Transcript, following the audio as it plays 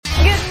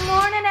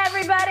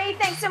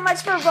everybody. Thanks so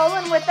much for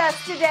rolling with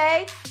us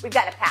today. We've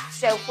got a packed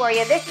show for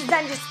you. This is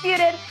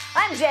Undisputed.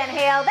 I'm Jen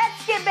Hale.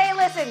 That's Skip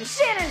Bayless and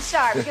Shannon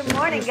Sharpe. Good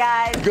morning,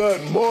 guys.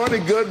 Good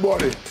morning. Good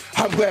morning.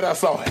 I'm glad I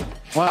saw it.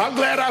 Wow. I'm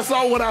glad I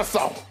saw what I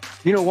saw.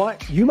 You know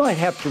what? You might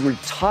have to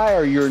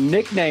retire your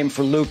nickname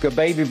for Luka,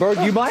 Baby Bird.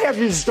 You might have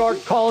to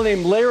start calling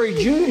him Larry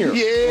Jr.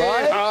 Yeah,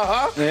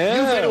 right? Yeah.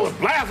 You said it was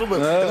blasphemous.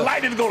 The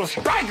lightning's going to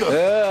strike us.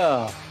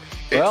 Yeah.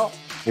 Well,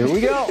 here we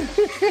go.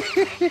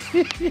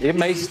 It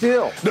may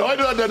still. No,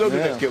 don't do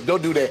that, Skip.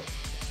 Don't do that.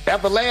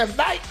 After last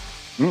night.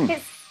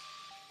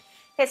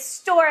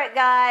 Historic,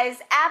 guys.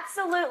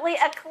 Absolutely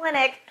a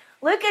clinic.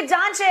 Luka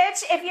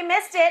Doncic, if you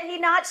missed it, he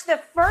notched the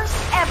first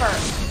ever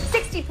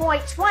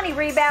 60-point,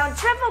 20-rebound,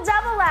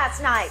 triple-double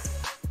last night.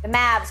 The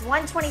Mavs,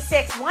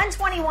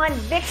 126-121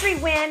 victory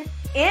win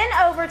in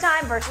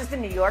overtime versus the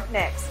New York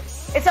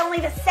Knicks. It's only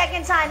the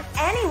second time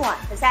anyone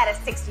has had a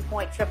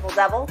 60-point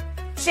triple-double.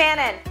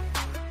 Shannon,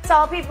 it's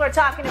all people are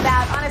talking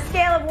about. On a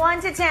scale of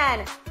 1 to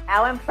 10,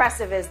 how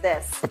impressive is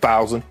this?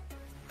 1,000.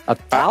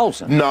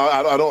 1,000? No,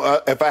 I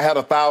don't. If I had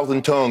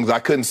 1,000 tongues, I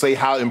couldn't say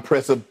how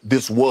impressive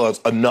this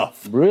was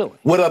enough. Really?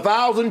 With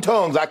 1,000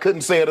 tongues, I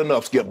couldn't say it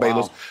enough, Skip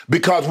Bayless,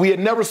 because we had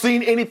never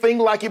seen anything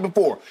like it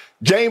before.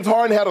 James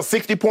Harden had a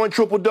 60-point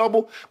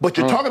triple-double, but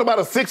you're talking about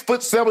a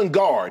 6'7"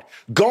 guard,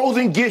 goes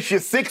and gets you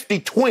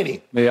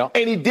 60-20. Yeah.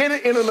 And he did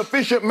it in an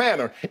efficient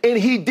manner, and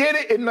he did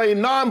it in a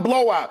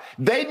non-blowout.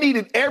 They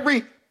needed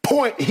every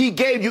point he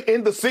gave you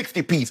in the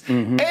 60 piece.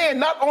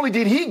 And not only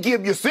did he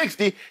give you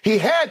 60, he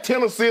had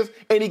 10 assists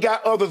and he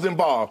got others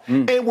involved.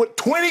 And with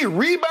 20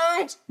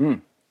 rebounds,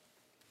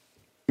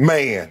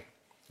 man,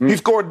 he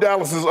scored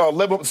Dallas's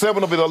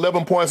 7 of his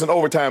 11 points in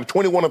overtime,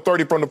 21 of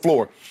 30 from the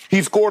floor.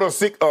 He scored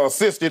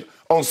assisted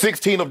on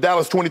 16 of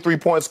Dallas' 23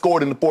 points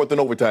scored in the fourth in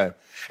overtime.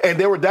 And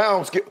they were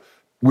down.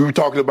 We were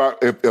talking about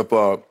if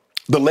the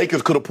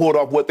Lakers could have pulled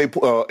off what they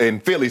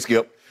in Philly,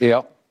 Skip.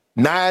 Yeah.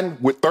 9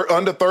 with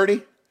under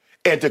 30.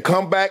 And to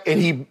come back and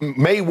he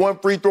made one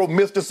free throw,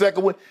 missed the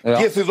second one,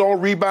 gets his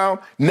own rebound,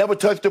 never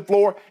touched the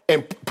floor,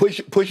 and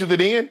pushes it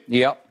in.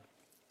 Yep.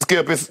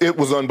 Skip, it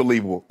was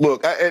unbelievable.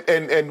 Look,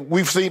 and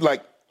we've seen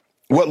like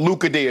what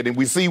Luka did, and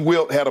we see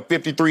Wilt had a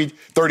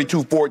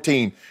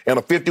 53-32-14 and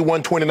a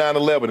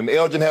 51-29-11, and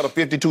Elgin had a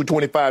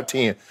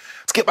 52-25-10.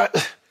 Skip,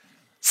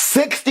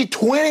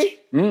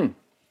 60-20?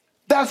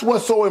 That's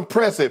what's so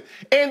impressive.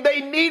 And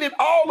they needed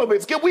all of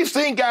it. Skip, we've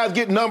seen guys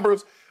get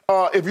numbers.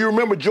 If you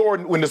remember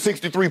Jordan when the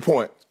 63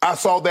 points, I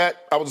saw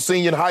that. I was a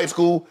senior in high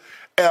school,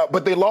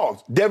 but they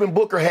lost. Devin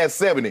Booker had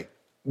 70.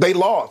 They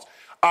lost.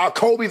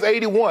 Kobe's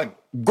 81.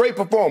 Great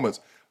performance.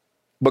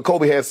 But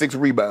Kobe had 6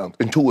 rebounds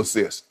and 2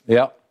 assists.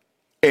 Yeah.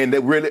 And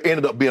it really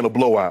ended up being a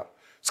blowout.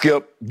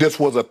 Skip, this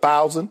was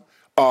 1,000.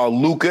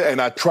 Luka,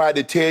 and I tried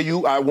to tell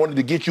you, I wanted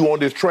to get you on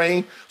this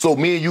train so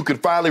me and you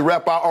could finally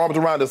wrap our arms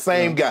around the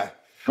same guy.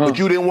 But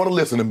you didn't want to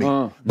listen to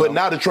me. But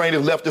now the train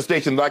has left the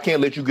station, and I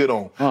can't let you get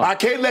on. I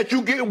can't let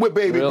you get with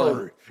Baby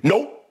Bird.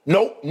 Nope.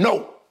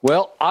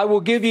 Well, I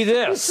will give you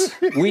this.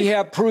 We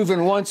have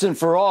proven once and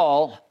for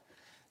all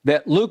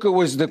that Luka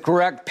was the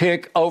correct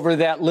pick over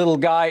that little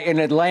guy in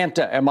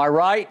Atlanta. Am I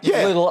right?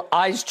 Yeah. Little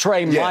Ice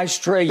Trae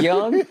Maestro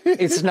Young.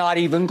 It's not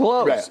even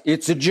close. Right.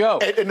 It's a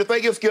joke. And the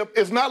thing is, Skip,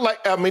 it's not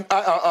like,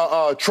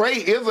 Trae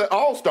is an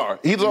all-star.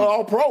 He's an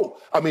all-pro.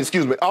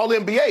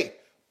 All-NBA.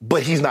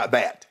 But he's not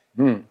that.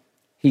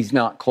 He's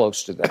not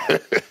close to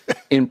that,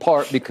 in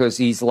part because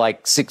he's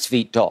like 6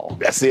 feet tall.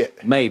 That's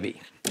it. Maybe.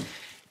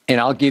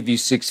 And I'll give you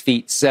 6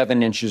 feet,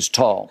 7 inches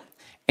tall.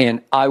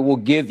 And I will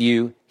give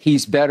you,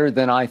 he's better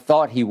than I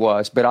thought he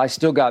was, but I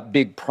still got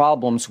big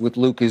problems with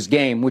Luka's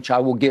game, which I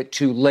will get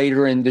to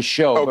later in the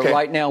show. Okay. But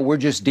right now, we're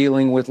just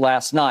dealing with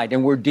last night,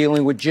 and we're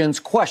dealing with Jen's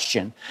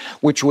question,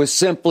 which was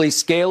simply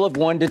scale of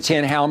 1 to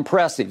 10, how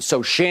impressive.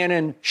 So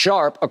Shannon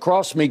Sharpe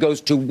across from me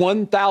goes to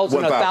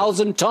 1,000,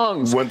 1,000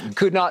 tongues.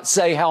 Could not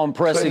say how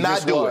impressive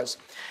this was.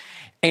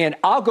 And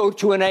I'll go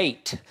to an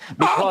 8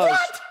 because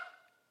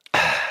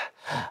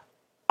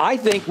I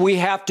think we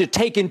have to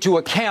take into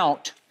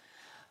account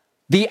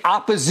the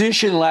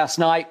opposition last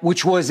night,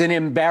 which was an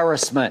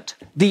embarrassment.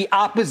 The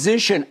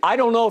opposition, I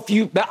don't know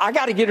if I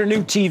got to get a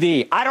new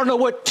TV. I don't know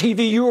what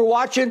TV you were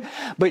watching,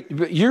 but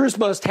yours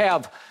must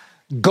have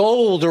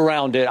gold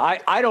around it.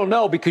 I don't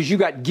know, because you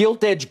got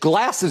gilt-edged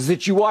glasses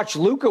that you watch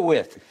Luka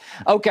with.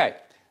 Okay,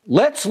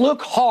 let's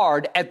look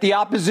hard at the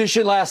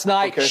opposition last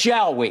night,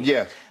 shall we?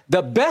 Yes.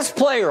 The best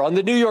player on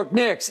the New York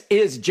Knicks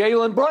is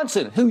Jalen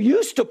Brunson, who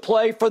used to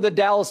play for the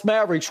Dallas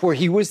Mavericks, where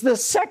he was the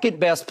second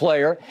best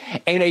player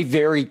and a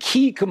very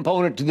key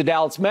component to the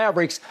Dallas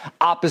Mavericks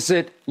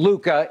opposite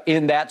Luka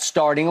in that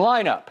starting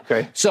lineup.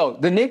 Okay. So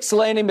the Knicks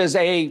land him as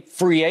a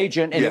free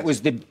agent, and it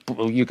was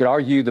you could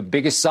argue, the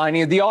biggest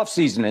signing of the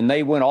offseason. And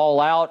they went all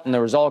out, and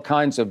there was all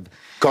kinds of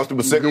Cost him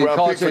a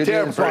second-round pick for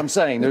tampering. That's what I'm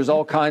saying. There's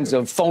all kinds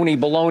of phony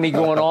baloney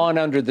going on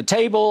under the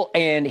table,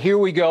 and here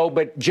we go.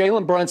 But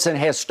Jalen Brunson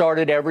has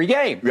started every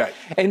game. Right.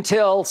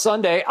 Until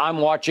Sunday, I'm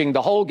watching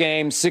the whole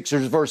game,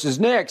 Sixers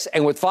versus Knicks,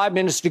 and with 5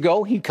 minutes to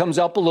go, he comes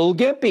up a little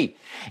gimpy.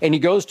 And he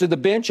goes to the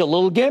bench a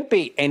little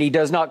gimpy, and he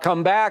does not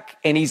come back,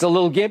 and he's a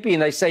little gimpy,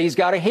 and they say he's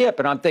got a hip.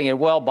 And I'm thinking,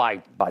 well,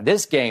 by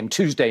this game,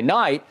 Tuesday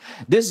night,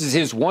 this is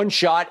his one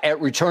shot at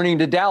returning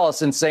to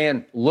Dallas and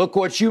saying, look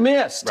what you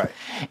missed. Right.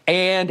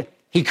 And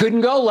he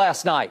couldn't go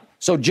last night.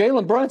 So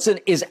Jalen Brunson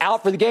is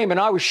out for the game, and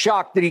I was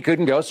shocked that he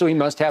couldn't go, so he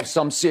must have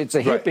it's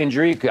a hip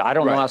injury. I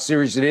don't know how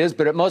serious it is,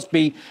 but it must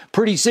be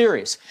pretty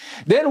serious.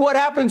 Then what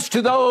happens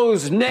to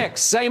those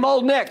Knicks? Same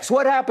old Knicks.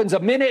 What happens a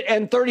minute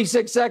and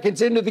 36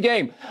 seconds into the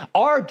game?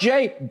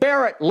 R.J.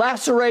 Barrett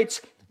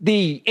lacerates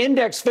the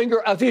index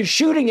finger of his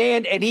shooting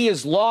hand, and he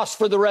is lost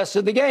for the rest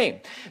of the game.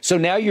 So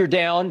now you're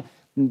down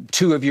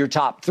two of your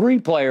top three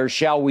players,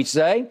 shall we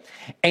say.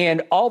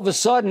 And all of a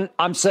sudden,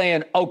 I'm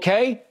saying,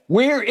 okay,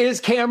 where is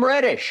Cam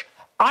Reddish?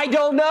 I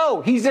don't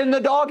know. He's in the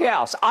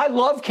doghouse. I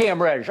love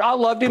Cam Reddish. I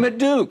loved him at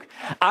Duke.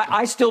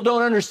 I still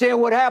don't understand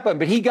what happened,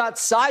 but he got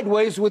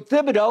sideways with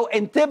Thibodeau,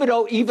 and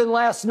Thibodeau, even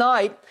last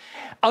night,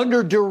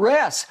 under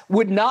duress,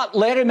 would not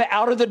let him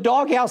out of the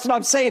doghouse. And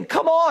I'm saying,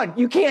 come on,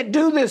 you can't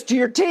do this to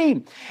your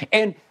team.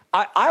 And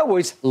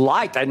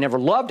I never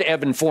loved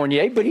Evan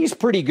Fournier, but he's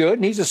pretty good,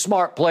 and he's a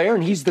smart player,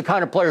 and he's the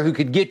kind of player who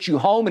could get you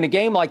home in a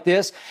game like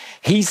this.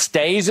 He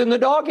stays in the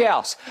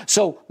doghouse.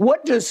 So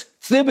what does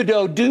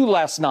Thibodeau do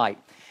last night?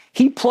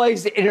 He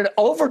plays in an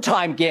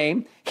overtime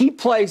game. He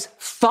plays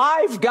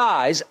 5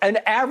 guys, an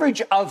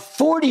average of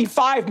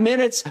 45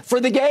 minutes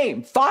for the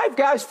game. 5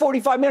 guys,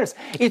 45 minutes.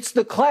 It's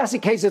the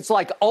classic case. It's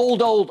like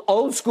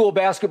old school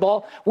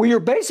basketball where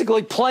you're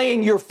basically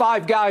playing your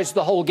 5 guys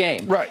the whole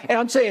game. Right. And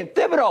I'm saying,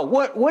 Thibodeau,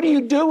 what are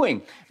you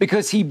doing?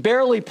 Because he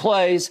barely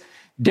plays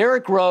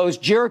Derrick Rose,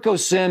 Jericho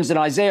Sims, and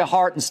Isaiah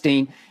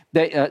Hartenstein.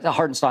 They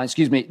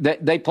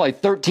play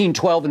 13,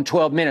 12, and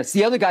 12 minutes.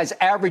 The other guys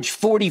average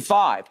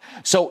 45.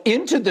 So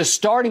into the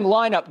starting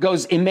lineup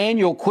goes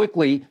Emmanuel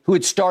Quickley, who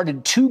had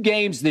started 2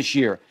 games this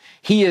year.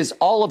 He is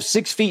all of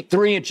 6 feet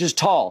 3 inches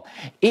tall.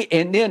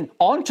 And then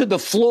onto the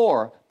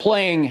floor,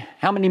 playing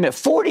how many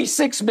minutes?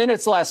 46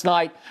 minutes last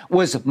night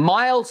was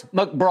Miles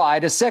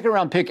McBride, a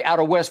second-round pick out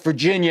of West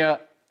Virginia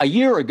a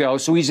year ago.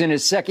 So he's in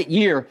his second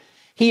year.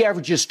 He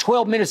averages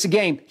 12 minutes a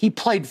game. He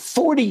played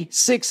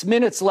 46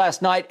 minutes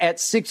last night at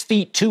 6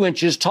 feet 2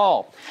 inches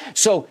tall.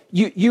 So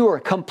you are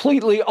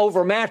completely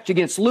overmatched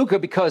against Luka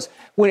because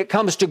when it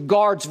comes to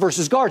guards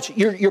versus guards,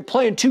 you're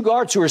playing 2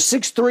 guards who are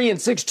 6'3" and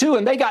 6'2",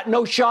 and they got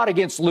no shot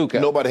against Luka.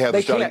 Nobody has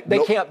a shot. They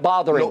can't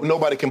bother him.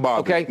 Nobody can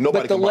bother him. Okay,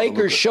 but the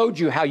Lakers showed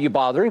you how you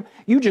bother him.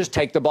 You just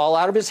take the ball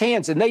out of his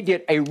hands, and they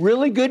did a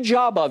really good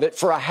job of it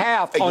for a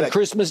half on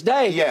Christmas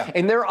Day. Yeah.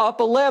 And they're up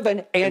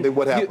 11, and then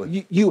what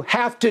happened? You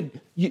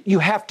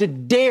have to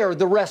dare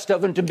the rest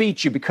of them to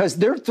beat you because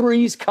their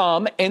threes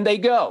come and they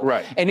go.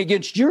 Right. And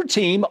against your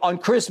team on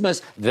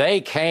Christmas, they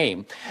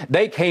came.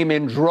 They came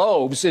in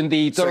droves in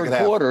the third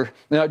quarter.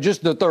 No,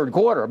 just the third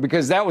quarter,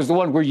 because that was the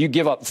one where you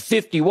give up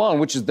 51,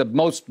 which is the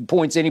most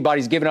points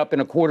anybody's given up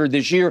in a quarter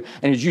this year.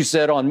 And as you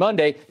said on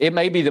Monday, it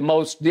may be the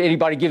most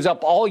anybody gives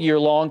up all year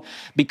long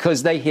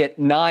because they hit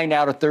 9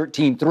 out of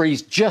 13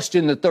 threes just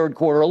in the third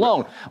quarter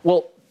alone.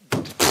 Well,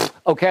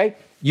 okay.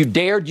 You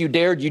dared. You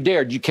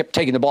kept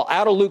taking the ball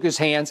out of Luka's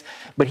hands,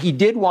 but he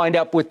did wind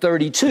up with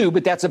 32,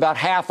 but that's about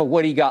half of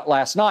what he got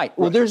last night.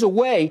 Well, there's a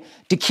way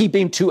to keep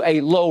him to a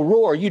low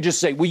roar. You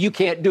just say, well, you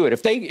can't do it.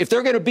 If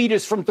they're going to beat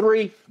us from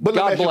 3, but God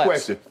let me ask you a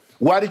question.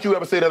 Why did you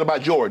ever say that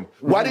about Jordan?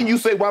 Why didn't you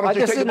say, why don't you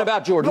take This isn't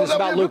about Jordan. It's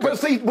about Luka. But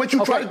see, what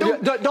you try to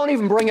do. Don't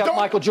even bring up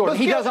Michael Jordan.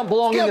 He doesn't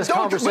belong in this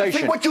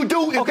conversation. See, what you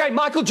do is. Okay,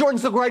 Michael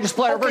Jordan's the greatest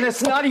player ever, and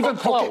it's not even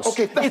close.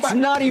 Okay, it's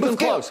not even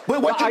close.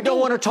 I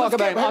don't want to talk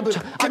about it.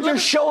 I'm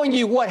just showing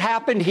you what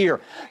happened here.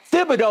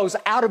 Thibodeau's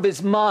out of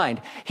his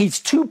mind. He's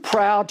too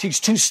proud. He's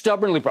too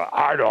stubbornly proud.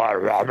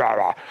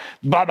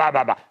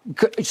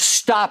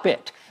 Stop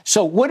it.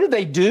 So what did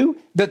they do?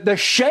 The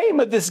shame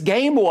of this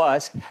game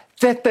was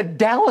that the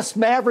Dallas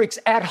Mavericks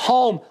at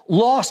home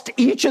lost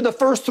each of the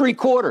first 3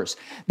 quarters.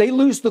 They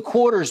lose the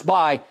quarters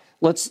by,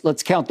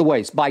 let's count the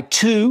ways, by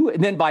 2,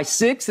 and then by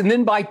 6, and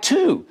then by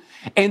 2.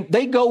 And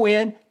they go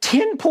in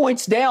 10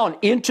 points down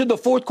into the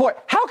fourth quarter.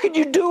 How could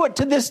you do it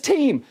to this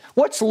team?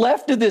 What's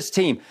left of this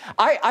team?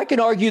 I can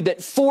argue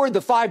that 4 of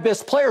the 5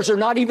 best players are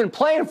not even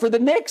playing for the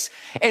Knicks.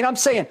 And I'm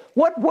saying,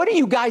 what are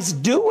you guys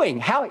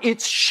doing?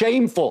 It's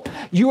shameful.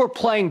 You are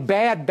playing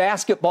bad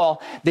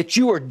basketball that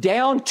you are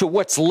down to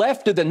what's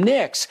left of the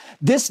Knicks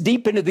this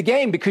deep into the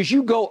game because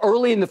you go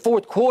early in the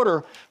fourth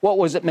quarter. What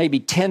was it?Maybe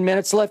 10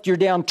 minutes left. You're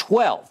down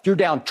 12. You're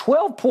down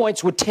 12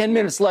 points with 10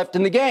 minutes left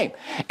in the game.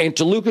 And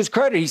to Luka's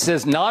credit, he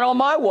says, not on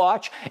my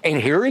watch.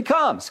 And here he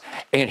comes.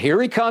 And here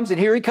he comes. And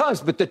here he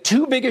comes. But the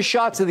 2 biggest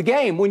shots of the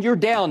game, when you're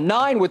down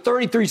 9 with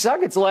 33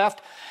 seconds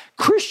left,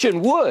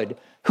 Christian Wood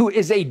who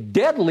is a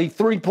deadly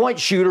three-point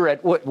shooter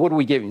at, what do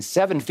we give him,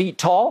 7 feet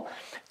tall?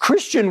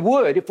 Christian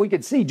Wood, if we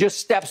could see, just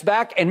steps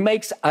back and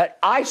makes an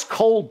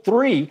ice-cold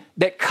three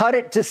that cut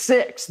it to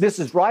 6. This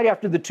is right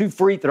after the 2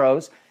 free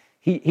throws.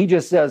 He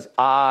just says,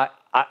 well,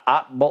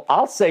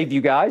 I'll save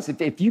you guys.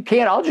 If you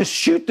can't, I'll just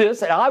shoot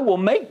this and I will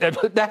make them.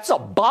 That's a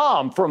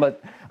bomb from a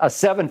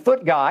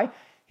 7-foot guy.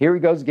 Here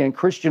he goes again,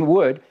 Christian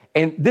Wood.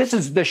 And this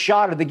is the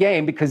shot of the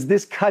game because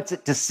this cuts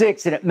it to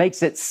 6 and it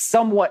makes it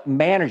somewhat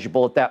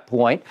manageable at that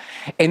point.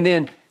 And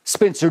then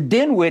Spencer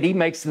Dinwiddie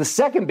makes the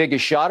second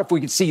biggest shot, if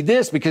we could see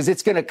this, because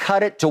it's going to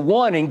cut it to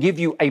 1 and give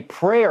you a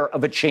prayer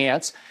of a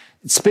chance.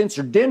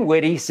 Spencer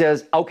Dinwiddie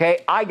says, okay,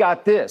 I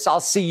got this.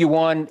 I'll see you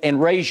one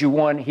and raise you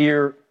one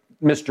here,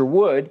 Mr.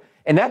 Wood.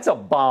 And that's a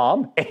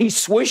bomb. And he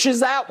swishes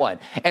that one.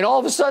 And all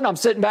of a sudden, I'm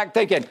sitting back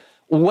thinking,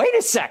 wait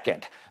a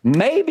second.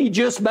 Maybe,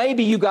 just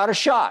maybe, you got a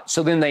shot.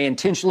 So then they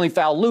intentionally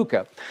foul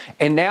Luka.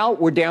 And now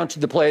we're down to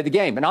the play of the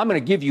game. And I'm going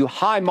to give you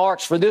high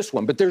marks for this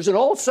one. But there's an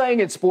old saying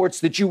in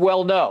sports that you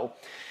well know.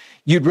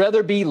 You'd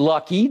rather be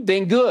lucky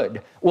than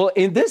good. Well,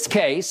 in this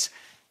case,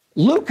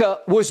 Luka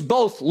was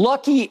both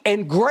lucky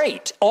and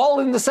great, all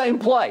in the same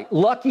play.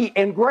 Lucky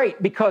and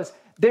great, because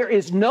there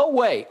is no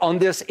way on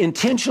this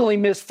intentionally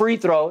missed free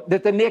throw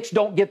that the Knicks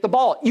don't get the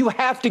ball. You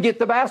have to get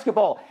the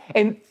basketball.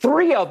 And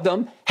 3 of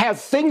them have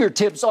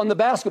fingertips on the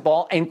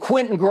basketball. And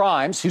Quentin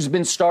Grimes, who's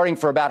been starting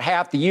for about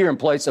half the year in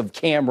place of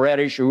Cam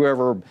Reddish or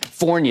whoever,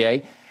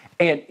 Fournier.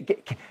 And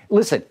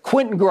listen,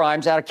 Quentin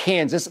Grimes out of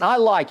Kansas, and I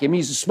like him.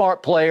 He's a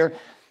smart player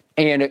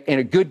and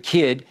a good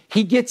kid.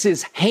 He gets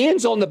his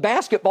hands on the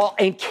basketball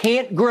and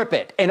can't grip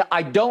it. And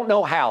I don't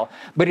know how,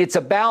 but it's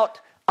about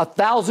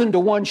 1,000 to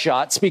 1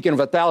 shot, speaking of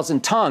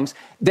 1,000 tongues,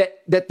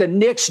 that the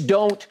Knicks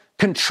don't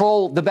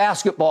control the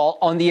basketball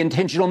on the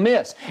intentional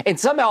miss. And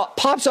somehow it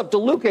pops up to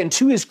Luka, and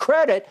to his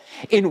credit,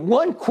 in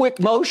one quick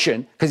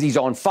motion, because he's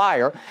on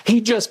fire, he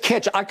just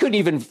I couldn't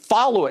even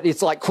follow it.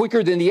 It's like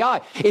quicker than the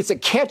eye. It's a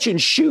catch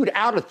and shoot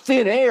out of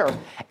thin air,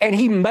 and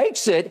he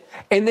makes it,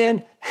 and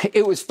then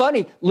it was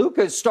funny.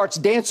 Luka starts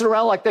dancing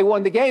around like they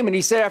won the game, and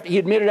he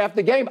admitted after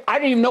the game, I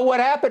didn't even know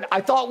what happened.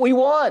 I thought we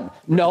won.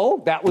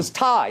 No, that was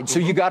tied. So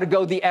you got to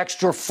go the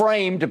extra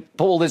frame to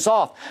pull this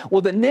off.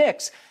 Well, the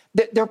Knicks,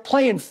 they're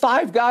playing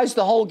 5 guys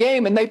the whole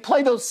game, and they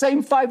play those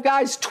same 5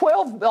 guys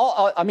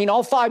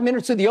all 5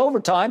 minutes of the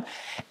overtime,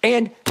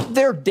 and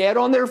they're dead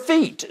on their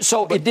feet.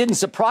 So it didn't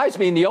surprise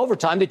me in the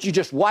overtime that you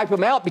just wipe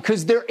them out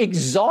because they're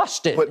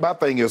exhausted. But my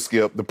thing is,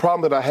 Skip, the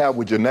problem that I have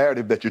with your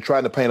narrative that you're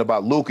trying to paint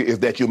about Luka is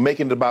that you're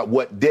making it about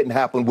what didn't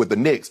happen with the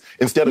Knicks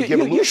instead of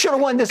giving. You should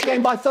have won this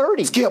game by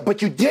 30. Skip,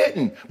 but you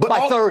didn't. But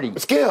by 30.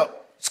 Skip.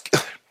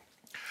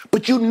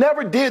 But you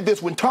never did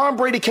this when Tom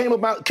Brady came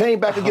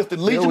back against the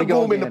Legion of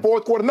Boom in the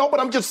fourth quarter. No, but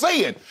I'm just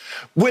saying,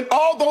 when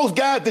all those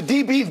guys, the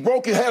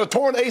DBs had a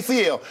torn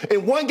ACL,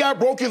 and one guy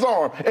broke his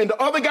arm, and the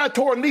other guy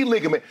tore a knee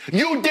ligament,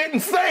 you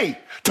didn't say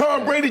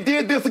Tom Brady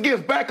did this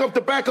against backup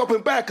to backup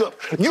and backup.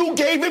 You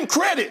gave him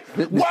credit.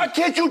 Why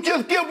can't you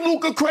just give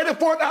Luka credit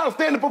for an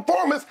outstanding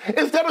performance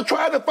instead of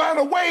trying to find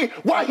a way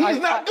why he's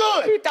not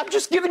good? I'm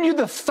just giving you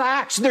the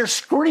facts. They're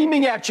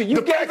screaming at you.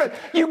 You gave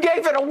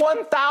it a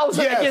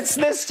 1,000 against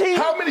this team.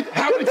 How many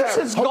this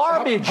times? is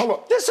garbage. Hold on.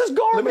 This is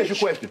garbage. Let me ask you a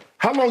question.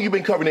 How long you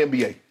been covering the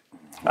NBA?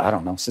 I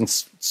don't know,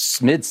 since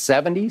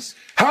mid-70s.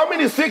 How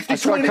many 60-20? I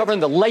started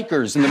covering the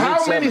Lakers in the mid-70s.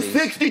 How many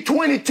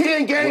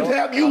 60-20-10 games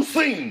have you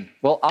seen?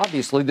 Well,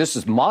 obviously, this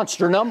is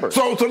monster numbers.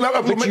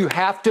 But you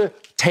have to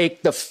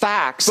take the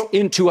facts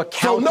into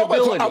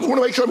accountability. I want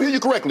to make sure I'm hearing you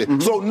correctly.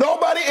 Mm-hmm. So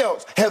nobody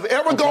else has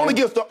ever gone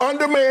against the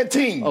underman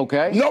team.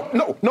 Okay.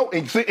 No.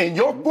 In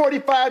your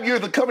 45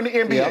 years of covering the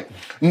NBA,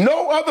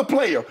 no other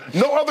player,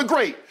 no other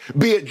great,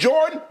 be it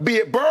Jordan, be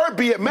it Bird,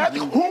 be it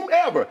Magic,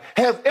 whomever,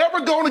 has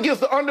ever gone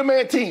against the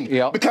underman team.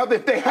 Yep. Because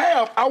if they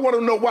have, I want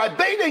to know why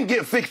they didn't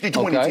get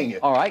 60-20-10.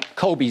 All right.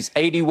 Kobe's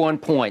 81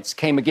 points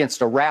came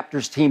against a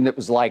Raptors team that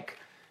was like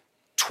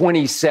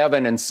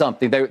 27 and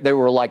something. They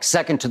were like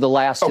second to the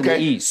last in the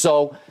East.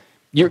 So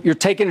you're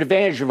taking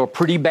advantage of a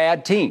pretty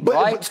bad team,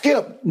 right? But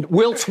Skip.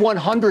 Wilt's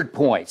 100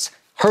 points.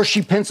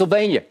 Hershey,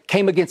 Pennsylvania,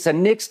 came against a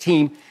Knicks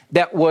team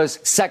that was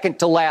second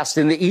to last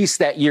in the East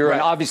that year, and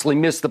obviously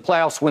missed the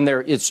playoffs when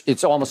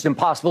it's almost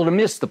impossible to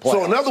miss the playoffs.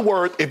 So in other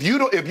words, if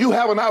you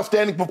have an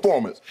outstanding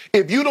performance,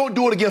 if you don't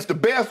do it against the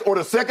best or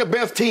the second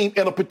best team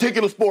in a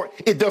particular sport,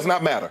 it does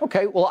not matter.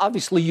 Okay, well,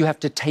 obviously you have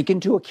to take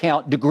into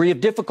account degree of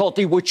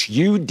difficulty, which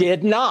you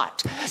did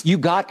not. You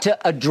got to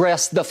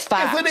address the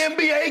facts. It's an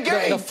NBA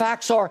game. The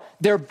facts are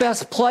their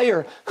best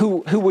player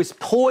who was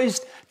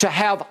poised to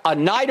have a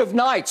night of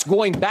nights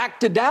going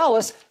back to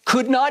Dallas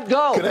could not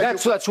go.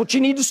 That's what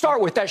you need to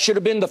start with. That should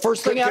have been the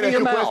first thing out of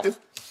your mouth.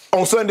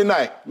 On Sunday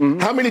night,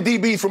 how many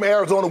DBs from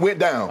Arizona went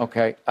down?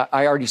 Okay,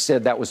 I already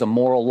said that was a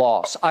moral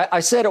loss. I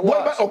said it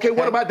was.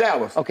 What about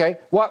Dallas? Okay,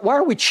 why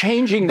are we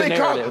changing the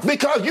narrative?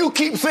 Because you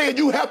keep saying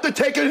you have to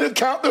take into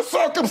account the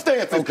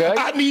circumstances. Okay.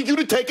 I need you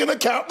to take into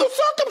account the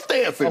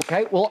circumstances.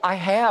 Okay, well,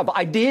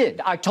 I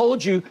did. I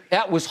told you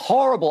that was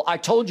horrible. I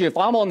told you if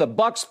I'm on the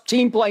Bucks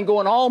team plane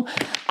going home,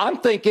 I'm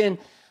thinking,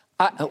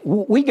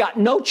 We got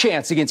no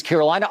chance against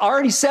Carolina. I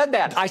already said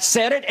that. I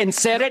said it and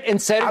said it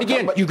and said it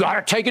again. You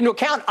got to take into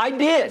account. I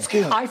did.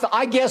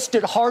 I guessed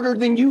it harder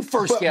than you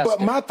first guessed it.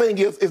 But my thing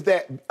is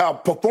that a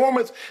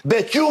performance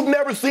that you've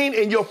never seen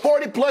in your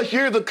 40-plus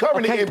years of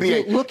covering the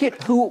NBA. Look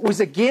at who it was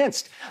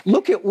against.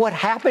 Look at what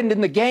happened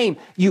in the game.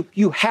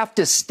 You have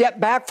to step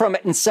back from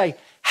it and say,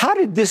 how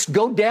did this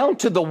go down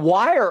to the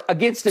wire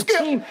against a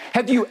team?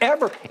 Have you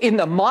ever, in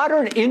the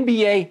modern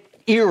NBA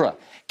era,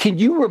 can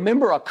you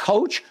remember a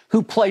coach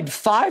who played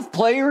 5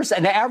 players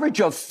an average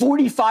of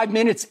 45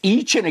 minutes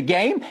each in a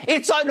game?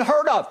 It's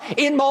unheard of.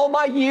 In all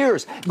my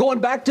years, going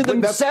back to the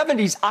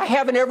 70s, I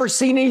haven't ever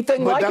seen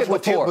anything like it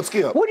before.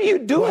 What are you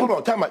doing?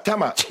 Hold on,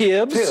 time out.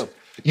 Tibbs.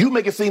 You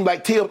make it seem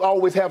like Tibbs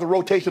always has a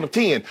rotation of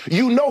 10.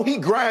 You know he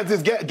grinds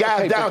his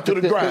guys down to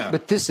the ground.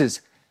 But this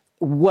is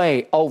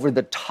way over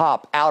the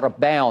top, out of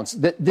bounds.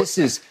 This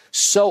is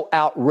so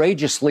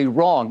outrageously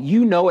wrong.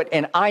 You know it,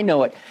 and I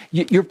know it.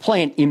 You're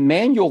playing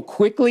Emmanuel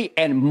Quickley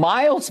and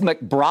Miles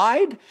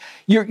McBride.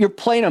 You're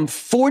playing them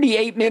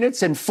 48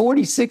 minutes and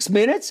 46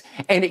 minutes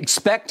and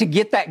expect to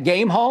get that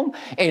game home.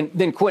 And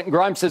then Quentin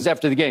Grimes says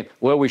after the game,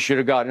 well, we should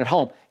have gotten it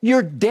home.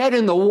 You're dead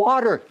in the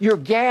water. You're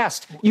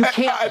gassed. You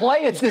can't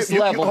play at this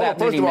level that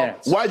many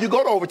minutes. Why'd you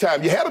go to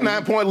overtime? You had a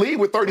 9-point lead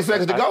with 30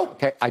 seconds to go.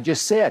 Okay, I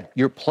just said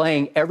you're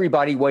playing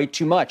everybody way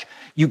too much.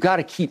 You got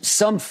to keep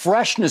some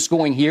freshness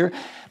going here.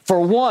 For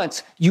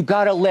once, you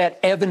got to let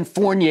Evan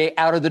Fournier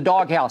out of the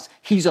doghouse.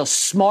 He's a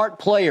smart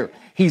player.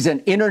 He's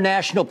an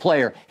international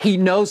player. He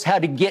knows how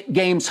to get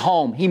games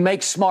home. He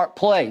makes smart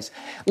plays.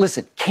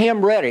 Listen,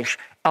 Cam Reddish,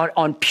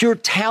 on pure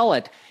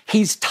talent,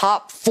 he's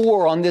top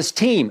 4 on this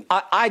team.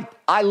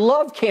 I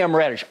love Cam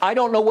Reddish. I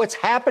don't know what's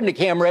happened to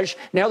Cam Reddish.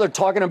 Now they're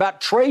talking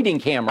about trading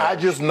Cam Reddish.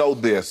 I just know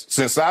this.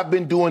 Since I've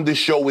been doing this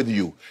show with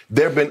you,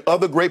 there have been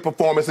other great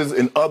performances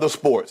in other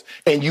sports,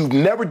 and you've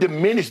never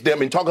diminished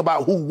them and talk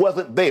about who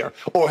wasn't there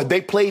or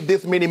they played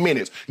this many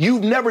minutes.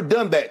 You've never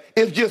done that.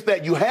 It's just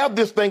that you have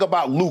this thing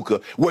about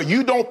Luka where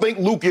you don't think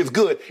Luka is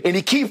good, and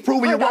he keeps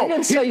proving you wrong. I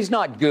didn't say he's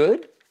not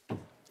good.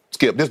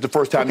 Skip, this is the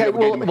first time you ever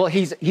gave him. Well,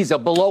 he's a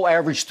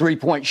below-average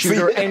three-point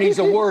shooter, and he's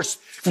a worse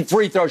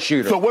free-throw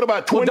shooter. So what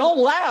about 20? Well,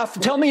 don't laugh.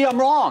 Tell me I'm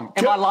wrong.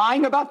 Am I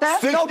lying about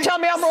that? 60, no, tell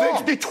me I'm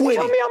wrong. 60-20.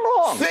 Tell me I'm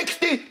wrong.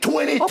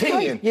 60-20-10.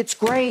 Okay. It's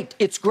great.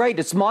 It's great.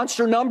 It's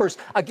monster numbers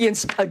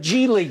against a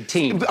G League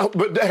team.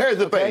 But here's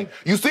the thing.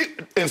 You see,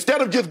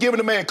 instead of just giving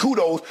the man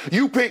kudos,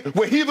 you pick,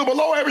 well, he's a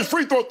below-average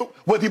free throw.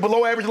 Was he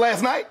below average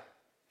last night?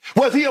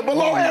 Was he a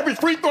below-average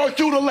free throw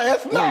shooter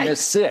last night? He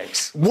missed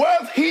 6.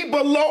 Was he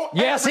below?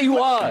 Yes, he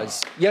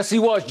was. Yes, he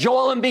was.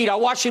 Joel Embiid, I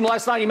watched him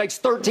last night. He makes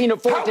 13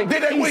 of 14.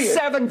 Did they win? He's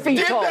 7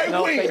 feet tall.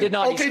 No, they did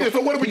not. Okay, so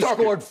what are we talking?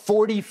 He scored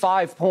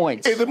 45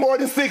 points. Is it more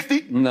than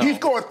 60? No. He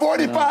scored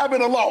 45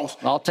 in a loss.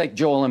 I'll take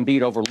Joel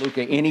Embiid over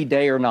Luka any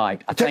day or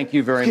night. Thank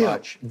you very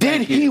much.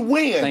 Did he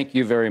win? Thank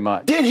you very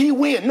much. Did he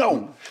win?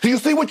 No. Do you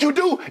see what you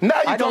do?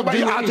 Now you talk about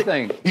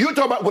anything. You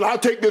talk about, well, I'll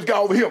take this guy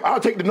over him. I'll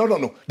take the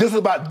no. This is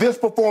about this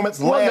performance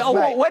last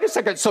night. Wait a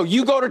second. So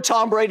you go to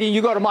Tom Brady,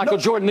 you go to Michael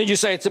Jordan, then you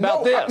say it's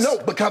about this. No,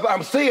 because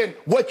I'm saying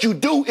what you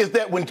do is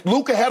that when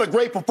Luka had a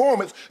great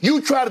performance,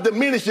 you try to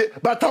diminish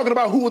it by talking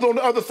about who was on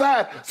the other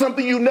side,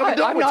 something you never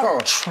done with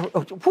Tom.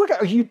 What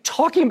are you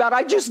talking about?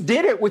 I just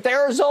did it with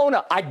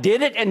Arizona. I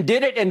did it and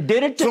did it and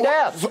did it to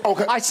death.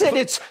 Okay. I said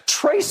it's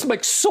Trace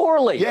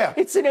McSorley. Yeah.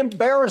 It's an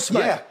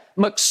embarrassment. Yeah.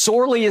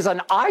 McSorley is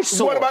an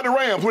eyesore. What about the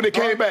Rams when they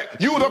came back?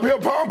 You was up here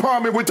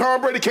pom-pomming when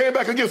Tom Brady came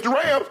back against the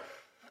Rams.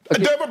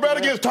 Never bet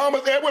against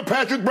Thomas Edward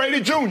Patrick Brady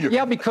Jr.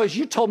 Yeah, because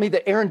you told me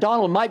that Aaron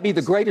Donald might be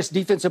the greatest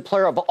defensive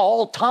player of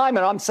all time,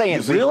 and I'm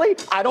saying, really?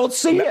 I don't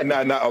see it.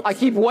 No. I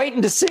keep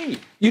waiting to see.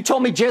 You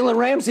told me Jalen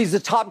Ramsey's the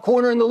top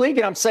corner in the league,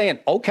 and I'm saying,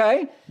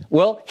 okay.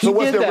 Well, he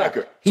did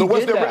that.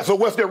 So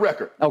what's their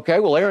record? Okay,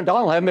 well, Aaron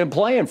Donald hasn't been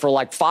playing for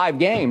like 5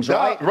 games,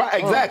 right? Right,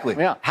 exactly.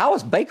 Yeah. How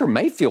is Baker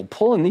Mayfield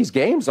pulling these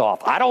games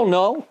off? I don't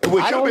know. We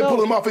should have been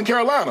pulling them off in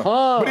Carolina.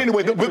 But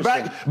anyway,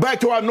 back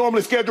to our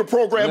normally scheduled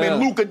program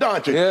in Luka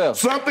Doncic. Yeah.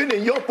 Something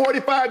in your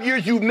 45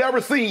 years you've never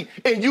seen,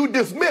 and you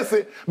dismiss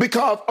it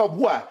because of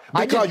what?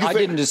 Because I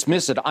didn't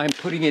dismiss it. I'm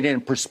putting it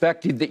in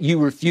perspective that you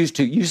refused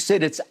to. You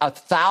said it's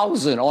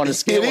 1,000 on a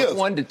scale of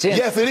 1 to 10.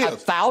 Yes, it is.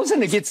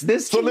 1,000 against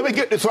this team? So let me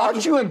get this.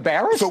 Aren't you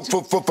embarrassed?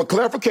 So for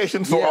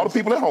clarification, all the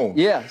people at home.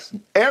 Yes.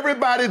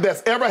 Everybody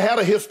that's ever had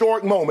a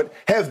historic moment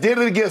has did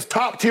it against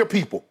top-tier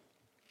people.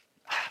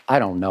 I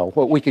don't know.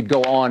 Well, we could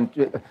go on.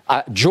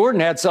 Jordan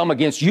had some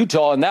against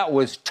Utah, and that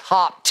was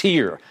top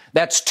tier.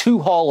 That's 2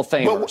 Hall of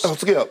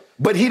Famers.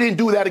 But he didn't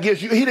do that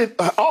against you. He didn't.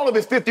 All of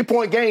his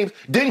 50-point games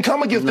didn't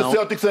come against the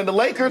Celtics and the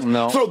Lakers.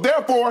 No. So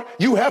therefore,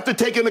 you have to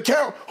take into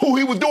account who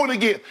he was doing it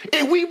against.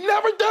 And we've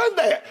never done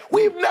that.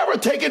 We've never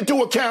taken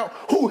into account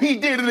who he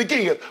did it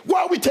against.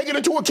 Why are we taking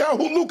into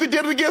account who Luka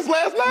did it against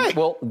last night?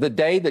 Well, the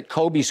day that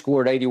Kobe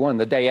scored 81,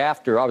 the day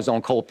after, I was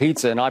on Cold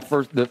Pizza, and I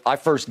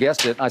first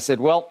guessed it. And I said,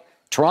 well,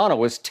 Toronto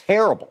was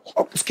terrible.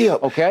 Oh,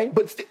 Skip. Okay?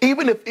 But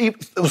even if it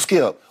was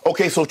Skip,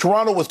 okay, so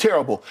Toronto was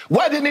terrible.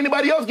 Why didn't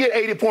anybody else get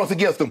 80 points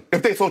against them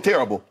if they're so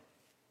terrible?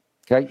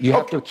 Okay, you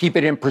have to keep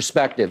it in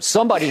perspective.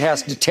 Somebody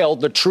has to tell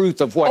the truth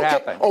of what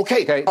happened.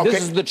 Okay.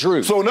 This is the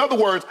truth. So in other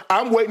words,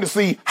 I'm waiting to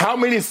see how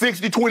many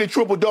 60-20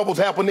 triple doubles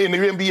happen in the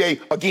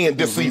NBA again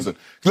this season.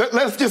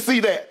 Let's just see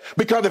that,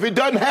 because if it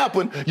doesn't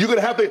happen, you're going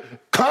to have to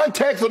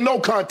context or no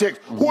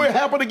context who it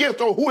happened against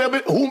or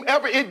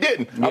whomever it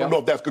didn't. I don't know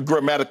if that's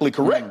grammatically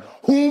correct.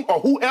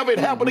 Whoever it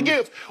happened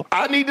against,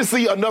 I need to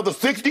see another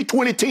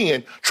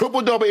 60-20-10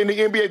 triple double in the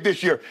NBA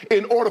this year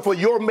in order for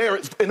your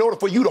merit, in order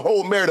for you to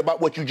hold merit about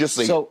what you just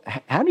said. So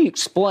how do you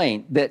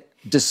explain that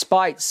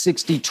despite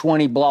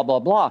 60-20 blah, blah,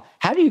 blah,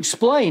 how do you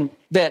explain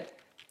that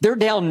they're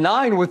down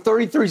 9 with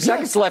 33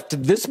 seconds left to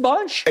this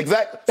bunch?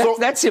 Exactly.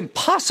 That's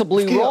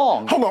impossibly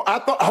wrong. Hold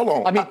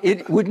on. I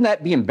mean, wouldn't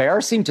that be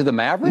embarrassing to the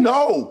Mavericks?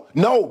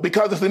 No,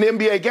 because it's an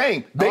NBA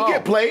game.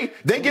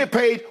 They get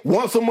paid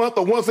once a month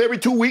or once every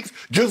 2 weeks,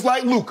 just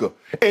like Luka.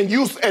 And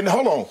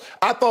hold on.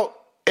 I thought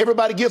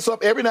everybody gets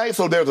up every night,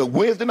 so there's a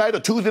Wednesday night or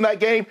Tuesday night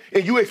game,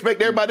 and you expect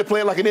everybody to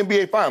play like an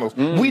NBA Finals.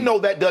 We know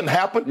that doesn't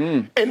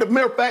happen. And the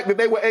mere fact that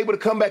they were able to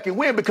come back and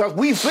win, because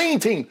we've seen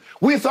teams.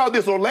 We saw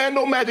this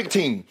Orlando Magic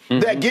team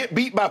that get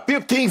beat by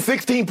 15,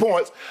 16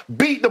 points,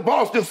 beat the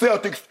Boston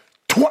Celtics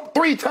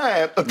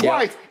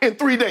twice in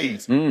 3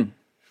 days.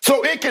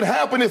 So it can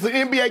happen. It's an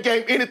NBA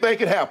game. Anything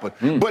can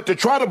happen. But to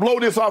try to blow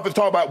this off and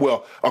talk about, well,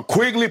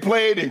 Quigley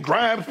played and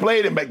Grimes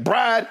played and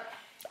McBride,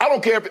 I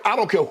don't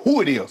care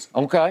who it is.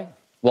 Okay.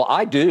 Well,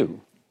 I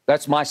do.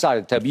 That's my side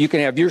of the table. You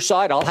can have your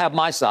side. I'll have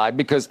my side,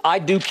 because I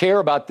do care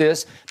about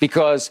this,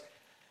 because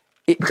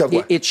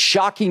it's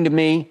shocking to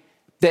me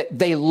that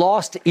they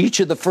lost each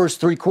of the first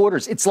 3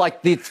 quarters. It's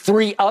like the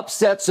 3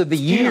 upsets of the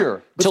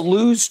year to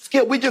lose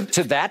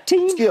to that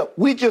team. Skip,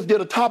 we just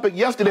did a topic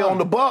yesterday on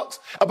the Bucks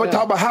about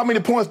talking about how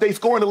many points they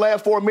score in the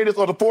last 4 minutes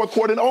of the fourth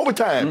quarter in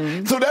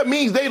overtime. So that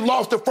means they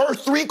lost the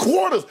first 3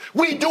 quarters.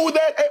 We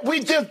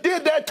just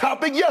did that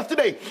topic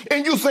yesterday.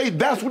 And you say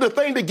that's what the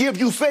thing that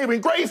gives you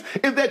saving grace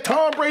is that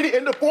Tom Brady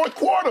in the fourth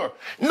quarter.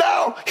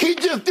 Now, he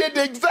just did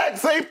the exact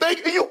same thing,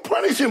 and you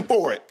punish him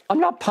for it. I'm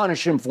not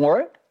punishing him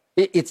for it.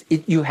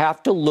 You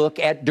have to look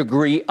at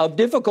degree of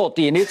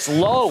difficulty, and it's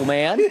low,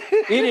 man.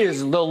 It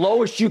is the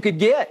lowest you could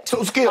get.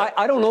 So, Skip,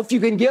 I don't know if you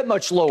can get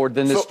much lower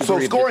than this. So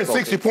scoring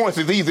 60 points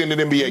is easy in an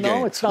NBA game.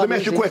 No, it's not. Let me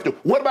ask you a question.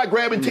 What about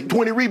grabbing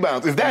 20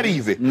 rebounds? Is that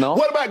easy? No.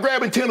 What about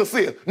grabbing 10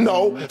 assists?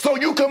 No. So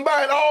you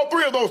combine all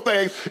 3 of those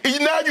things, and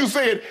now you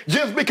saying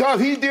just because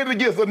he did it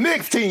against a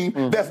Knicks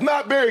team that's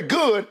not very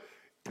good,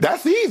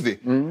 that's easy.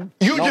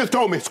 You just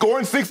told me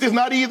scoring 60 is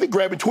not easy,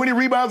 grabbing 20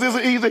 rebounds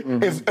isn't easy,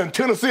 and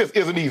 10 assists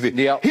isn't easy.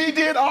 He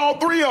did all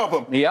 3 of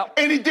them.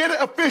 And he did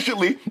it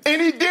efficiently, and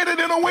he did it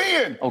in a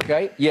win.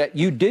 Okay, yet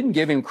you didn't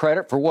give him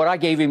credit for what I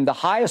gave him the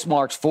highest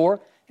marks for,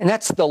 and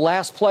that's the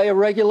last play of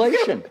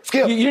regulation.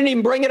 Skip. You didn't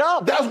even bring it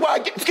up. That's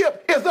why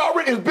Skip,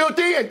 it's built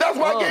in. That's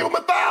why I gave him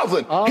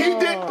 1,000. He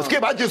did.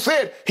 Skip, I just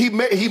said he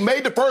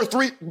made the first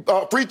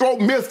free throw,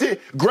 missed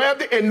it,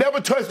 grabbed it, and never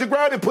touched the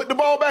ground and put the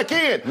ball back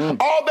in.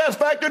 All that's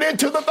factored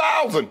into the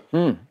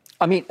 1,000.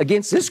 I mean,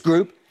 against this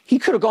group, he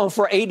could have gone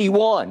for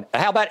 81.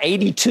 How about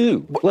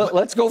 82?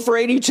 Let's go for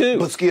 82.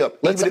 But Skip,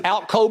 let's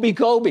out Kobe.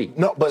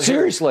 No, but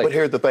seriously. But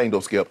here's the thing, though,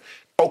 Skip.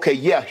 Okay,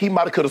 yeah, he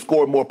might have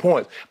scored more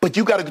points, but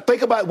you got to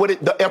think about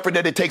the effort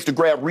that it takes to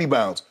grab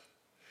rebounds.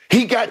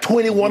 He got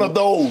 21 of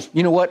those.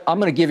 You know what? I'm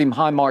going to give him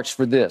high marks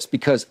for this,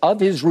 because of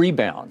his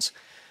rebounds,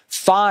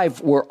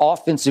 5 were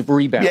offensive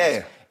rebounds.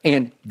 Yeah.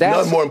 And that's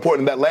none more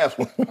important than that last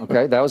one.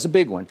 Okay, that was a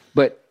big one.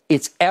 But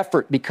it's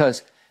effort,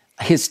 because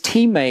his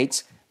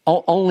teammates,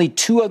 only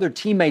 2 other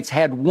teammates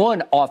had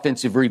 1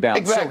 offensive rebound.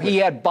 Exactly. So he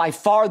had by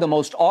far the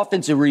most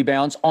offensive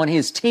rebounds on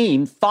his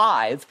team,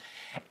 5.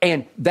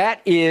 And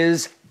that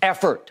is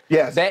effort.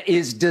 Yes. That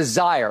is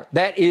desire.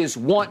 That is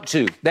want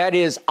to. That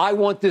is, I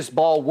want this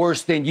ball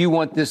worse than you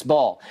want this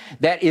ball.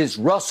 That is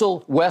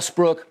Russell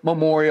Westbrook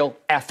Memorial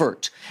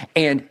effort.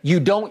 And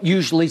you don't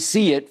usually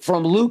see it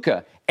from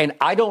Luka. And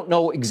I don't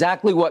know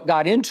exactly what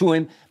got into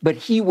him, but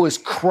he was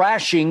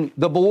crashing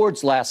the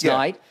boards last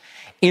night.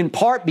 In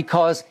part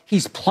because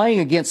he's playing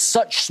against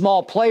such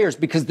small players,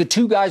 because the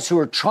 2 guys who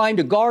are trying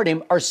to guard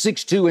him are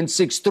 6'2" and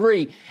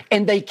 6'3",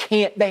 and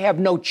they have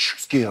no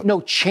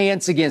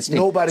chance against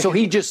him. So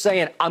he's just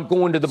saying, I'm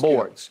going to the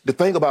boards. The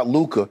thing about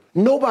Luka,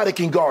 nobody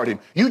can guard him.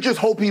 You just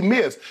hope he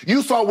missed.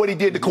 You saw what he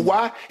did to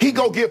Kawhi. He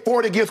go get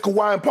 40 against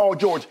Kawhi and Paul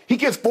George. He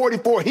gets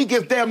 44. He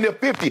gets damn near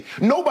 50.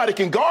 Nobody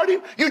can guard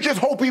him. You just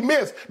hope he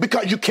missed,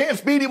 because you can't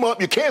speed him up.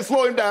 You can't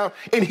slow him down,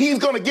 and he's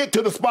going to get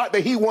to the spot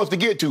that he wants to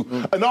get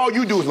to. And all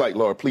you do is like,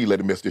 Lord, please let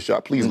him miss this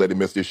shot. Please let him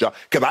miss this shot,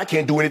 because I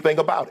can't do anything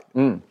about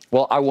it.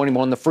 Well, I want him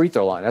on the free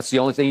throw line. That's the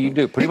only thing you can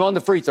do. Put him on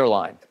the free throw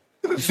line.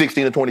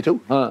 16 and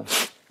 22.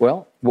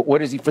 Well,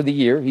 what is he for the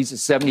year? He's a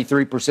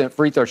 73%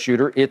 free throw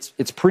shooter. It's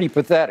pretty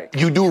pathetic.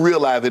 You do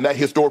realize in that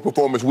historic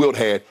performance Wilt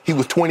had, he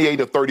was 28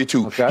 of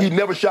 32. Okay. He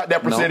never shot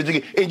that percentage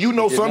again. And you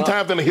know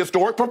sometimes in a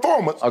historic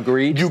performance,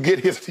 agreed, you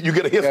get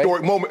a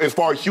historic moment as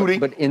far as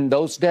shooting. But in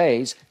those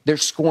days, they're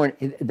scoring.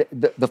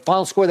 The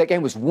final score of that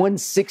game was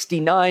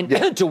 169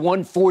 to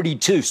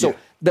 142. So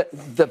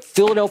the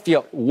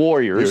Philadelphia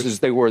Warriors, as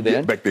they were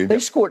then, back then, they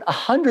scored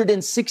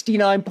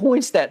 169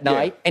 points that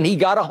night, and he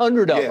got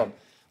 100 of them.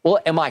 Well,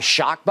 am I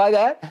shocked by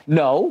that?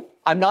 No,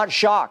 I'm not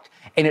shocked.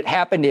 And it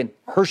happened in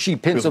Hershey,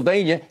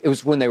 Pennsylvania. It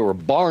was when they were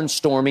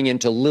barnstorming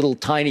into little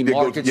tiny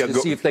markets to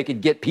see if they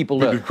could get people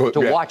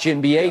to watch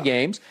NBA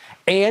games.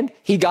 And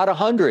he got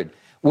 100.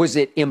 Was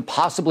it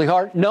impossibly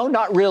hard? No,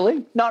 not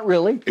really. Not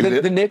really.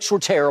 The Knicks were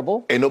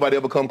terrible. Ain't nobody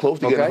ever come close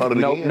to getting 100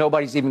 again?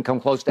 Nobody's even come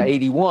close to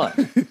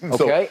 81.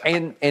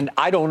 Okay? And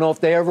I don't know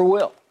if they ever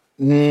will.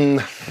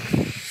 Yeah,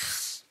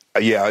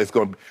 it's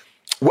going to be.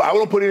 Well, I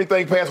wouldn't put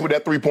anything past with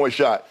that three-point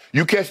shot.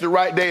 You catch the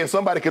right day, and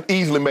somebody could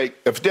easily make.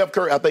 If Steph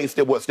Curry, I think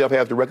Steph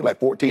has the record, like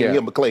 14,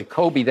 him, McClay.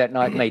 Kobe that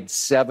night made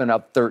 7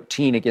 of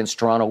 13 against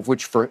Toronto,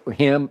 which for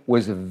him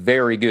was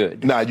very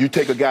good. Now, you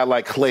take a guy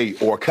like Clay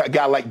or a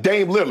guy like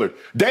Dame Lillard.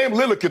 Dame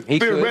Lillard could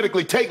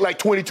theoretically take like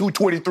 22,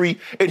 23,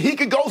 and he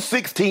could go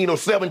 16 or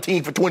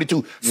 17 for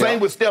 22. Same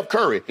with Steph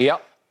Curry.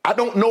 Yep. I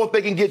don't know if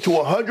they can get to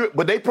 100,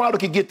 but they probably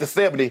could get to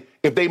 70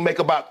 if they make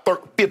about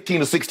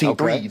 15 or 16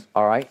 threes.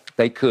 All right,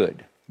 they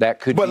could. That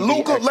could but be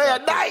Luka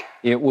last night.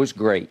 It was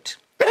great.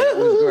 It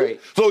was great.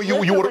 So you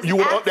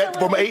would up that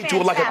from an 8 to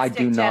like a... I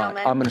do not.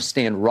 I'm going to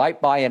stand right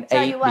by an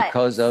 8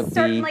 because of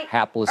the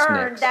hapless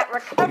Knicks. That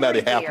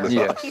recovery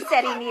beer. He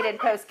said he needed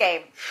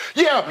post-game.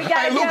 Yeah.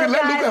 Hey, Luka,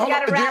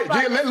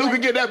 let Luka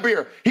get that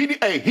beer. He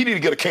need to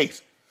get a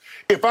case.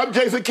 If I'm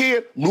Jason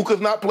Kidd,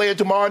 Luka's not playing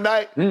tomorrow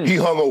night. He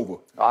hung over.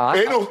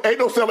 Ain't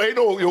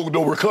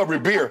no recovery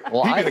beer.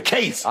 Well, he need a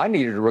case. I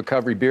needed a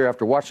recovery beer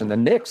after watching the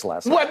Knicks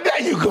last night. Well,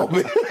 there you go,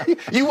 man.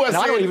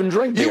 I don't even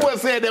drink beer. You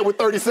wasn't saying that with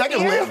 30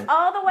 seconds left.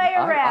 All the way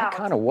around. I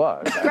kind of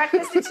was.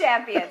 Breakfast of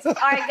Champions. All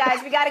right,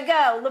 guys, we got to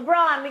go.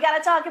 LeBron, we got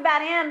to talk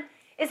about him.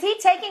 Is he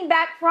taking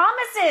back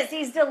promises?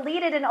 He's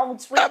deleted an old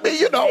tweet.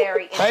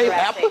 Very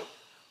interesting.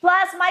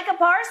 Plus, Micah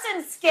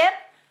Parsons, Skip.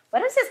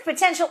 What does his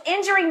potential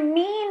injury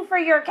mean for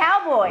your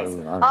Cowboys?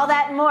 All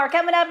that and more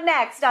coming up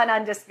next on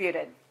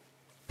Undisputed.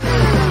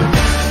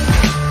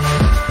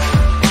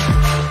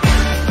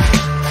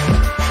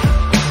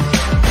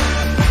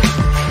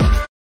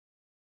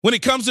 When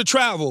it comes to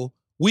travel,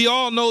 we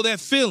all know that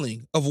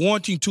feeling of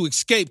wanting to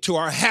escape to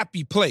our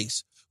happy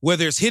place,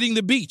 whether it's hitting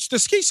the beach, the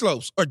ski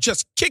slopes, or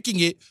just kicking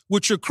it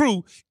with your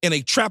crew in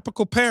a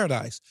tropical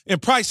paradise.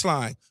 And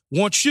Priceline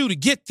wants you to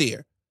get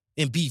there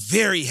and be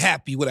very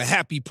happy with a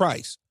happy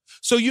price,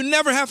 so you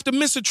never have to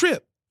miss a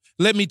trip.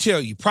 Let me tell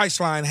you,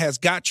 Priceline has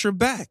got your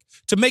back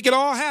to make it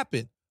all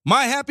happen.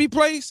 My happy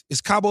place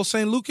is Cabo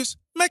San Lucas,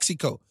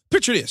 Mexico.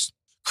 Picture this: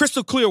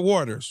 crystal clear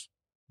waters,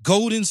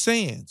 golden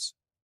sands,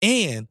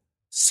 and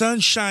sun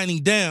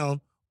shining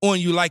down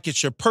on you like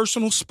it's your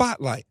personal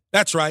spotlight.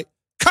 That's right.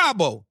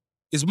 Cabo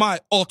is my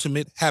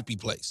ultimate happy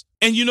place.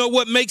 And you know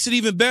what makes it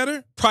even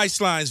better?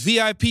 Priceline's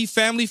VIP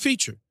family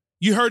feature.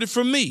 You heard it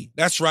from me.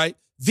 That's right.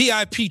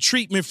 VIP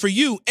treatment for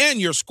you and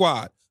your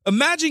squad.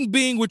 Imagine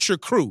being with your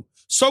crew,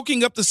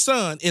 soaking up the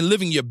sun and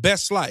living your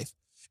best life.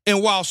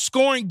 And while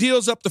scoring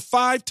deals up to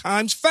 5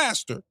 times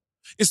faster,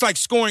 it's like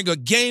scoring a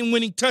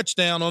game-winning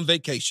touchdown on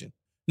vacation.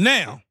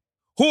 Now,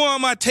 who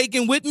am I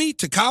taking with me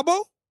to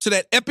Cabo? To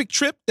that epic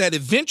trip, that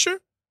adventure?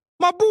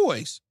 My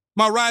boys,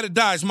 my ride or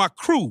dies, my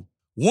crew,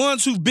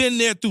 ones who've been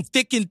there through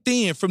thick and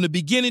thin from the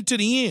beginning to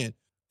the end.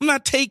 I'm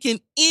not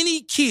taking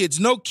any kids,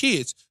 no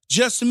kids,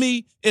 just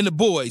me and the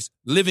boys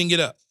living it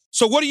up.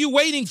 So what are you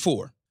waiting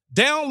for?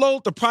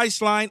 Download the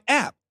Priceline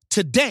app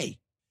today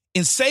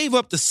and save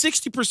up to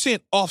 60%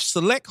 off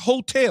select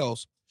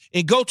hotels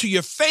and go to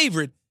your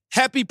favorite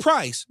happy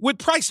price with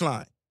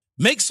Priceline.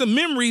 Make some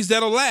memories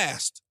that'll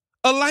last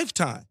a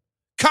lifetime.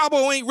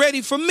 Cabo ain't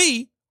ready for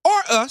me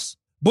or us,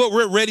 but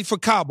we're ready for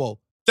Cabo.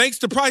 Thanks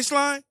to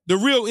Priceline, the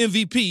real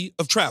MVP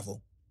of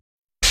travel.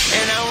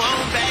 And I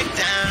won't back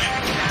down.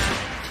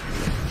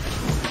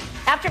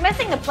 After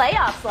missing the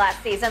playoffs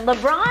last season,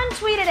 LeBron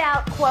tweeted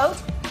out, quote,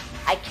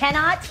 "I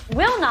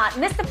will not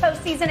miss the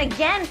postseason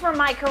again for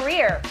my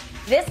career.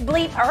 This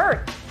bleep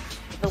hurt."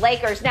 The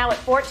Lakers now at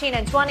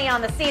 14-20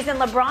 on the season.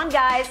 LeBron,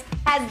 guys,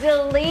 has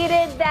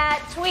deleted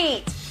that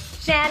tweet.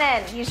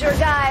 Shannon, he's your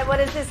guy. What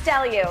does this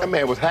tell you? That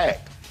man was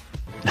hacked.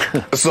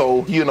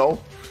 So,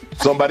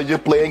 somebody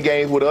just playing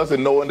games with us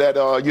and knowing that,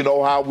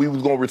 how we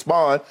was going to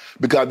respond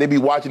because they be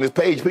watching this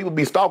page. People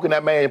be stalking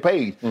that man's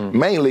page,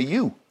 mainly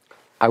you.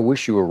 I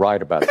wish you were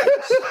right about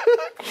this.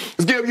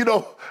 Skip,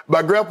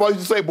 my grandpa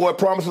used to say, boy,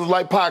 promises are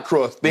like pie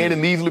crust, thin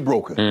and easily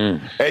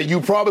broken. And you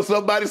promise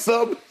somebody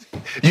something,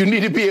 you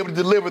need to be able to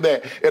deliver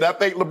that. And I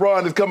think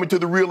LeBron is coming to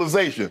the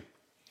realization,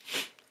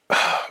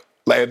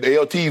 like the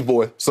LT's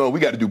boy, son, we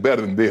got to do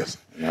better than this.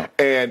 Yeah.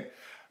 And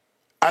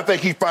I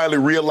think he's finally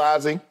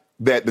realizing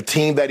that the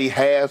team that he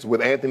has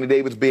with Anthony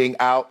Davis being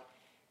out,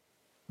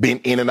 being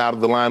in and out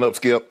of the lineup,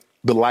 Skip,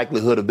 the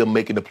likelihood of them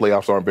making the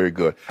playoffs aren't very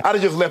good. I'd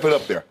have just left it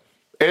up there.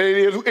 And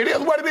it is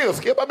what it is,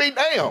 Skip. I mean,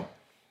 damn.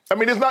 I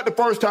mean, it's not the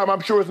first time.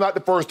 I'm sure it's not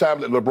the first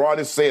time that LeBron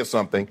has said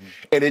something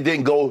and it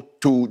didn't go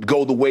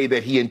the way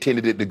that he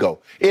intended it to go.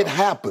 It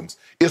happens.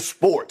 It's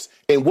sports.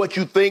 And what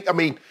you think, I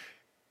mean,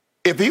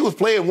 if he was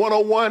playing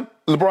one-on-one,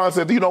 LeBron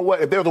said, you know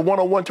what? If there's a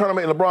one-on-one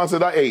tournament, and LeBron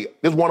said, hey,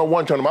 this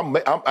one-on-one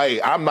tournament,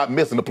 I'm not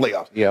missing the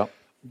playoffs. Yeah.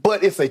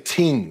 But it's a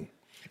team,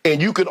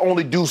 and you can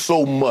only do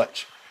so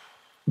much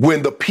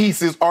when the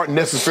pieces aren't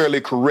necessarily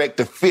correct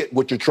to fit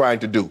what you're trying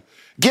to do.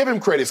 Give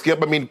him credit,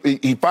 Skip. I mean,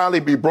 he finally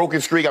broke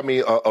his streak. I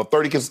mean,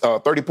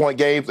 30-point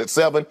games at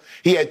 7.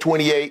 He had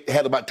 28,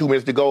 had about 2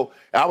 minutes to go.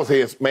 I was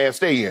here, man,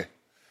 stay in.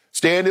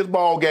 Stay in this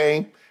ball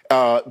game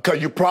because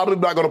you're probably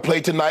not going to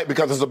play tonight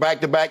because it's a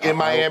back-to-back in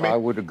Miami. I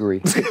would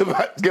agree. Skip,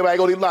 I ain't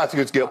going to lie to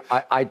you, Skip.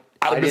 I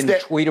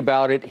didn't tweet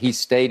about it. He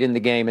stayed in the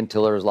game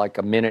until there was like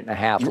a minute and a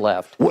half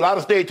left. Well, I'd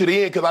have stayed to the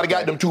end because I'd have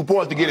got them 2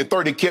 points to get it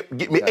 30,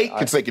 get me 8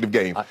 consecutive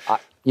games.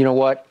 You know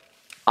what?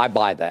 I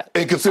buy that.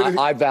 And consider,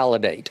 I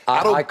validate.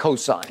 I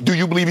co-sign. Do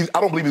you believe I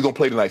don't believe he's going to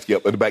play tonight,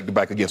 Skip, at the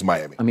back-to-back against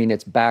Miami. I mean,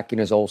 it's back in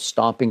his old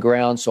stomping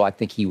ground, so I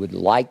think he would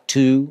like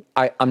to.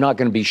 I'm not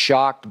going to be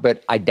shocked,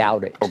 but I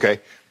doubt it.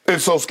 Okay.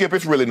 And so, Skip,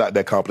 it's really not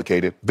that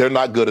complicated. They're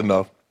not good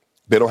enough.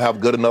 They don't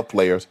have good enough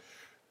players.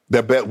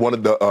 One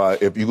of the,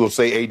 if you're going to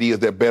say AD is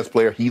their best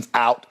player, he's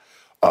out.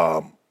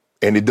 And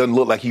it doesn't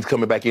look like he's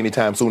coming back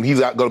anytime soon.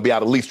 He's going to be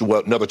out at least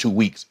another 2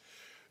 weeks.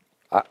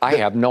 I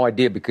have no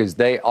idea because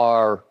they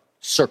are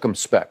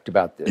circumspect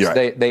about this.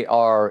 Right. They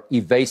are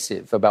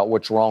evasive about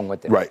what's wrong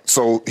with him. Right.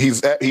 So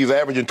he's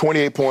averaging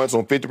 28 points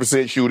on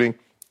 50% shooting,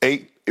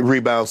 8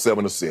 rebounds,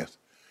 7 assists.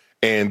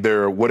 And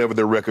whatever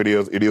their record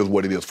is, it is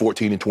what it is,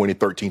 14 and 20,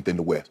 13th in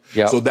the West.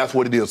 Yep. So that's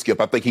what it is, Skip.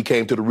 I think he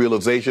came to the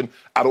realization.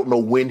 I don't know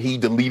when he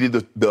deleted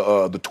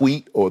the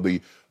tweet or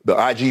the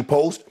IG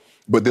post,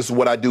 but this is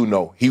what I do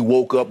know. He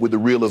woke up with the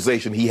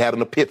realization. He had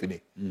an epiphany.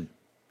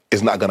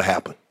 It's not going to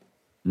happen.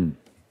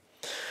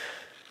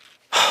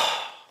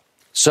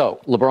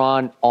 So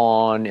LeBron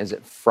on, is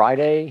it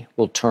Friday,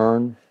 will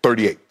turn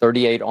 38.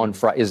 38 on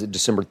Friday. Is it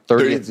December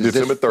 30th?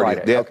 December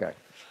 30th. Yeah. Okay.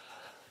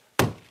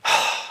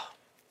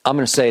 I'm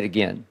going to say it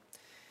again.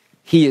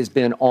 He has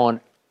been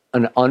on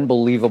an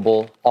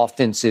unbelievable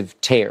offensive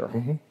tear.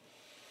 Mm-hmm.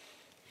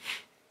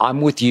 I'm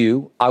with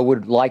you. I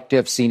would like to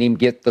have seen him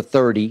get the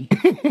 30.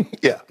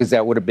 Yeah. Because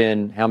that would have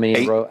been how many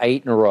in a row?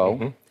 8 in a row.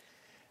 Mm-hmm.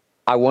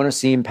 I want to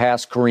see him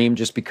pass Kareem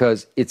just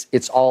because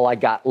it's all I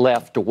got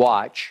left to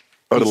watch.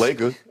 Of the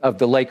Lakers. Of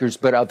the Lakers,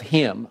 but of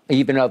him,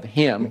 even of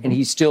him. Mm-hmm. And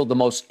he's still the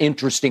most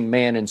interesting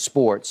man in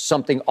sports.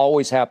 Something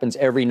always happens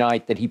every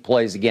night that he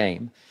plays a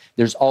game.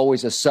 There's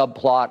always a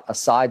subplot, a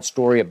side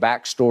story, a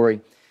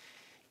backstory.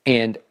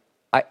 And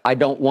I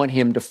don't want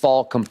him to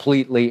fall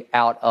completely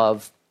out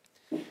of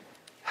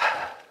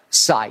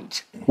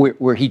sight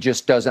where he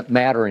just doesn't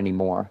matter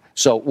anymore.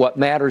 So what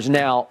matters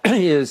now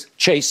is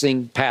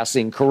passing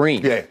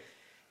Kareem. Yeah.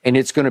 And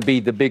it's going to be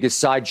the biggest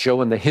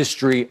sideshow in the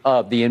history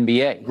of the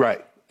NBA.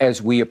 Right. As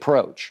we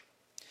approach.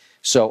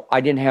 So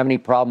I didn't have any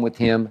problem with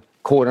him,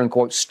 quote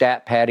unquote,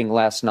 stat padding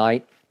last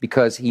night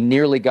because he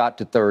nearly got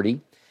to 30.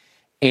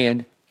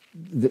 And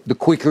the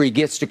quicker he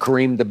gets to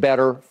Kareem, the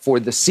better for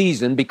the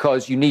season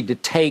because you need to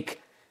take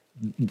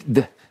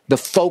the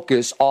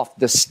focus off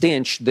the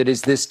stench that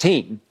is this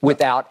team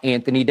without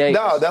Anthony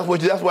Davis. No,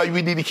 that's why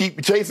we need to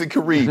keep chasing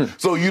Kareem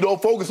so you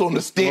don't focus on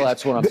the stench. Well,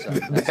 that's what I'm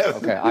saying.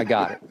 Okay, I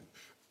got it.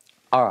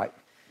 All right.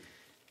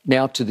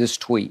 Now to this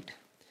tweet.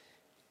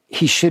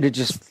 He should have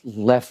just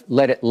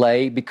let it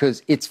lay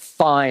because it's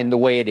fine the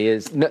way it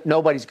is.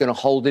 Nobody's going to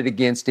hold it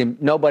against him.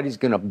 Nobody's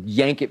going to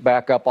yank it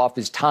back up off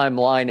his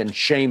timeline and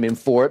shame him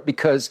for it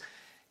because,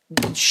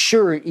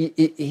 sure,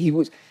 he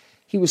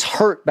was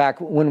hurt back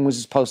when was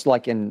his post,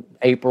 like in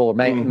April or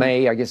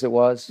May, I guess it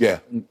was. Yeah.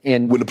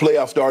 And when the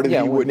playoffs started,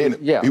 he wasn't in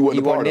it. Yeah, he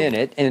wasn't in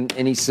it,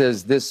 and he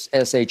says this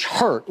SH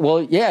hurt.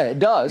 Well, yeah, it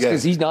does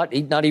because he's not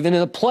even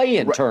in the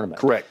play-in tournament.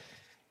 Correct.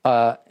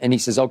 And he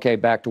says, okay,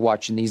 back to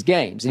watching these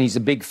games. And he's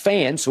a big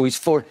fan, so his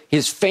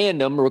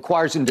fandom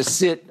requires him to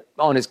sit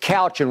on his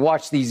couch and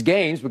watch these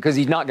games because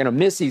he's not going to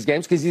miss these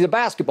games because he's a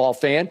basketball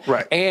fan.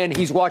 Right. And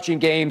he's watching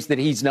games that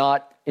he's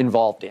not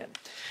involved in.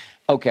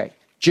 Okay,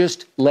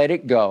 just let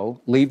it go.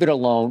 Leave it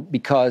alone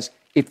because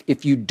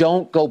if you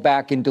don't go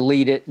back and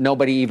delete it,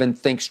 nobody even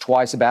thinks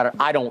twice about it.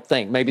 I don't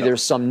think. Maybe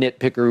there's some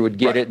nitpicker who would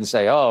get it and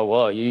say, oh,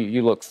 well,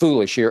 you look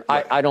foolish here.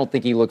 Right. I don't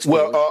think he looks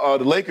foolish. Well,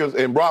 the Lakers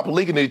and Rob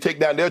Pelinka need to take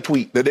down their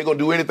tweet that they're going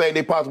to do anything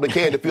they possibly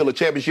can to field a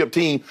championship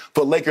team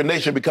for Laker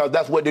Nation because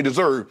that's what they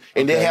deserve,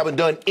 and they haven't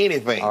done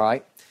anything. All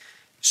right.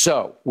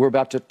 So we're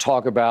about to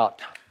talk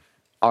about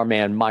our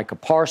man Micah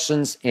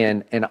Parsons,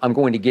 and I'm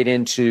going to get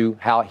into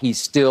how he's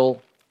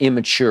still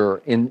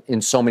immature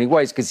in so many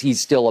ways because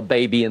he's still a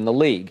baby in the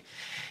league.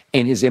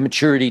 And his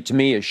immaturity, to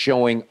me, is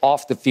showing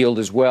off the field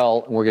as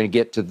well. And we're going to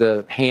get to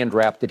the hand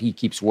wrap that he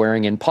keeps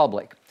wearing in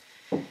public.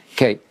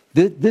 Okay,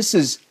 this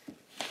is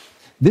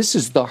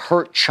the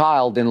hurt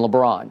child in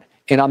LeBron.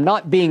 And I'm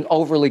not being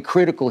overly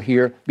critical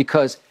here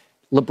because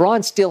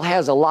LeBron still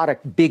has a lot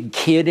of big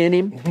kid in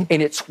him. Mm-hmm.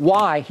 And it's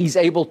why he's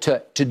able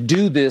to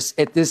do this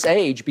at this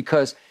age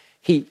because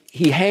he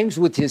hangs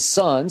with his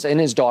sons and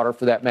his daughter,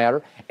 for that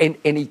matter, and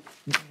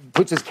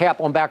puts his cap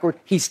on backward.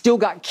 He's still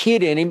got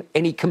kid in him,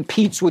 and he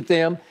competes with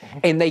them,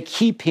 and they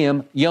keep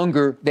him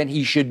younger than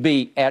he should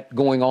be at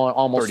going on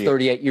almost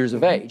 38 years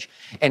of age.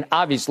 And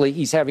obviously,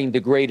 he's having the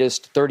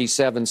greatest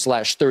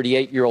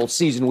 37/38-year-old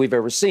season we've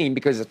ever seen,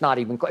 because it's not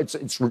even,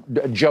 it's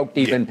a joke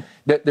even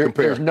that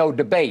there's no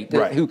debate.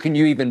 Right. Who can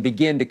you even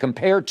begin to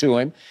compare to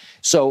him?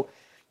 So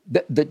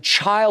the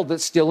child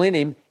that's still in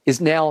him is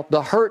now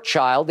the hurt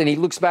child, and he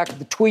looks back at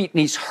the tweet and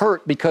he's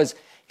hurt because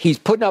he's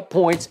putting up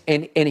points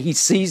and he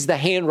sees the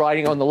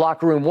handwriting on the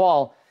locker room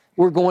wall.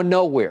 We're going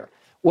nowhere.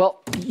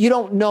 Well, you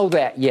don't know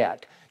that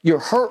yet. You're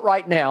hurt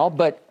right now,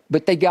 but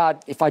they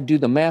got, if I do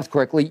the math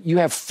correctly, you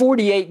have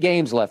 48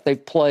 games left.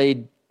 They've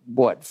played,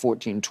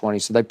 14, 20,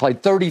 so they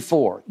played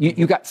 34.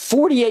 You got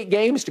 48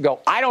 games to go.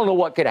 I don't know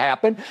what could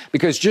happen,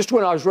 because just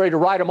when I was ready to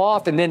write him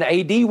off, and then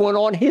AD went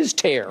on his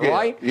tear,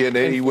 right? Yeah, and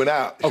then he went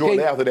out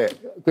shortly after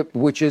that.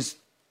 Which is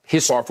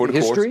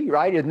history,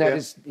 right? Isn't that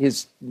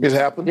his It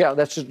happened? Yeah,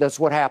 that's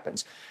what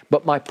happens.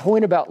 But my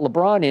point about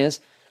LeBron is,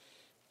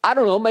 I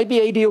don't know,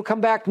 maybe AD will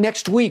come back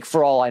next week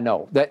for all I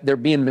know. That they're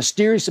being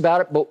mysterious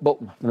about it,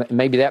 but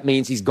maybe that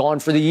means he's gone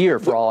for the year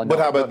for all I know. But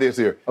how about this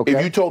here? Okay.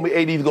 If you told me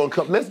AD's going to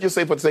come, let's just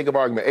say for the sake of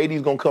argument,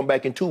 AD's going to come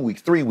back in 2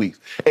 weeks, 3 weeks,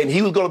 and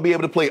he was going to be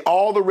able to play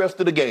all the rest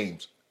of the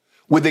games,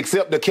 with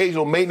except the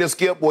occasional maintenance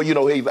skip where,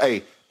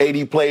 hey,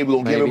 AD played, we're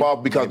going to give him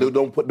off because they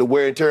don't put the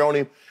wear and tear on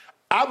him.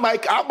 I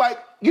might,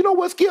 you know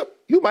what, Skip?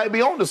 You might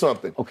be onto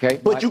something. Okay.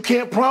 But you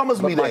can't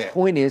promise me that. My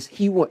point is,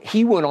 he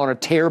went on a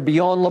tear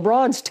beyond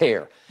LeBron's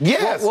tear.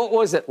 Yes. What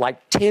was it,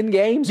 like 10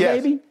 games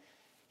maybe?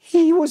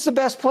 He was the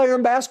best player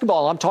in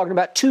basketball. I'm talking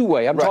about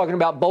two-way. I'm talking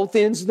about both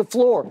ends of the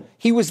floor.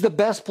 He was the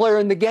best player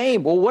in the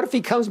game. Well, what if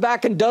he comes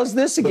back and does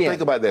this again? But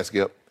think about that,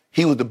 Skip.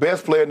 He was the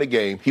best player in the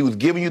game. He was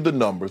giving you the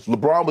numbers.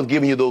 LeBron was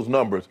giving you those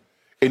numbers,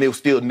 and it was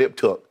still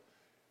nip-tuck.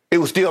 It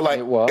was still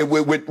like,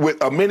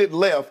 with a minute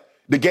left,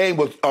 the game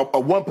was a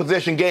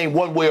one-possession game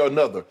one way or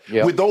another,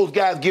 with those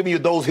guys giving you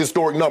those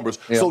historic numbers.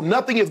 So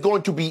nothing is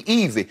going to be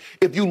easy.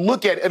 If you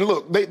look at it, and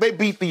look, they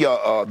beat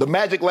the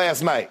Magic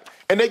last night,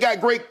 and they got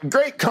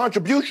great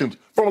contributions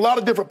from a lot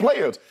of different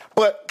players.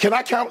 But can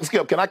I count,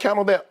 Skip, can I count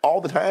on that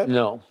all the time?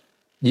 No.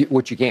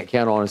 What you can't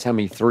count on is how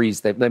many threes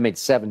they made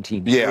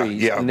 17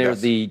 threes, and they're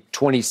the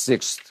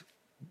 26th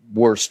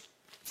worst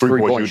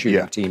three-point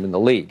shooting team in the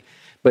league.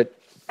 But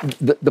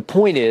the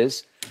point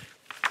is,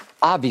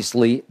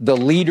 obviously, the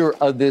leader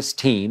of this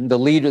team,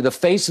 the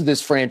face of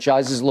this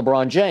franchise is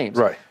LeBron James.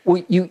 Right.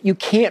 Well, you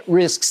can't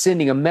risk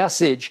sending a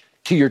message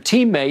to your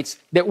teammates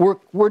that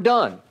we're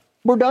done.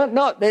 We're done.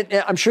 No,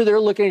 I'm sure they're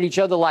looking at each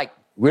other like,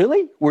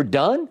 really? We're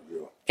done?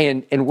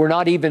 And we're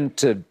not even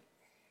to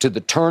the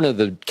turn of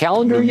the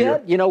calendar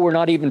yet? We're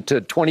not even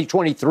to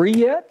 2023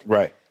 yet?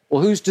 Right.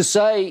 Well, who's to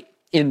say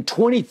in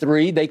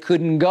 23 they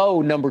couldn't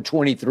go number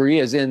 23,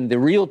 as in the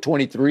real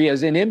 23,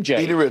 as in MJ?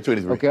 He the real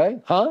 23. Okay?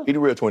 Huh? He the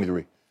real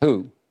 23.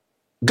 Who?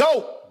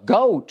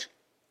 Goat.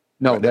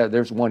 No,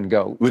 there's one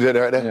goat. Was that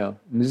right there? Yeah.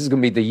 This is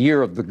going to be the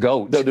year of the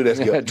goat. Don't do that,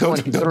 Skip.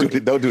 Don't do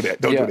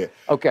that. Don't do that.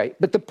 Okay.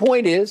 But the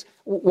point is,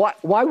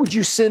 why would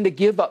you send a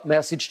give-up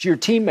message to your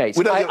teammates?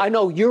 I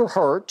know you're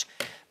hurt,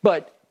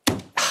 but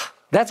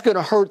that's going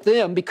to hurt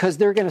them, because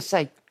they're going to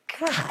say,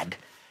 God,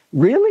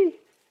 really?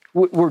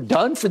 We're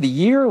done for the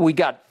year? We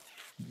got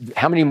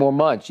how many more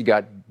months? You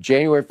got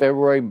January,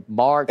 February,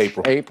 March,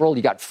 April.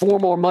 You got 4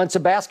 more months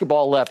of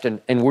basketball left,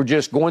 and we're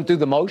just going through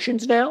the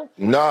motions now?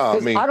 No,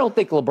 I don't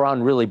think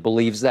LeBron really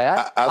believes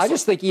that. I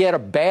just think he had a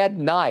bad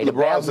night, a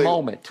bad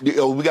moment.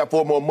 We got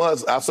 4 more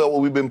months. I saw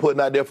what we've been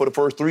putting out there for the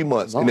first 3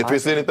 months. And if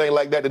it's anything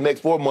like that the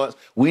next 4 months,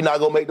 we're not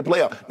going to make the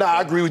playoff. Now,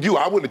 I agree with you.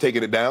 I wouldn't have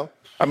taken it down.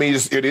 I mean,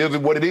 it is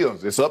what it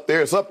is. It's up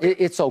there. It's up there.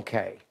 It's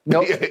okay.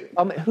 No,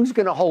 who's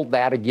going to hold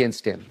that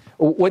against him?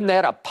 Wasn't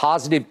that a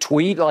positive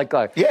tweet?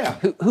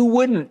 Who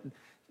wouldn't?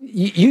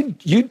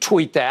 You'd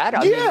tweet that.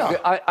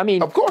 I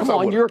mean, of course, come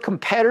on, you're a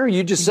competitor.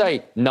 You just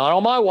say, not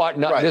on my watch.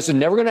 This is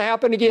never going to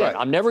happen again. Right.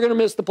 I'm never going to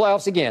miss the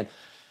playoffs again.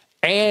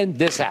 And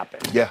this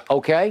happened. Yeah.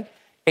 Okay?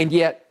 And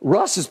yet,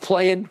 Russ is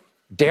playing,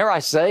 dare I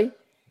say,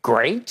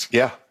 great.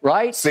 Yeah.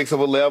 Right? 6 of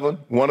 11,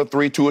 1 of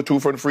 3, 2 of 2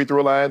 from the free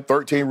throw line,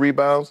 13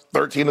 rebounds,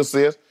 13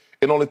 assists,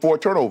 and only 4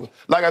 turnovers.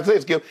 Like I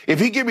said, Skip, if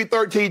he give me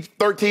 13,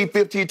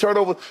 15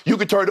 turnovers, you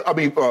could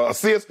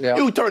assists, you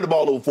can turn the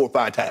ball over 4 or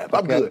 5 times.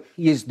 I'm good.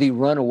 He is the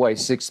runaway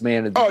sixth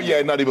man of the league.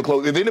 Yeah, not even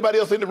close. Is anybody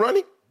else in the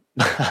running?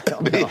 I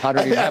don't know. I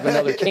don't even have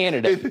another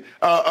candidate.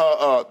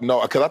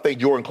 No, because I think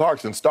Jordan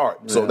Clarkson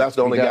starts. So that's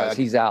the only guy.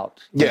 He's out.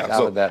 Yeah,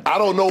 so I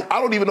don't know. I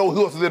don't even know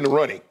who else is in the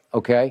running.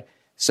 Okay.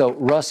 So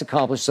Russ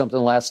accomplished something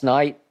last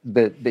night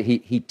that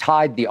he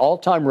tied the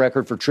all-time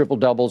record for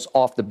triple-doubles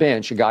off the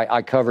bench, a guy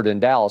I covered in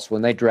Dallas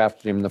when they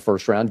drafted him in the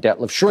first round,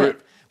 Detlef Schrempf.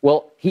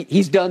 Well,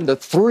 he's done the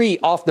 3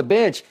 off the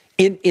bench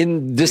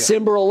in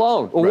December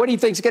alone. Well, what do you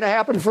think is going to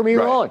happen from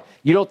here on?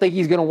 You don't think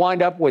he's going to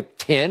wind up with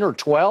 10 or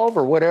 12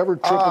 or whatever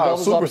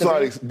triple-doubles off the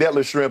bench? Supersonics,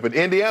 Detlef Schrempf, and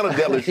Indiana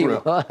Detlef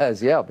Schrempf.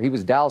 He was, he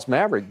was Dallas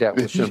Maverick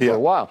Detlef Schrempf for a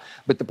while.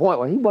 But the point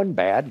was, he wasn't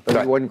bad,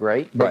 but he wasn't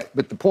great. But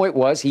the point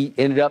was, he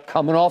ended up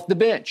coming off the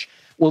bench.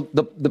 Well,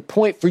 the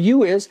point for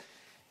you is,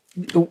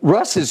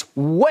 Russ is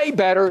way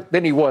better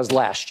than he was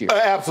last year.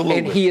 Absolutely.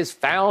 And he has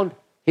found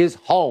his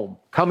home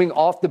coming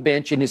off the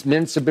bench, and his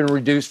minutes have been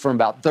reduced from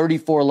about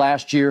 34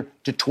 last year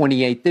to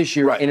 28 this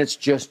year, Right. and it's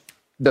just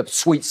the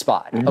sweet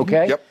spot,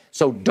 okay? Yep.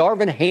 So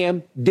Darvin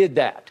Ham did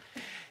that.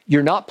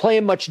 You're not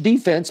playing much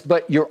defense,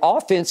 but your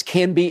offense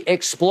can be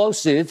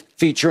explosive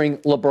featuring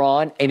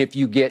LeBron and if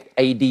you get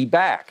AD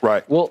back.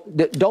 Right. Well,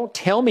 don't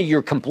tell me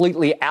you're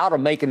completely out of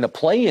making the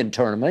play-in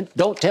tournament.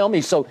 Don't tell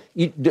me so.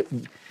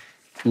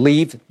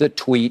 Leave the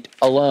tweet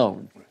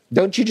alone.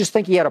 Don't you just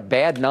think he had a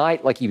bad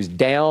night, like he was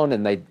down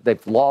and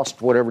they've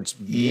lost whatever it's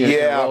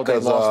Yeah, they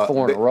lost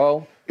four in a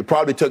row? He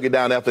probably took it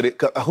down after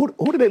that.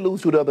 Who did they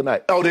lose to the other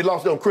night? Oh, they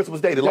lost on Christmas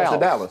Day. They lost to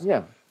Dallas.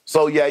 Yeah.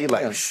 So, yeah, you're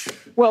like,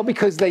 Well,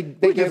 because they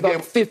gave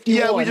up 51.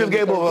 Yeah, we just in the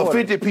gave him third a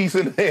quarter. 50 piece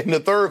in the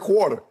third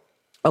quarter.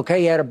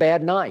 Okay, he had a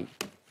bad night.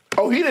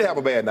 Oh, he didn't have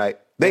a bad night.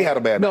 They had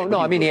a bad night. No,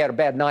 I mean he had a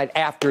bad night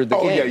after the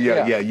Oh, game.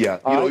 yeah.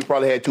 All You know, he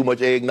probably had too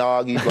much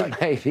eggnog. He's like,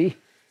 Maybe.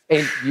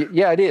 And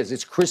yeah, it is.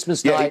 It's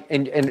Christmas Yeah, night,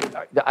 and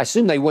I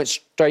assume they went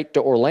straight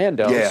to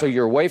Orlando. Yeah. So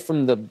you're away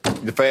from the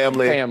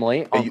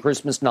family on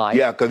Christmas night.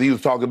 Yeah, because he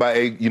was talking about,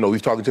 he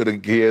was talking to the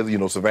kids,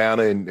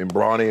 Savannah and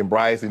Bronny and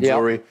Bryce and Yeah.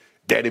 Jury.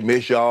 Daddy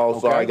miss y'all,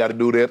 so Okay. I got to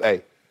do this.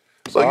 Hey.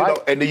 So, All right.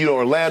 and then,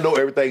 Orlando,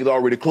 everything's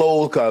already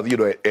closed because,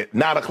 at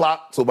 9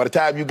 o'clock. So by the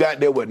time you got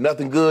there with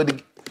nothing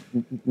good.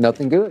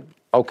 Nothing good.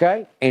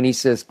 Okay. And he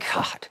says,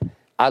 God,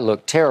 I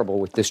look terrible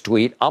with this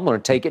tweet. I'm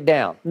going to take it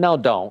down. No,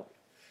 don't.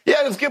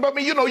 Yeah, Skip, I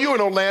mean, you're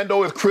in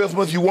Orlando. It's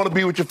Christmas. You want to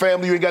be with your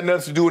family. You ain't got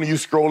nothing to do, and you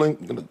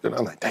scrolling. And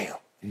I'm like, damn.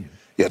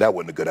 Yeah, that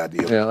wasn't a good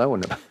idea. Yeah, that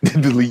wouldn't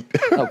have. Delete.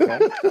 Okay.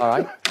 All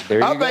right. There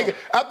you I'm go.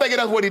 thinking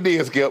that's what he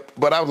did, Skip.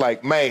 But I was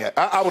like, man,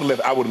 I would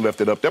have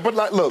left it up there. But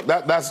like, look,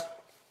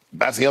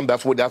 that's him.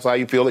 That's how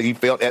he felt. He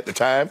felt at the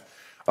time.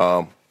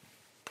 I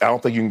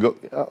don't think you can go.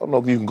 I don't know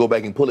if you can go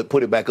back and put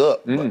it back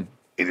up. But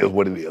it is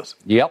what it is.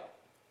 Yep.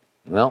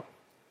 Well,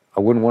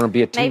 I wouldn't want to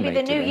be a teammate Maybe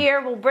the new today.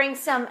 year will bring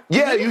some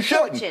Yeah, new you should.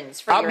 fortunes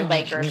for your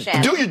Lakers,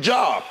 Shannon. Do your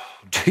job.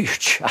 Do your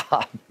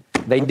job.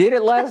 They did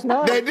it last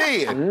night. They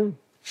did.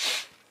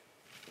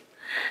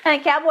 And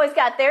the Cowboys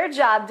got their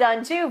job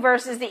done, too,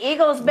 versus the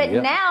Eagles. But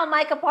Yep. now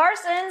Micah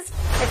Parsons,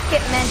 as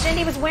Skip mentioned,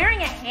 he was wearing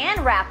a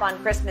hand wrap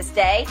on Christmas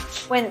Day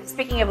when,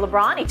 speaking of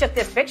LeBron, he took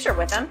this picture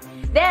with him.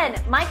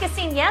 Then Micah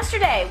seen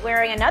yesterday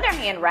wearing another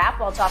hand wrap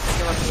while talking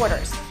to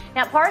reporters.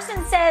 Now,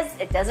 Parsons says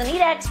it doesn't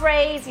need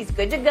x-rays. He's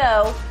good to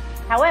go.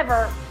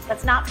 However,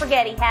 let's not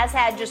forget he has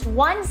had just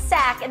one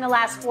sack in the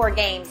last 4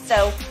 games.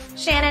 So,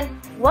 Shannon,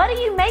 what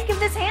do you make of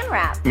this hand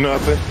wrap?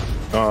 Nothing.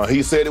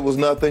 He said it was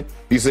nothing.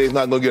 He said he's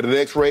not going to get an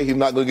X-ray. He's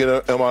not going to get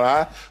an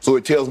MRI. So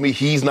it tells me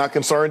he's not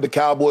concerned. The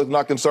Cowboys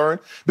not concerned.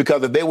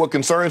 Because if they were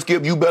concerned,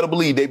 Skip, you better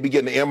believe they'd be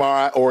getting an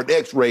MRI or an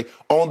X-ray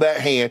on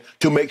that hand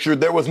to make sure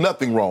there was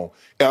nothing wrong.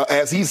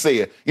 As he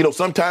said,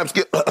 sometimes,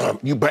 Skip,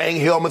 you bang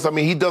helmets. I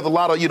mean, he does a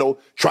lot of,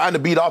 trying to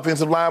beat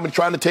offensive linemen,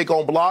 trying to take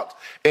on blocks.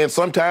 And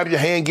sometimes your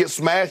hand gets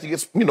smashed. It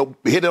gets,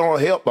 hit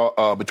on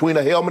a between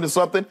a helmet or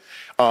something.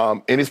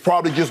 And it's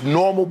probably just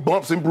normal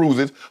bumps and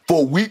bruises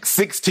for week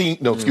 16.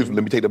 No, excuse me,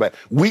 let me take that back.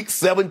 Week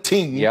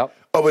 17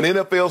 of an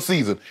NFL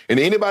season. And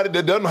anybody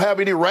that doesn't have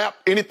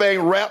anything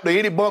wrapped or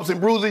any bumps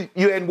and bruises,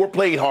 you hadn't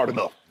played hard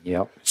enough.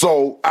 Yep.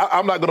 So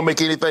I'm not going to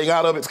make anything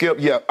out of it, Skip.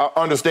 Yeah, I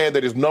understand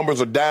that his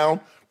numbers are down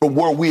from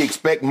where we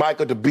expect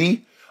Micah to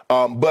be.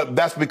 But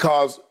that's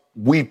because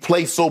we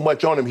play so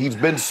much on him. He's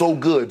been so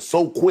good,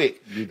 so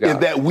quick,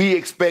 that we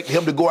expect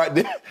him to go out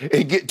there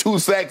and get 2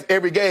 sacks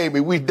every game.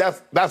 And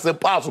that's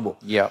impossible.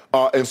 Yeah.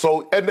 And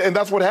so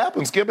that's what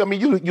happens, Skip. I mean,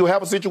 you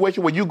have a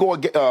situation where you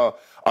go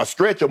a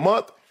stretch a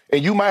month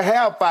and you might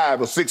have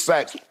 5 or 6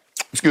 sacks,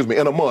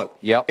 in a month.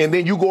 Yep. And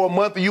then you go a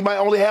month and you might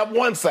only have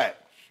 1 sack.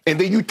 And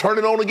then you turn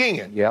it on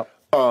again. Yep.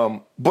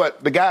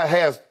 But the guy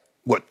has,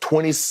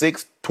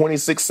 26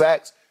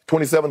 sacks,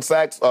 27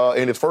 sacks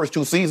in his first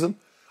 2 seasons.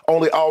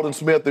 Only Alden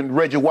Smith and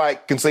Reggie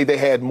White can say they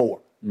had more.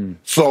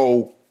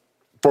 So,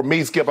 for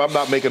me, Skip, I'm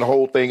not making the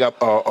whole thing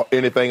up,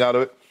 anything out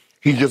of it.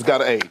 He's just got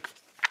to,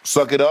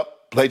 suck it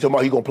up, play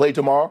tomorrow. He's going to play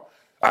tomorrow.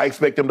 I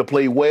expect him to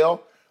play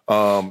well.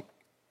 The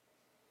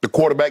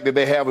quarterback that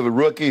they have is a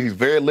rookie. He's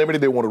very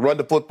limited. They want to run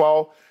the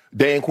football.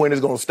 Dan Quinn is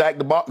going to stack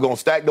the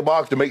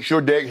box to make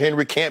sure Derrick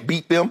Henry can't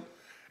beat them.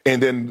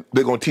 And then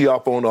they're going to tee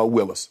off on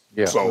Willis.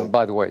 Yeah. So,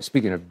 by the way,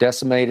 speaking of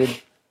decimated,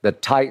 the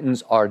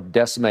Titans are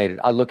decimated.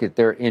 I look at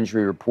their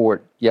injury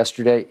report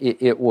yesterday.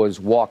 It was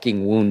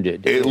walking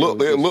wounded. It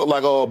looked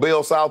like a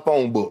Bell South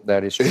phone book.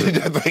 That is true.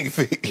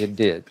 It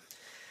did.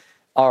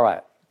 All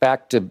right.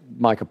 Back to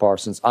Micah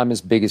Parsons. I'm his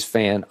biggest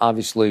fan.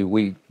 Obviously,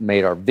 we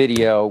made our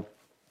video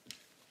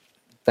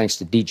thanks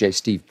to DJ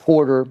Steve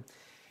Porter,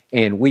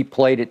 and we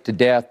played it to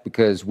death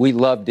because we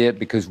loved it,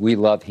 because we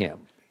love him.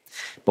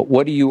 But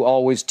what do you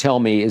always tell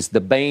me is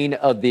the bane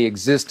of the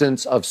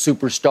existence of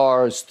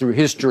superstars through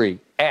history?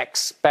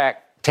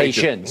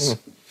 Expectations.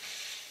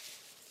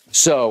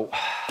 So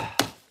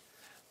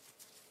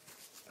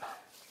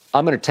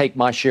I'm going to take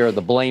my share of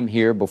the blame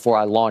here before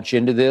I launch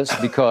into this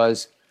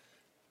because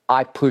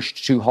I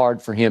pushed too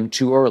hard for him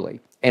too early.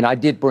 And I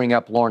did bring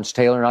up Lawrence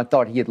Taylor, and I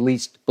thought he at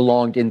least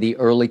belonged in the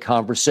early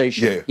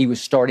conversation. Yeah. He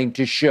was starting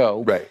to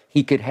show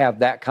he could have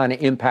that kind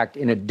of impact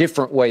in a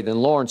different way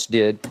than Lawrence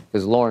did,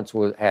 because Lawrence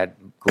had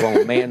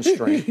grown man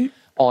strength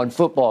on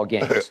football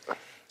games.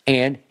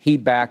 And he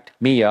backed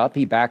me up.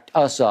 He backed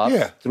us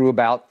up through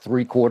about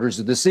 3/4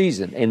 of the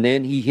season. And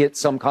then he hit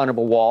some kind of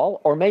a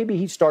wall, or maybe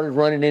he started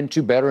running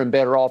into better and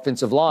better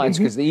offensive lines,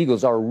 because the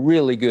Eagles are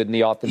really good in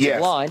the offensive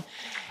line.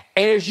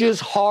 And it's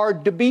just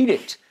hard to beat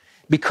it,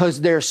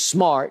 because they're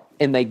smart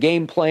and they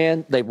game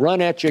plan. They run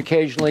at you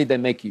occasionally. They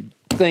make you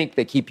think.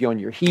 They keep you on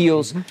your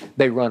heels.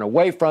 They run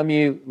away from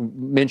you.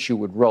 Minshew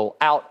would roll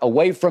out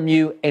away from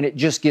you, and it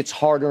just gets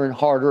harder and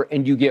harder,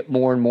 and you get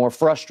more and more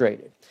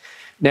frustrated.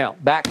 Now,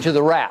 back to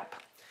the wrap.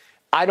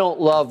 I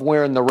don't love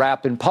wearing the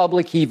wrap in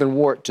public. He even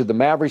wore it to the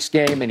Mavericks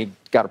game, and he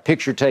got a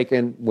picture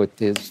taken with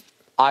his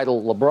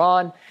idol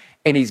LeBron,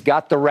 and he's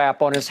got the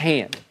wrap on his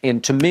hand.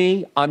 And to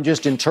me, I'm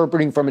just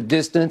interpreting from a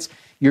distance.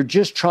 You're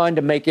just trying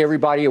to make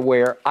everybody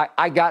aware,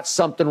 I got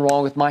something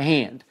wrong with my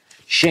hand.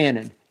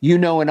 Shannon, you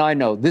know and I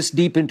know, this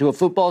deep into a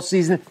football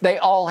season, they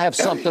all have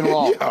something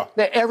wrong.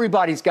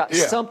 Everybody's got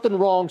something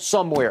wrong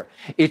somewhere.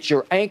 It's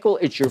your ankle,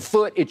 it's your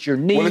foot, it's your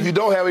knee. Well, if you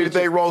don't have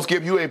anything wrong,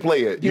 Skip, you ain't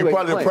playing. You're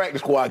probably the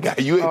practice squad guy.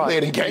 You ain't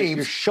playing in games.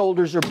 Your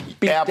shoulders are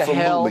beat to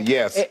hell.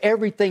 Yes.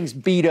 Everything's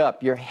beat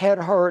up. Your head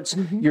hurts.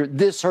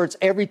 This hurts.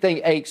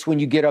 Everything aches when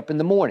you get up in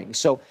the morning.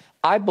 So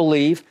I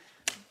believe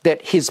that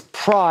his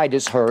pride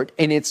is hurt,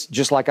 and it's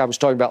just like I was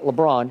talking about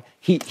LeBron.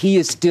 He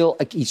is still,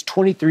 he's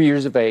 23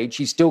 years of age.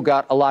 He's still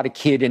got a lot of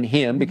kid in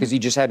him because he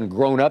just hadn't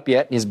grown up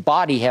yet, and his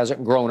body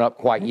hasn't grown up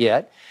quite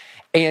yet.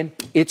 And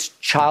it's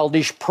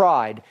childish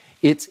pride.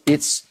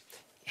 It's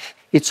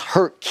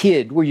hurt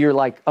kid where you're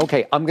like,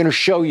 okay, I'm going to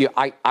show you.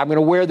 I'm going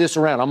to wear this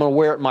around. I'm going to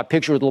wear it in my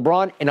picture with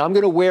LeBron, and I'm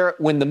going to wear it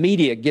when the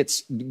media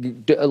gets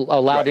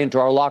allowed into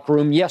our locker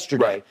room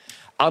yesterday.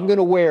 I'm going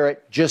to wear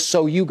it just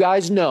so you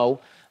guys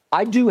know.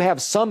 I do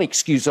have some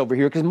excuse over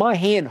here because my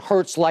hand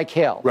hurts like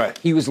hell.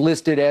 He was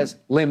listed as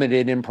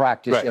limited in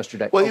practice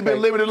yesterday. Well, he's been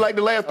limited like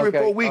the last 3 or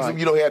 4 weeks.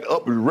 You know, he had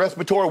upper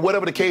respiratory,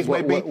 whatever the case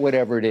may be.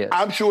 Whatever it is.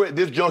 I'm sure at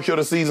this juncture of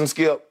the season,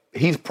 Skip,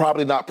 he's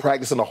probably not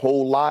practicing a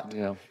whole lot,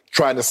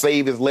 trying to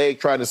save his leg,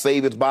 trying to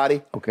save his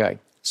body. Okay.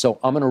 So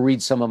I'm going to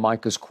read some of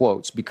Micah's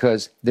quotes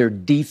because they're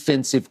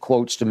defensive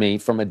quotes to me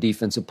from a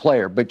defensive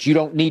player. But you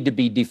don't need to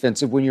be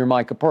defensive when you're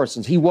Micah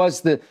Parsons. He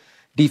was the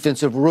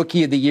Defensive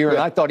Rookie of the Year, and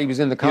I thought he was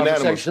in the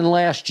conversation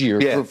last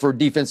year for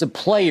Defensive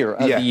Player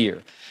of the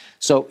Year.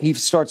 So he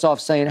starts off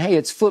saying, hey,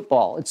 it's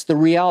football. It's the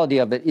reality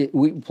of it.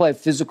 We play a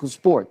physical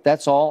sport.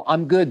 That's all.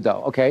 I'm good,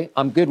 though. Okay,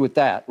 I'm good with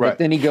that. But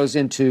then he goes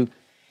into,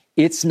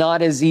 it's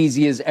not as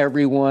easy as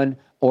everyone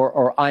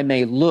or I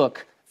may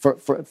look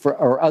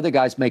or other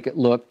guys make it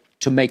look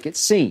to make it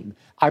seem.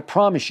 I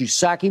promise you,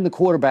 sacking the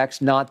quarterback's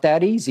not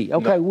that easy.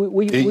 Okay,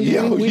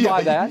 we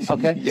buy that,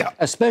 okay?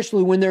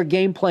 Especially when they're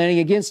game planning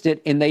against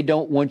it and they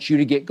don't want you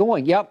to get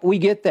going. Yep, we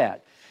get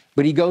that.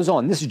 But he goes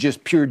on, this is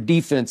just pure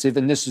defensive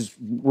and this is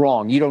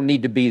wrong. You don't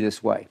need to be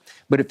this way.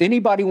 But if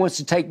anybody wants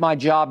to take my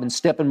job and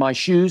step in my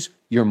shoes,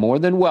 you're more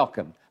than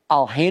welcome.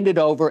 I'll hand it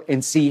over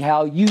and see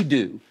how you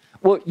do.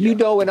 Well, you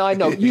know and I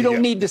know. You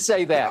don't need to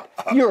say that.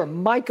 You're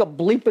Micah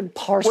bleeping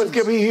Parsons.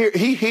 Well,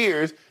 he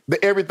hears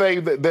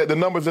everything, the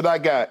numbers that I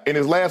got. In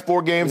his last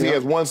 4 games, he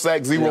has 1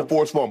 sack, 0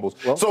 forced fumbles.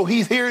 Well, so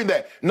he's hearing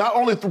that, not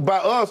only by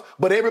us,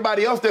 but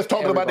everybody else that's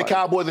talking about the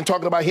Cowboys and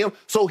talking about him.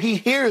 So he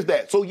hears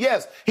that. So,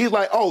 yes, he's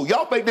like, oh,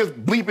 y'all think this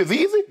bleep is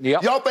easy?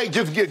 Y'all think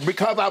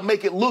because I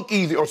make it look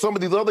easy or some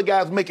of these other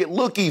guys make it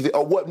look easy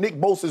or what Nick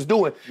Bosa is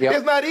doing,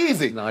 it's not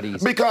easy. Not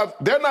easy. Because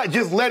they're not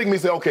just letting me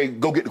say, okay,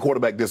 go get the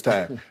quarterback this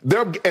time.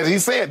 They're, as he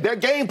said, they're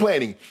game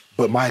planning.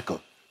 But,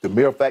 Michael, the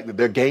mere fact that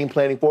they're game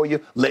planning for you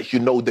lets you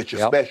know that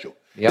you're special.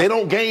 They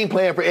don't game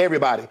plan for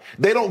everybody.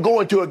 They don't go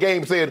into a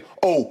game saying,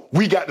 oh,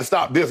 we got to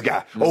stop this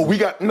guy. Oh, we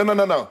got,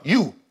 no.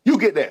 You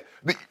get that.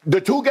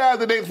 The 2 guys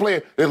that they're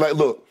playing, they're like,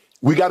 look,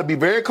 we got to be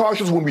very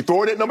cautious when we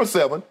throw it at number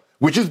 7,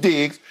 which is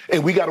Diggs,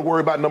 and we got to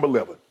worry about number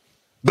 11.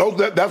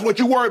 That's what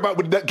you worry about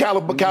with that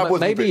Cowboys.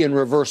 Maybe defense. In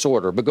reverse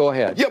order, but go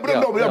ahead. Yeah, but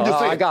I'm just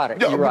saying. I got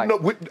it. You're right.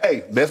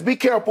 Hey, let's be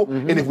careful.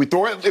 And if we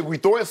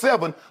throw at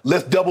 7,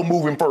 let's double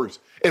move him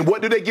first. And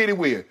what did they get him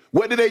with?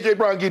 What did A.J.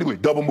 Brown get him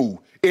with? Double move.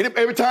 And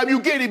every time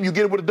you get him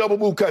with a double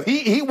move because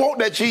he want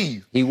that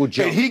cheese. He will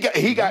jump. And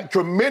he got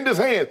tremendous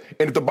hands.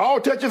 And if the ball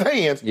touches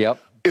hands,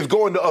 it's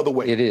going the other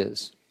way. It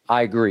is.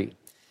 I agree.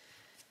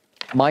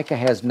 Micah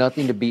has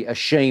nothing to be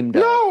ashamed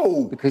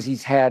of because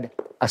he's had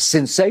a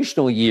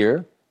sensational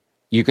year.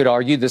 You could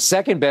argue the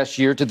second best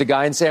year to the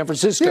guy in San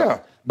Francisco. Yeah.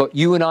 But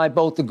you and I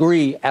both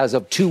agree, as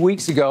of 2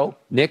 weeks ago,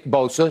 Nick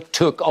Bosa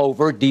took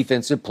over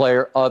Defensive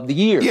Player of the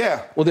Year.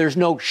 Yeah. Well, there's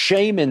no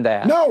shame in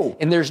that. No.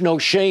 And there's no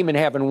shame in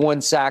having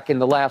 1 sack in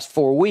the last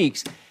 4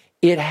 weeks.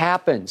 It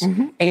happens.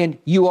 And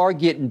you are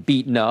getting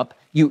beaten up.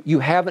 You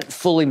haven't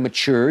fully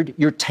matured.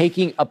 You're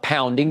taking a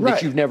pounding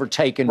that you've never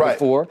taken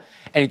before.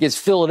 And against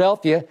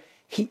Philadelphia,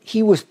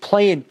 he was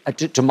playing,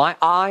 to my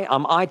eye,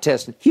 I'm eye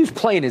testing. He was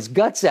playing his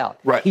guts out.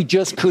 Right. He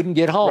just couldn't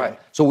get home. Right.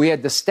 So we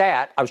had the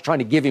stat. I was trying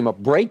to give him a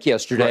break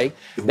yesterday.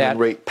 Right.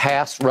 That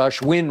pass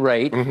rush win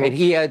rate. And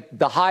he had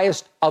the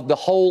highest of the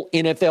whole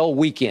NFL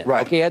weekend.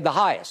 Right. Okay, he had the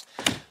highest.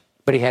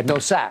 But he had no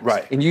sacks.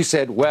 Right. And you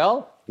said,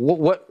 well,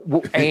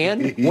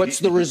 and what's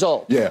the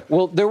result? Yeah.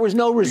 Well, there was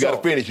no result. You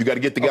got to finish. You got to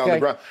get the guy on the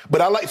ground.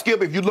 But I like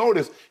Skip. If you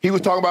notice, he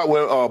was talking about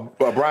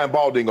when Brian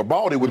Baldy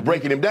was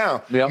breaking him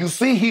down. Yep. You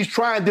see, he's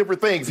trying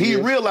different things. He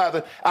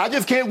realizing I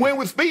just can't win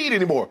with speed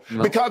anymore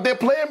because they're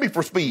playing me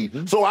for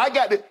speed. So I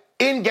got to.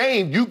 In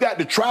game, you got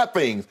to try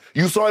things.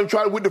 You saw him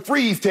try with the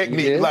freeze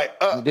technique,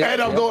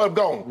 and I'm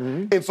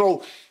going. And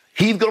so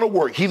he's going to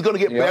work. He's going to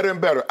get better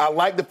and better. I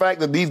like the fact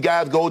that these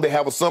guys go. They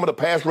have a summit, a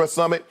pass rush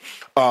summit.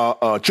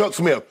 Chuck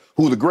Smith,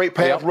 who's a great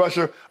pass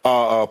rusher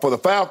for the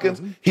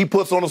Falcons, he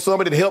puts on a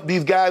summit and help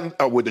these guys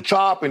with the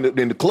chop and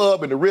the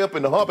club and the rip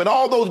and the hump and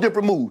all those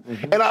different moves.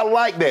 And I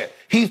like that.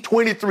 He's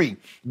 23.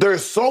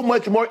 There's so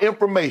much more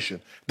information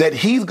that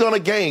he's going to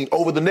gain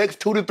over the next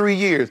 2 to 3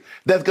 years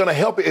that's going to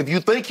help it. If you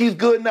think he's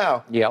good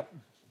now,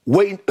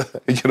 wait,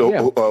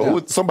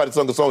 somebody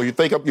sung a song. If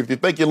you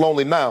think you're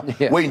lonely now,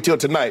 wait until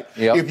tonight.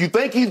 If you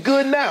think he's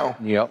good now,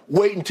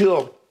 wait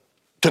until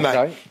tonight.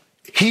 Okay.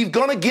 He's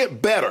going to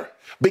get better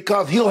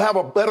because he'll have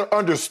a better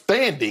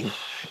understanding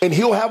and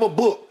he'll have a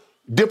book,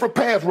 different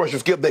pass rushes,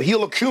 Skip, that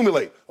he'll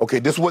accumulate. Okay,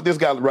 this is what this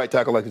guy, right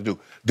tackle, likes to do.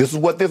 This is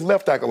what this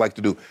left tackle likes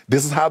to do.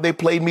 This is how they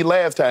played me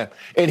last time.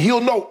 And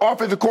he'll know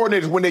offensive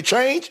coordinators, when they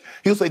change,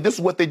 he'll say, this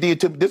is what they did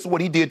to me. This is what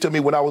he did to me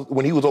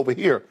when he was over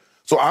here.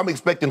 So I'm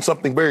expecting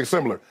something very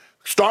similar.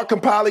 Start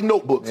compiling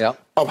notebooks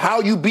of how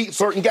you beat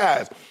certain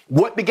guys,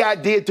 what the guy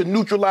did to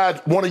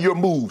neutralize one of your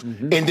moves,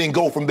 and then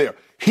go from there.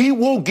 He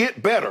will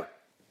get better.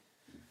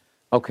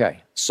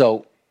 Okay,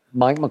 so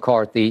Mike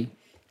McCarthy,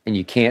 and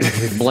you can't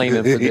blame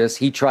him for this,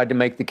 he tried to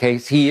make the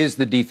case he is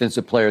the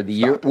defensive player of the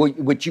year,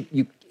 which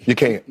you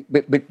can't.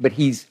 But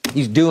he's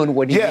doing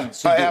what he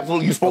needs to do.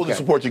 Absolutely. You're supposed to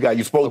support your guy.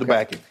 You're supposed to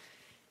back him.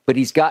 But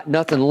he's got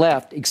nothing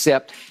left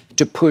except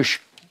to push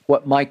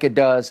what Micah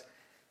does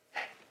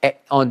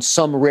on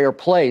some rare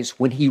plays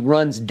when he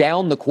runs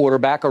down the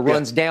quarterback or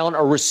runs down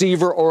a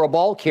receiver or a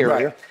ball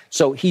carrier. Right.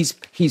 So he's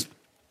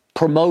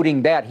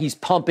promoting that. He's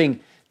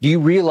pumping. Do you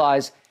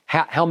realize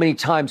how many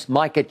times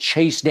Micah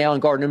chased down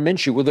Gardner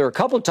Minshew? Well, there are a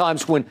couple of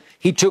times when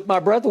he took my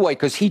breath away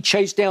because he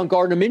chased down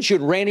Gardner Minshew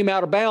and ran him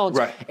out of bounds,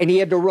 and he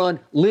had to run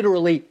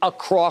literally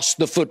across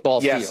the football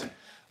field.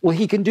 Well,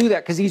 he can do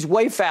that because he's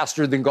way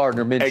faster than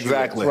Gardner Minshew.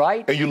 Exactly.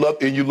 Right? And you love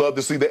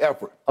to see the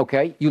effort.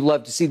 Okay, you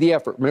love to see the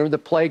effort. Remember the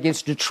play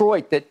against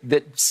Detroit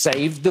that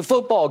saved the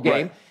football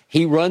game? Right.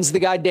 He runs the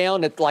guy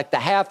down at like the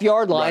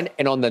half-yard line,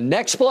 and on the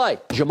next play,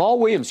 Jamal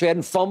Williams, who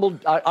hadn't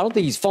fumbled, I don't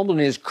think he's fumbled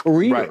in his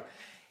career. Right.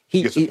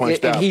 He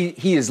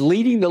is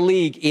leading the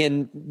league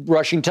in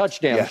rushing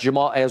touchdowns,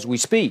 Jamal, as we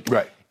speak.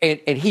 Right.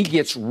 And he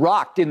gets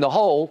rocked in the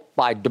hole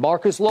by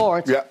DeMarcus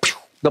Lawrence.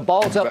 The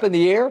ball's up in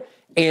the air,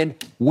 and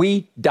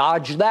we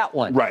dodged that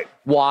one. Right.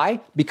 Why?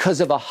 Because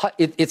of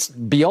it's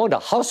beyond a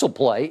hustle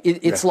play.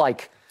 It's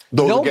like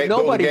nobody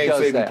does that.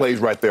 Game-saving plays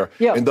right there.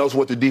 Yeah. And those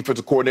what the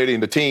defensive coordinator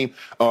and the team,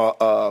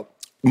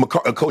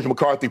 Coach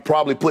McCarthy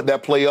probably put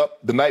that play up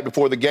the night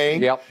before the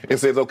game and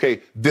says,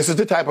 okay, this is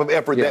the type of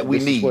effort that we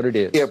need. This is what it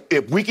is.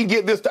 If we can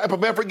get this type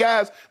of effort,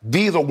 guys,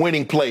 these are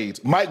winning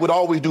plays. Mike would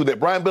always do that.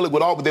 Brian Billick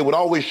would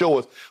always show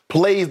us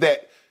plays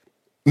that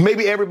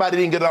maybe everybody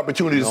didn't get an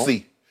opportunity to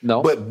see.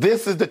 No. But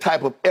this is the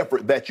type of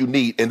effort that you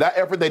need. And that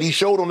effort that he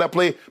showed on that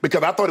play,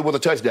 because I thought it was a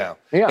touchdown.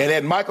 Yeah. And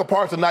had Michael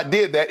Parsons not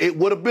did that, it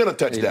would have been a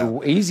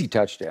touchdown. Easy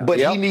touchdown. But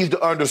he needs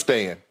to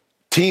understand.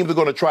 Teams are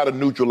going to try to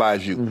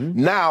neutralize you.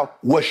 Now,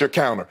 what's your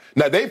counter?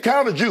 Now, they've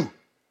countered you.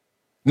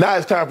 Now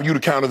it's time for you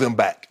to counter them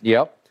back.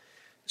 Yep.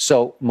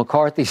 So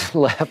McCarthy's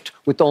left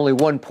with only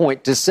 1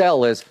 point to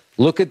sell is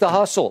look at the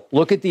hustle.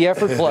 Look at the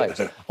effort plays.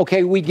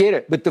 Okay, we get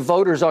it. But the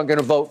voters aren't going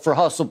to vote for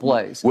hustle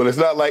plays. Well, it's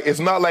not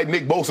like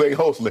Nick Bosa ain't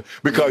hustling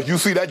because you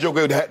see that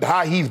joker,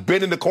 how he's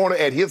been in the corner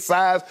at his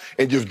size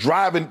and just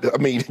driving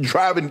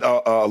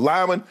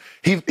linemen.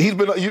 He's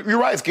been, you're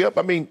right, Skip.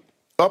 I mean,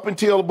 up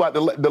until about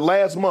the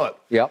last month.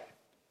 Yep.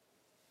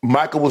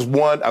 Micah was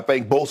 1, I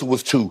think Bosa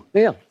was 2.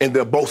 Yeah. And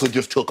then Bosa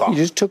just took off. He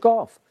just took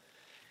off.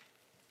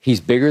 He's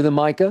bigger than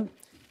Micah.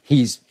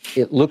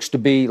 It looks to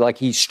be like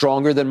he's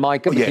stronger than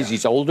Micah because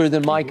he's older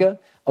than Micah.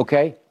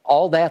 Okay.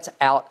 All that's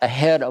out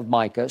ahead of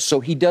Micah.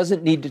 So he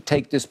doesn't need to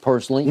take this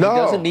personally. He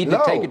doesn't need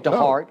to take it to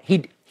heart.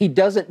 He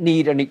doesn't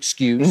need an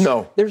excuse.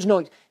 No.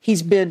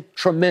 He's been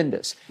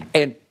tremendous.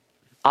 And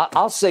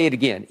I'll say it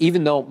again,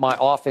 even though my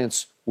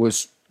offense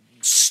was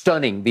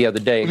stunning the other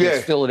day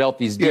against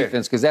Philadelphia's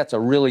defense, because that's a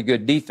really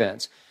good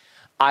defense.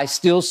 I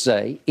still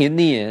say, in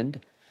the end,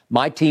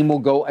 my team will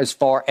go as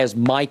far as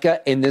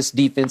Micah and this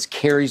defense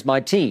carries my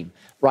team.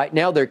 Right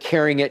now, they're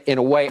carrying it in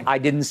a way I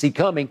didn't see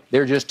coming.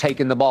 They're just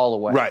taking the ball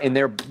away. Right. And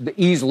they're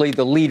easily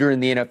the leader in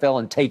the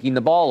NFL in taking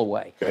the ball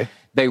away. Okay.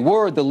 They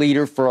were the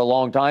leader for a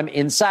long time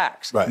in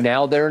sacks. Right.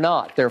 Now they're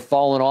not. They're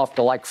falling off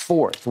to like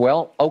 4th.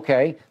 Well,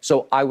 okay.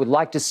 So I would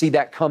like to see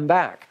that come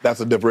back.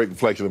 That's a different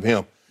reflection of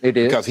him. It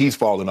is. Because he's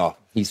falling off.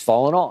 He's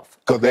fallen off.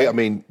 Because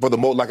for the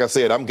most, like I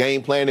said, I'm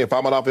game planning. If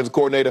I'm an offensive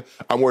coordinator,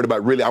 I'm worried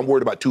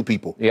about two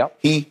people. Yep.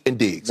 He and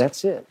Diggs.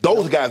 That's it.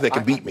 Those guys that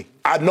can beat me.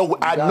 I know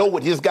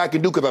what this guy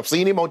can do because I've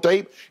seen him on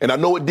tape, and I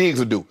know what Diggs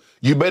will do.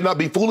 You better not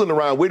be fooling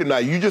around with him now.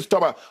 You just talk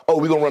about,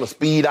 we're going to run a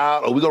speed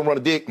out, or we're going to run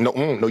a dig. No,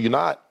 you're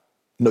not.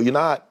 No, you're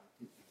not.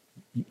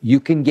 You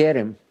can get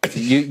him.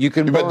 You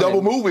can. You better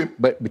double move him.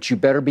 But you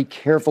better be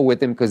careful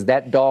with him because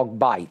that dog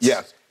bites.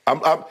 Yes. I'm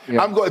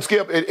going to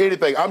skip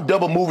anything. I'm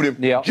double moving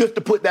him just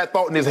to put that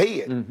thought in his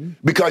head.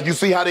 Because you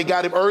see how they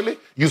got him early.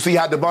 You see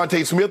how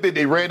Devontae Smith did.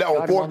 They ran that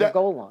on fourth down.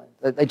 Goal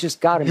line. They just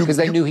got him because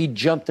they knew he'd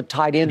jump the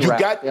tight end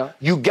route.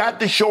 You got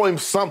to show him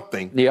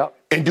something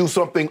and do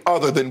something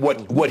other than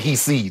what he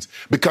sees.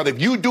 Because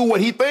if you do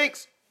what he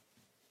thinks,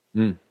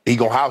 he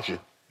going to house you.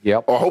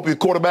 Yep. Or hope your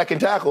quarterback can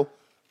tackle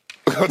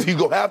because he's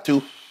going to have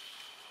to.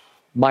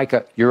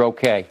 Micah, you're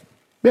okay.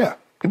 Yeah,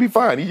 he'll be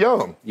fine. He's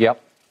young. Yep.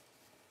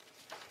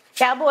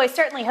 Cowboys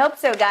certainly hope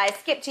so, guys.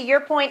 Skip, to your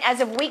point, as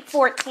of week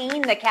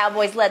 14, the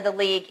Cowboys led the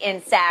league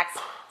in sacks.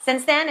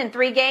 Since then, in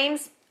 3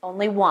 games,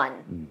 only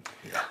 1.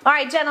 All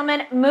right,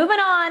 gentlemen, moving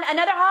on.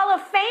 Another Hall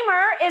of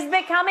Famer is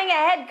becoming a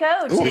head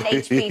coach at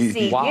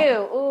HBCU.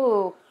 Wow.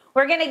 Ooh.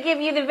 We're going to give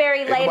you the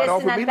very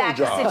latest and unpack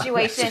the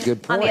situation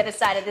on the other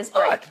side of this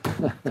break.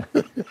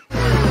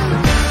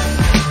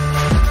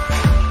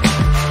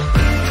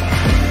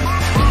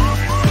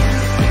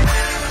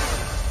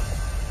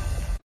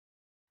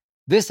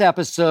 This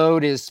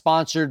episode is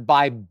sponsored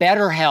by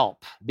BetterHelp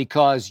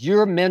because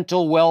your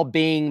mental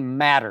well-being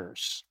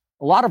matters.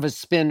 A lot of us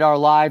spend our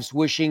lives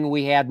wishing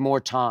we had more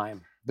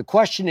time. The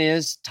question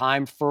is,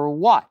 time for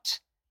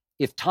what?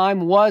 If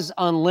time was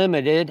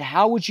unlimited,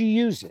 how would you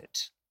use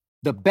it?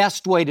 The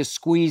best way to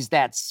squeeze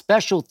that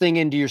special thing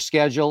into your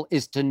schedule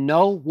is to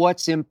know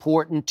what's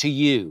important to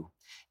you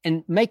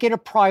and make it a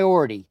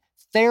priority.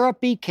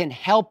 Therapy can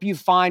help you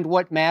find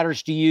what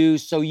matters to you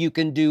so you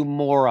can do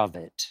more of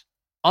it.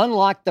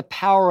 Unlock the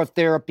power of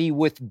therapy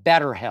with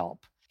BetterHelp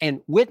and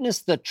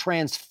witness the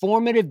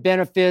transformative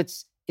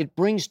benefits it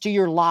brings to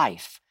your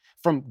life,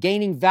 from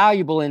gaining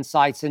valuable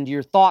insights into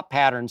your thought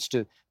patterns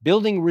to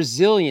building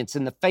resilience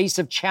in the face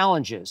of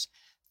challenges.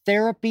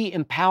 Therapy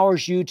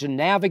empowers you to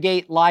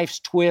navigate life's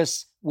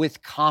twists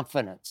with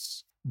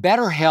confidence.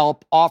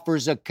 BetterHelp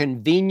offers a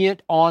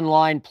convenient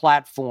online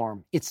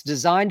platform. It's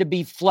designed to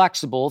be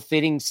flexible,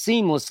 fitting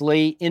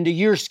seamlessly into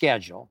your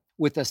schedule.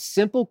 With a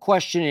simple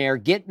questionnaire,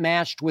 get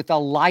matched with a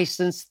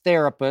licensed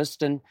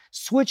therapist and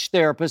switch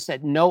therapists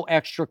at no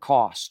extra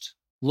cost.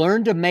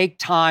 Learn to make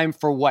time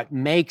for what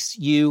makes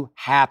you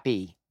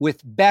happy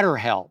with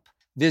BetterHelp.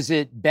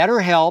 Visit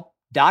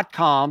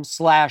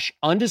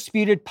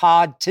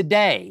BetterHelp.com/UndisputedPod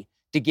today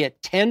to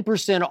get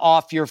 10%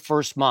 off your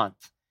first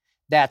month.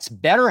 That's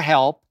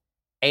BetterHelp,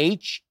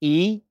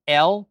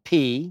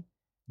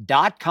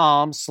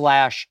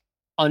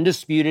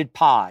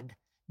 HELP.com/UndisputedPod.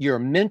 Your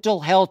mental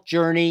health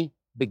journey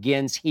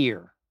begins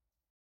here.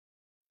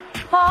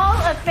 Hall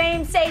of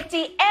Fame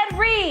safety Ed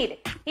Reed.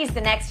 He's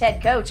the next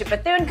head coach at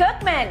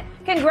Bethune-Cookman.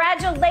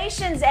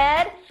 Congratulations,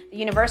 Ed. The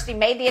university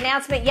made the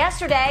announcement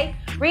yesterday.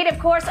 Reed, of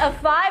course, a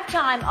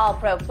 5-time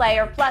All-Pro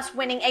player, plus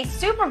winning a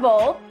Super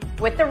Bowl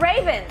with the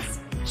Ravens.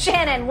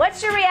 Shannon,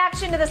 what's your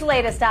reaction to this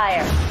latest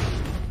hire?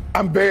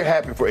 I'm very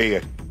happy for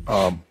Ed.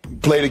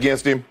 Played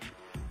against him,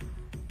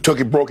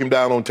 broke him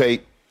down on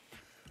tape,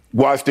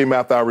 watched him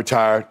after I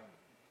retired.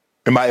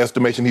 In my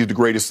estimation, he's the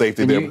greatest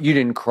safety ever. You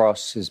didn't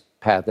cross his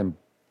path. No.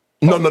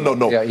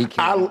 Yeah, he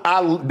came.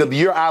 The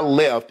year I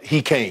left,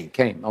 he came.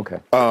 Okay.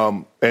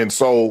 And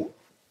so,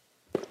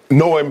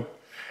 know him.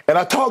 And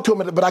I talked to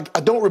him, but I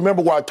don't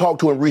remember why I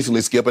talked to him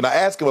recently, Skip. And I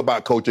asked him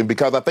about coaching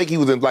because I think he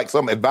was in like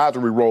some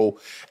advisory role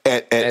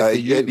at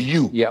the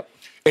U. Yep.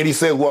 And he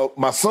said, well,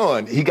 my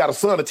son, he got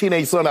a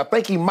teenage son. I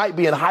think he might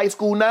be in high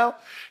school now.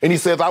 And he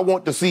says, I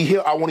want to see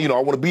him. I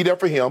want to be there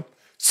for him.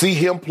 See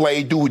him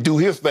play, do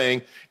his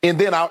thing, and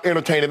then I'll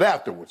entertain it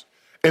afterwards.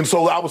 And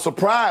so I was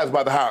surprised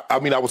by the hire. I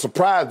was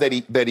surprised that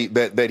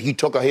he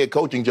took a head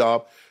coaching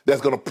job that's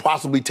going to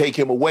possibly take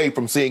him away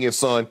from seeing his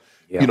son,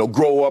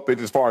 grow up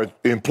as far as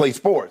in play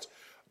sports.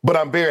 But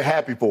I'm very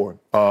happy for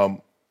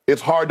him.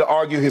 It's hard to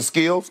argue his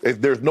skills.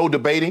 There's no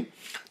debating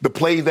the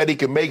plays that he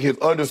can make, his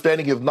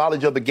understanding, his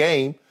knowledge of the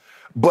game.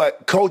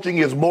 But coaching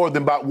is more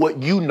than about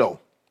what you know.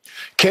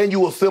 Can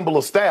you assemble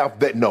a staff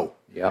that know?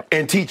 Yep.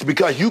 And teach,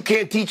 because you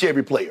can't teach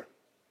every player.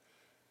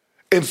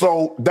 And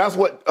so that's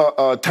what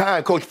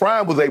Coach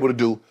Prime was able to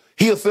do.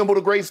 He assembled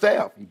a great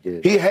staff. He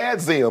did. He had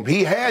Zim.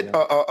 He had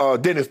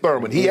Dennis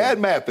Thurman. He had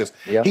Mathis.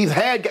 Yep.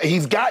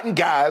 He's gotten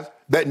guys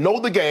that know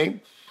the game.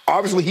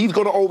 Obviously, he's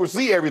going to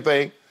oversee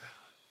everything.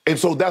 And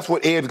so that's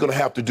what Ed's going to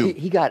have to do.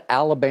 He got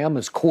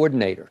Alabama's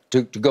coordinator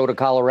to go to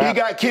Colorado. He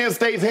got Kent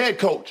State's head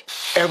coach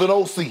as an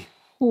OC.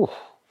 Ooh.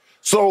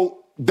 So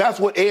that's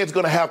what Ed's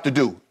going to have to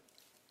do.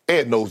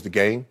 Ed knows the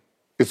game.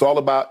 It's all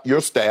about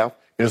your staff,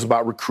 and it's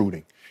about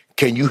recruiting.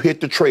 Can you hit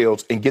the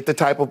trails and get the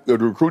type of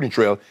recruiting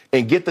trail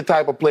and get the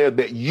type of player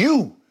that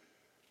you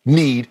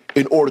need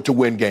in order to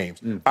win games?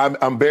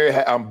 I'm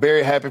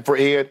very happy for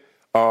Ed.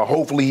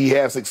 Hopefully he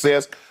has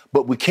success,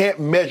 but we can't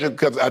measure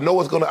because I know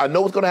it's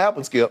gonna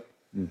happen, Skip.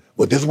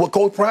 But this is what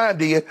Coach Prime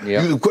did.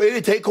 Yeah. It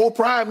didn't take Coach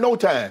Prime no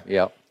time.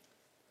 Yeah.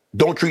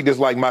 Don't treat this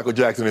like Michael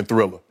Jackson and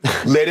Thriller.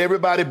 Let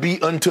everybody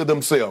be unto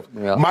themselves.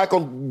 Yeah.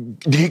 Michael,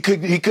 he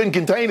couldn't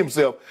contain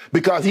himself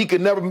because he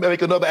could never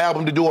make another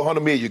album to do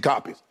 100 million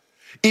copies.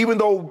 Even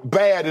though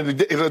Bad and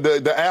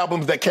the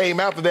albums that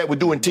came after that were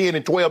doing 10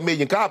 and 12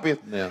 million copies,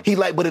 he's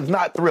like, but it's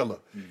not Thriller.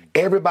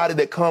 Everybody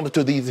that comes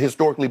to these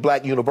historically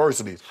black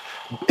universities,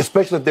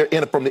 especially if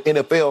they're from the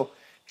NFL,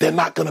 they're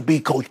not going to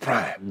be Coach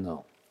Prime.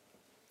 No.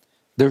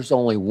 There's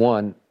only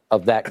one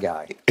of that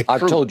guy.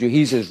 I've True. told you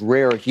he's as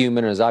rare a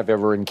human as I've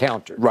ever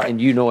encountered. Right. And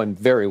you know him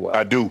very well.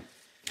 I do.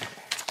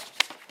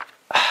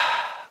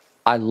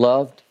 I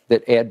loved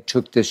that Ed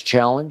took this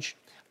challenge.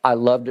 I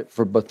loved it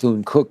for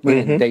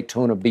Bethune-Cookman in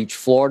Daytona Beach,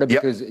 Florida,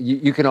 because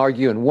you can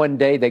argue in one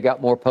day they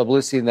got more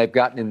publicity than they've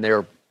gotten in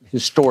their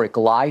historic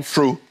life.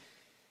 True.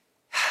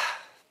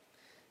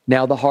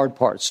 Now the hard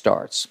part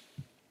starts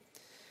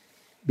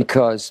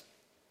because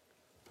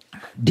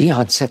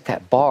Deion set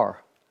that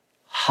bar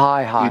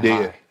high. He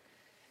did.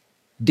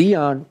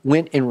 Deion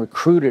went and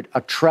recruited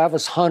a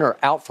Travis Hunter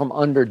out from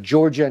under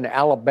Georgia and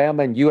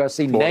Alabama and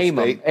USC. Name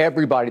them,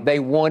 everybody. They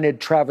wanted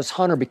Travis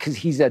Hunter because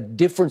he's a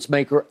difference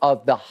maker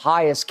of the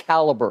highest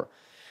caliber.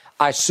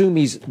 I assume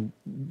he's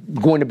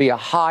going to be a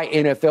high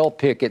NFL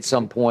pick at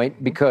some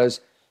point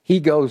because he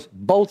goes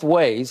both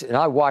ways. And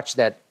I watched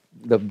that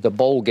the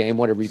bowl game,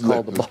 whatever you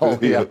call the bowl.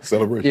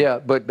 Celebration. Yeah,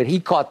 but he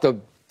caught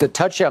the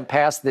touchdown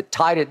pass that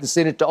tied it and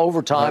sent it to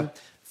overtime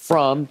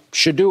from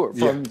Shedeur,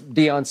 from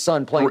Deion's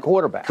son playing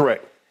quarterback.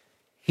 Correct.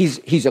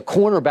 He's a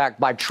cornerback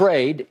by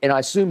trade, and I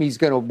assume he's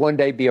going to one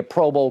day be a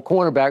Pro Bowl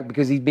cornerback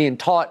because he's being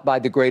taught by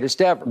the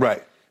greatest ever.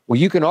 Right. Well,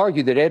 you can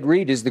argue that Ed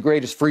Reed is the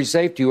greatest free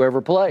safety who ever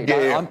played.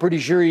 Yeah. I'm pretty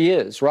sure he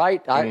is,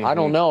 right? I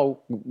don't know.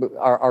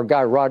 Our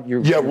guy, Rod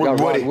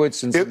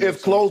Woodson.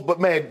 It's close, but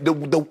man,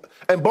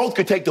 and both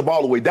could take the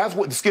ball away. That's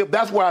what Skip.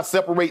 That's why I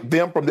separate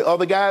them from the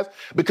other guys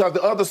because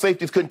the other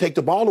safeties couldn't take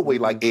the ball away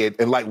like Ed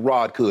and like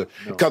Rod could.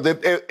 Because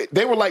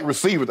they were like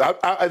receivers.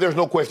 There's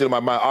no question in my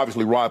mind.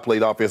 Obviously, Rod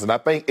played offense, and I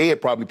think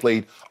Ed probably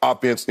played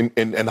offense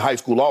in high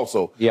school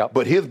also. Yeah.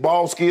 But his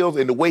ball skills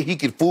and the way he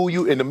could fool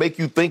you and to make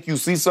you think you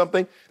see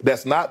something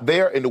that's not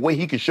there, and the way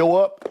he could show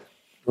up.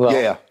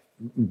 Well,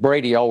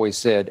 Brady always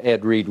said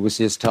Ed Reed was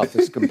his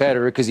toughest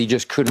competitor because he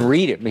just couldn't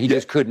read him. He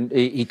just couldn't.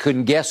 He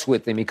couldn't guess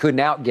with him. He couldn't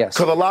outguess.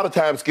 Because a lot of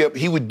times, Skip,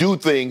 he would do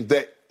things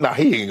that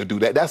he ain't gonna do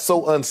that. That's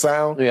so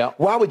unsound. Yeah.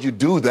 Why would you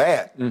do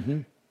that?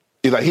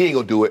 He's like, he ain't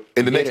gonna do it.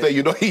 And the next thing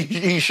you know,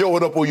 he's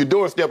showing up on your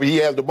doorstep and he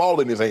has the ball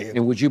in his hand.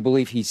 And would you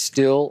believe he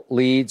still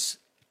leads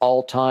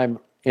all-time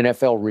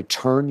NFL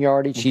return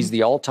yardage? He's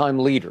the all-time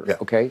leader. Yeah.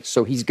 Okay,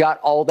 so he's got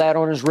all that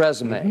on his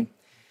resume,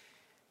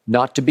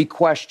 not to be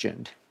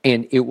questioned,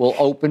 and it will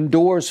open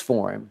doors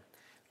for him.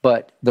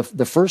 But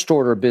the first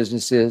order of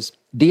business is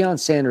Deion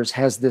Sanders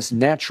has this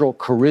natural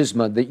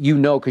charisma that you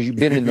know because you've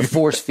been in the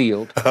force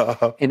field.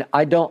 And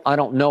I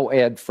don't know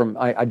Ed from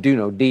I do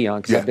know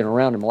Deion because I've been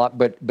around him a lot,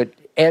 but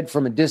Ed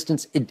from a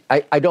distance,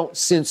 I don't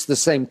sense the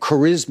same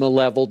charisma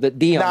level that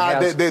Deion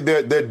has.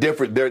 They're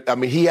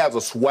different. He has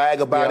a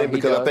swag about him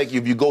because I think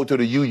if you go to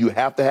the U, you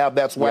have to have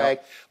that swag.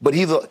 Yeah. But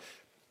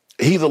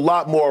he's a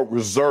lot more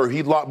reserved.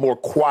 He's a lot more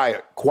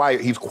quiet.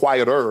 He's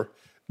quieter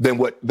than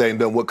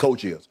what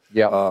Coach is.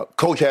 Yeah.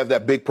 Coach has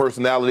that big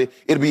personality.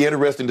 It'll be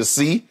interesting to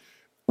see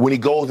when he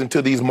goes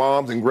into these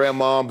moms and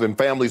grandmoms and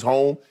families'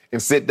 home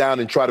and sit down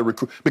and try to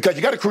recruit. Because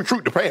you got to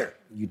recruit the parent.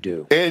 You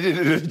do. And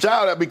the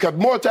child, because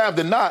more times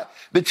than not,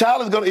 the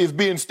child is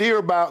being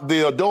steered by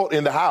the adult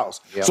in the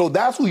house. Yep. So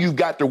that's who you've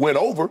got to win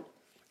over.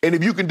 And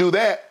if you can do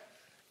that,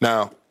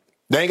 now,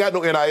 they ain't got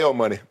no NIL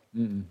money.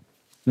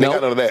 They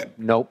got none of that.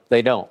 Nope,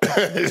 they don't.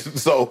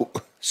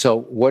 So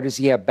what does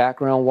he have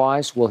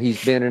background-wise? Well,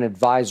 he's been an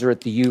advisor at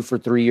the U for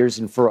 3 years,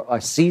 and for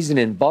a season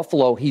in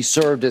Buffalo, he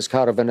served as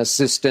kind of an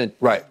assistant.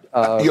 Right.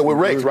 With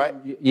Rex, right?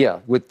 Yeah,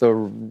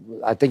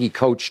 I think he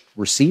coached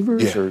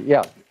receivers.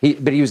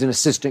 But he was an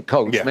assistant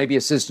coach, maybe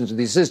assistant to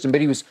the assistant,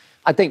 but he was,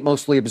 I think,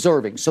 mostly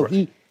observing. So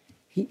he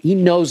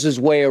knows his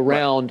way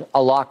around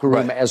a locker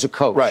room as a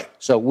coach. Right.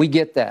 So we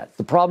get that.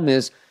 The problem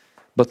is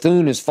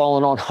Bethune has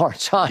fallen on hard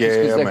times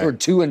because they were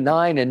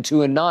 2-9 and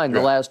 2-9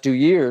 the last 2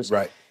 years.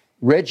 Right.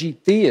 Reggie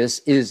Theus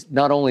is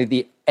not only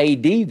the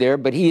AD there,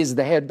 but he is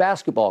the head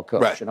basketball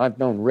coach. Right. And I've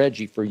known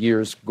Reggie for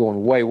years,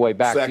 going way, way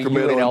back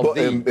Sacramento to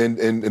UNLV.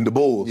 and the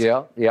Bulls.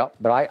 Yeah.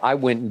 But I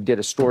went and did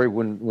a story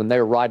when they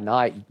were riding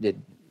high at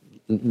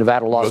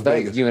Nevada, Las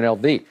Vegas,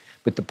 UNLV.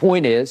 But the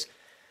point is,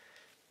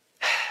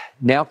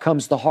 now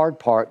comes the hard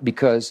part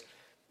because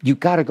you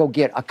got to go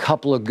get a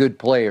couple of good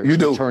players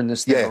to turn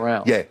this thing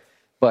around. Yeah.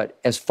 But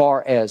as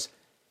far as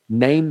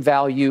name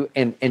value,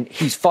 and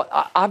he's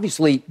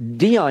obviously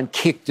Deion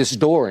kicked this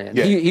door in.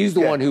 Yeah. He's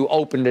the one who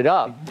opened it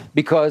up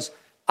because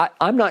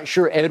I'm not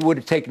sure Ed would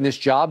have taken this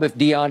job if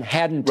Deion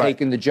hadn't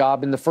taken the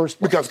job in the first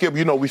place. Because Skip,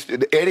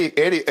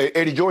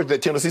 Eddie George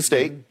at Tennessee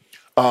State.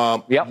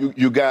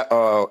 You got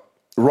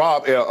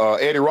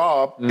Eddie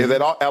Robb is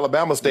at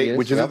Alabama State,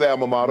 which is his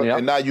alma mater,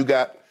 and now you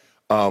got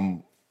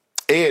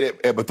Ed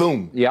at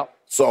Bethune. Yep.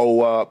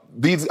 So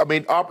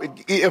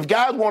if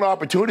guys want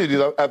opportunities,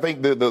 I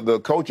think the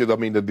coaches,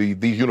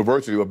 these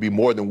universities will be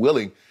more than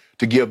willing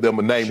to give them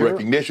a name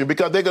recognition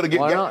because they're going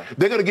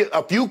to get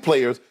a few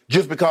players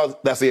just because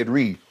that's Ed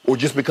Reed or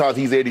just because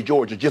he's Eddie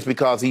George or just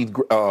because he's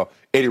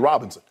Eddie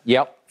Robinson.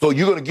 Yep. So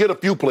you're going to get a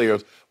few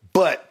players,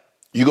 but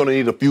you're going to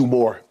need a few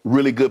more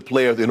really good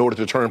players in order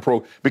to turn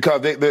pro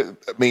because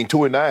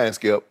 2-9,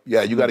 Skip.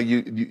 Yeah, you got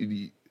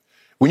to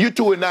when you're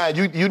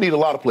 2-9, you need a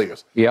lot of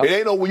players. Yep.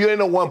 You ain't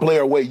no one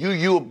player away.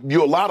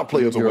 You're a lot of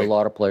players away. You're a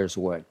lot of players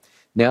away.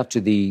 Now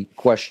to the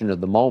question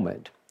of the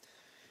moment.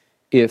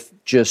 If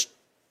just,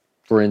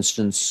 for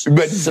instance,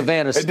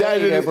 Savannah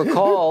State ever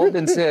called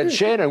and said,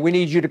 Shannon, we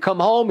need you to come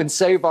home and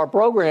save our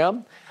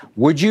program,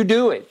 would you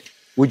do it?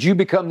 Would you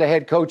become the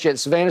head coach at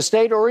Savannah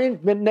State or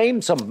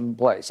name some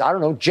place? I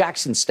don't know,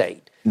 Jackson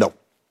State. No.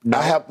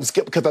 I have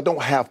Skip because I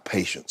don't have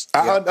patience.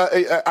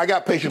 Yeah. I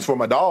got patience for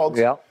my dogs.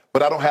 Yeah.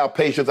 But I don't have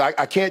patience.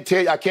 I can't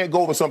tell you, I can't go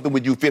over something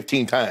with you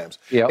 15 times.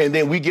 Yep. And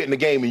then we get in the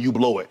game and you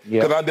blow it.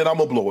 Because then I'm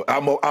going to blow it.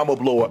 I'm going to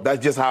blow up.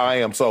 That's just how I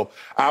am. So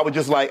I was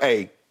just like,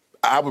 hey,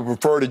 I would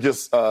prefer to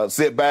just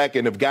sit back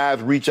and if guys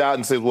reach out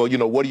and say, well,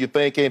 what are you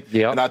thinking?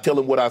 Yep. And I tell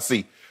them what I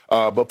see.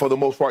 But for the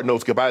most part, no,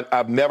 Skip.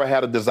 I've never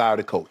had a desire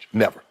to coach.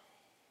 Never.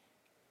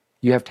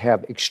 You have to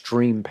have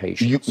extreme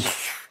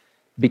patience.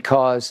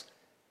 Because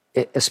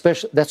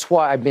especially, that's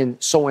why I've been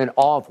so in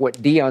awe of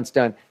what Deion's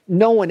done.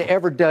 No one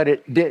ever did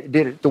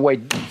it the way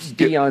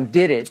Deion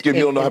did it. Skip,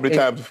 you don't know how many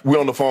times we're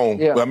on the phone.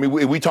 Yeah. I mean,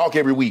 we talk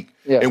every week,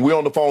 and we're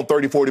on the phone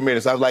 30, 40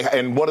 minutes. I was like,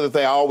 and one of the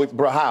things I always,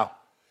 bro, how?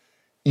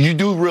 You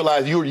do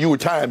realize you were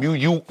time.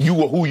 You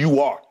were who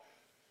you are.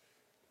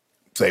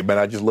 Say, man,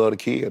 I just love the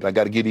kids. I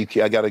got to get these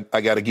kids.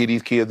 I got to give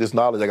these kids this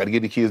knowledge. I got to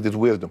give these kids this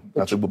wisdom.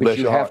 I said, well, bless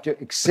your heart. But you have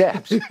to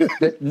accept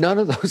that none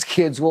of those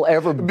kids will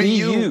ever be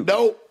you.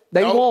 No.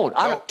 They won't.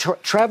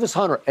 Travis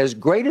Hunter, as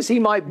great as he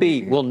might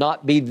be, will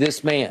not be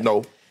this man.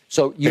 No.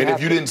 So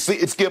if you didn't see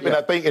it, Skip, and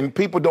I think, and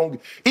people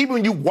don't, even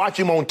when you watch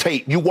him on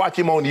tape,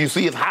 you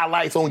see his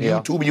highlights on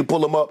YouTube and you pull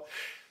them up,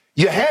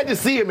 you had to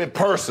see him in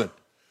person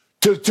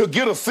to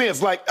get a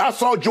sense. Like, I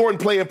saw Jordan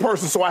play in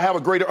person, so I have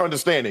a greater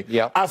understanding.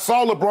 Yep. I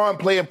saw LeBron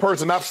play in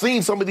person. I've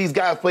seen some of these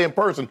guys play in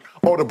person,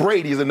 or the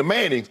Bradys and the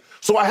Mannings,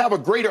 so I have a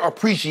greater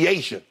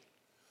appreciation.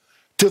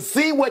 To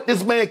see what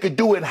this man could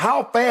do and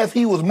how fast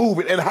he was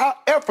moving and how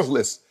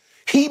effortless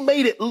he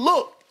made it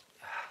look.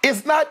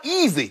 It's not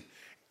easy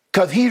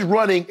because he's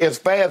running as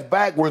fast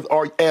backwards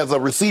or as a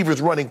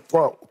receiver's running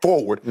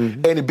forward.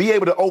 Mm-hmm. And to be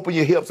able to open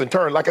your hips and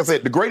turn. Like I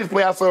said, the greatest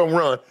play I saw him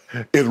run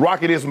is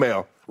Rocket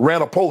Ismail.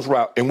 Ran a post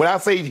route. And when I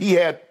say he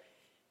had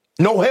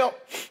no help,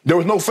 there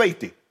was no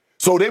safety.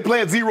 So they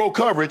played zero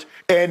coverage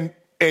and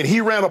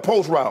he ran a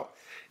post route.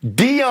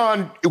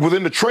 Deion was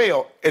in the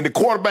trail and the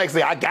quarterback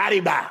said, I got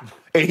him now.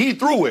 And he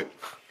threw it.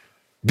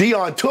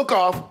 Deion took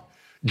off,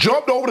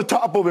 jumped over the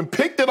top of him,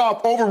 picked it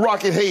off over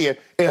Rocket's head,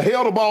 and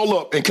held the ball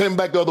up and came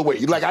back the other way.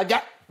 He's like,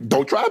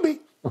 don't try me.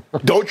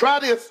 Don't try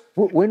this.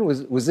 When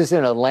was this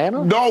in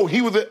Atlanta? No, was he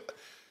in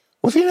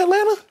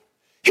Atlanta?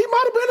 He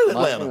might have been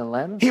in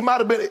Atlanta. He might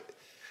have been.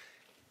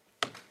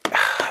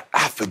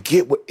 I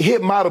forget what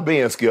it might have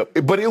been, Skip,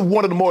 but it was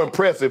one of the more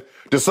impressive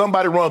that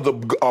somebody runs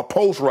a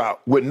post route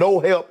with no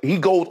help. He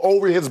goes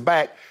over his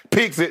back,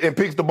 picks it, and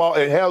picks the ball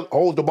and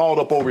holds the ball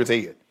up over his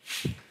head.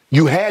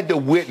 You had to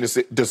witness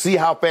it to see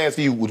how fast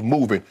he was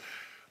moving.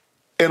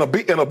 In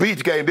a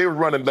beach game, they were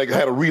running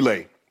had a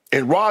relay,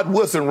 and Rod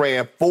Woodson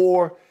ran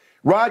 4.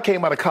 Rod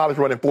came out of college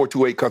running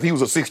 4.28 because he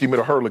was a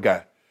 60-meter hurdler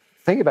guy.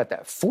 Think about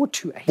that,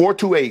 4.28.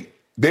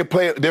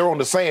 4.28. They're on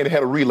the sand. They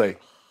had a relay.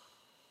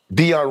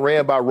 Deion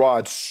ran by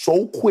Rod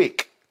so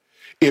quick.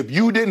 If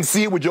you didn't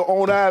see it with your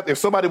own eyes, if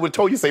somebody would have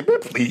told you, say, man,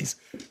 please.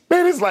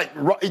 Man, it's like,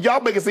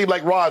 y'all make it seem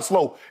like Rod's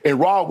slow. And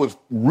Rod was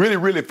really,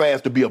 really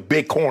fast to be a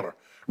big corner.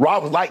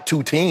 Rod was like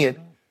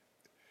 210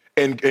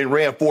 and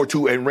ran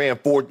 4.2 and ran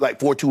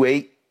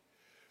 4.28.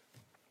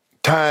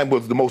 Time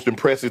was the most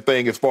impressive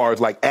thing as far as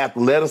like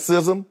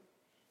athleticism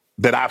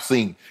that I've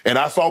seen. And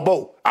I saw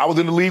Bo. I was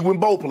in the league when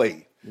Bo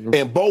played. Mm-hmm.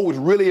 And Bo was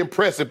really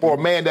impressive for a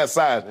man that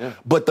size. Yeah.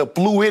 But the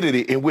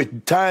fluidity in which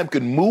time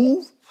could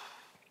move.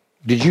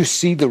 Did you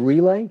see the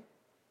relay?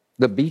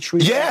 The beach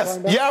relay? Yes.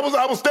 Yeah,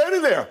 I was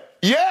standing there.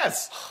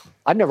 Yes.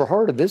 I'd never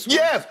heard of this one.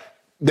 Yes.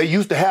 They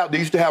used to have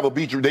a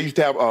beach. They used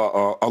to have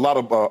a lot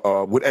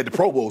of at the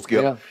Pro Bowl,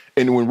 Skip. Yeah.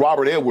 And when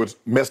Robert Edwards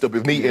messed up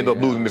his knee, ended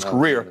up losing his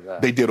career,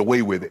 they did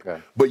away with it.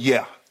 Okay. But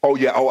yeah. Oh,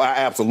 yeah. Oh, I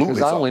absolutely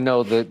Because I only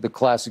know the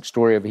classic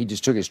story of he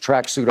just took his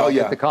tracksuit off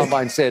at the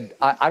combine and said,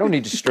 I don't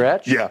need to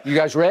stretch. Yeah. You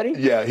guys ready?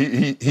 Yeah.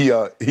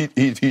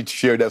 He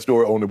shared that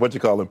story on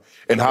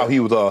and how he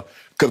was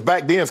because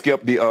back then,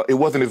 Skip, it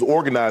wasn't as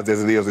organized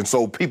as it is, and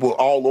so people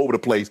all over the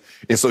place.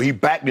 And so he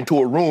backed into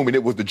a room, and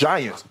it was the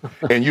Giants.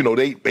 And,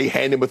 they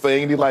hand him a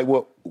thing, and he's like,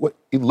 well, what?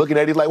 He's looking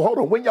at it, he's like, hold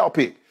on, when y'all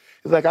pick?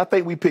 He's like, I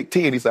think we picked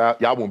 10. He said,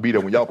 y'all won't be there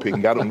when y'all pick.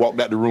 And got him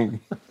walked out the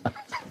room.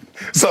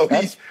 So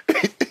that's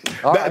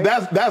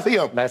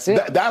him. That's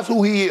it. That's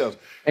who he is.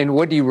 And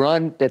what did he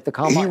run at the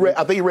combine?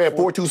 I think he ran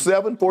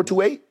 4.27,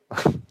 4.28.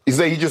 He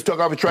said he just took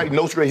off his track,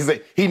 no stretch. He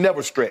said he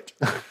never stretched.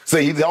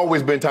 Say he's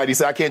always been tight. He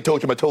said I can't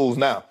touch my toes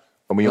now.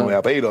 I mean, he only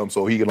have 8 of them,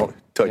 so he can only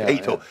touch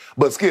 8 toes.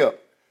 But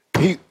Skip,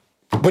 he's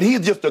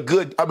just a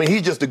good. I mean,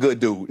 he's just a good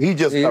dude. He's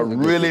just a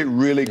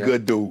really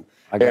good dude.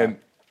 And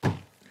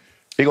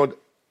he gonna.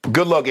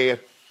 Good luck,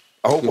 Ed.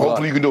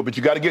 Hopefully you can do it. But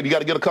you got to get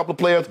a couple of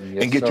players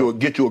and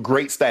get you a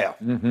great staff.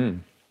 Mm-hmm.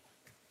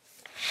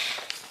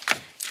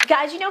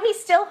 Guys, you know he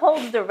still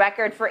holds the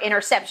record for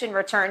interception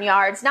return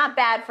yards. Not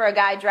bad for a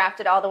guy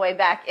drafted all the way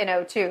back in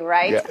 2002,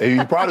 right? Yeah,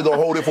 he's probably going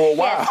to hold it for a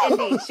while. Yes,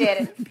 indeed,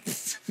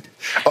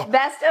 Shannon.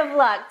 Best of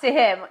luck to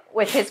him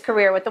with his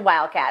career with the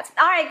Wildcats.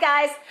 All right,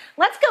 guys,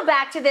 let's go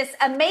back to this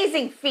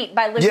amazing feat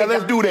by Luka. Yeah,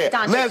 let's do that.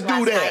 Doncic Let's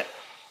do that. night.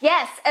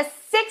 Yes, a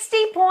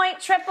 60-point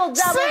triple-double.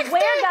 60?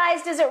 Where,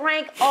 guys, does it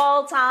rank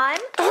all time?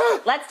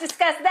 Let's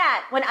discuss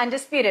that when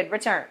Undisputed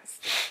returns.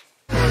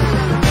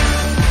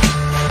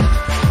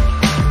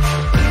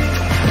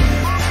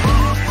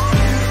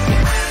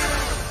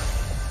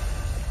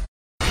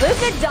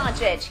 Luka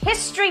Doncic,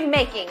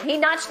 history-making. He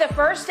notched the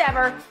first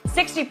ever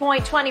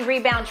 60-point,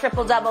 20-rebound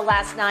triple-double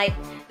last night.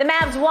 The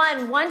Mavs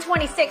won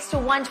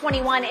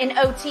 126-121 in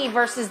OT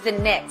versus the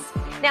Knicks.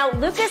 Now,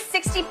 Luka's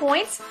 60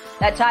 points,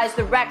 that ties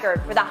the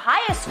record for the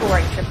highest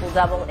scoring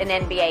triple-double in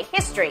NBA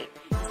history.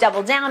 He's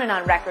doubled down and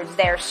on records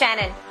there.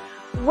 Shannon,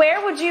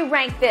 where would you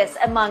rank this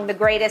among the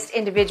greatest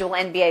individual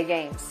NBA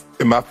games?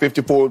 In my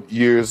 54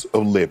 years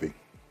of living,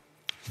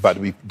 about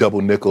to be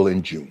double nickel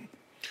in June.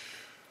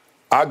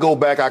 I go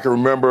back, I can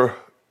remember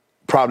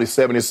probably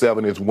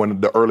 77 is one of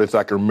the earliest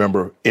I can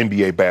remember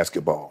NBA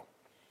basketball.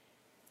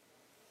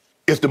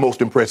 It's the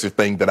most impressive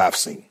thing that I've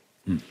seen.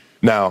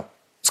 Now,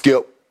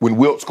 Skip, when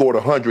Wilt scored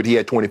 100, he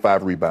had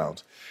 25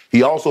 rebounds.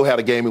 He also had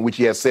a game in which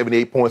he had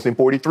 78 points and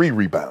 43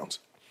 rebounds.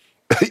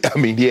 I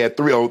mean, he had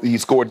he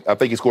scored at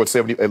least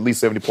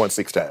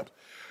 70.6 times.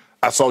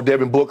 I saw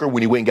Devin Booker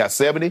when he went and got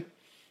 70.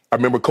 I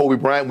remember Kobe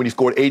Bryant when he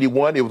scored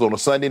 81. It was on a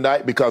Sunday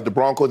night because the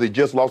Broncos had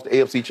just lost the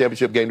AFC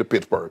Championship game to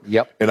Pittsburgh.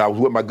 Yep. And I was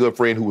with my good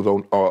friend who was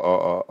on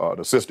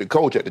the assistant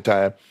coach at the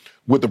time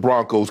with the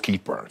Broncos,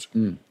 Keith Burns.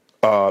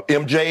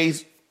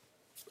 MJ's,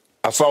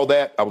 I saw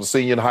that. I was a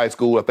senior in high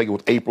school. I think it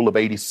was April of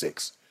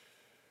 '86.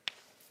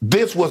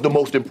 This was the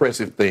most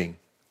impressive thing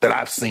that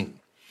I've seen.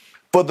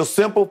 For the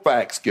simple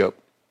fact, Skip,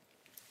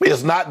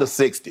 it's not the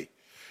 60.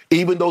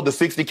 Even though the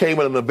 60 came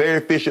in a very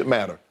efficient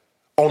manner,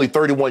 only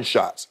 31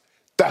 shots.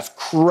 That's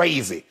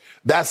crazy.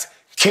 That's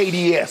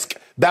KD-esque.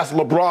 That's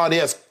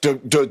LeBron-esque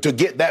to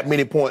get that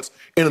many points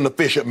in an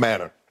efficient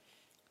manner.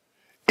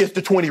 It's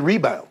the 20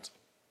 rebounds.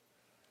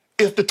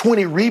 It's the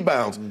 20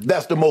 rebounds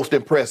that's the most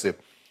impressive.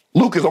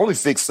 Luke is only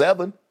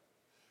 6'7",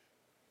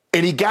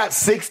 and he got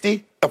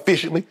 60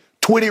 efficiently,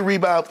 20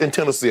 rebounds and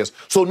 10 assists.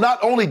 So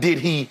not only did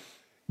he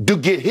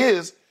get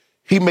his,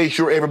 he made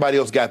sure everybody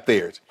else got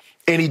theirs.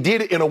 And he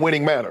did it in a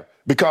winning manner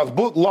because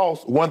Book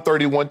lost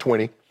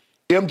 130-120.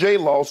 MJ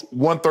lost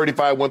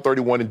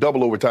 135-131 in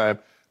double overtime.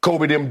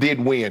 Kobe them did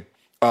win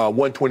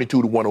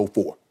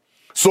 122-104.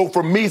 So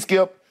for me,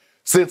 Skip,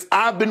 since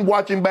I've been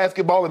watching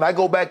basketball, and I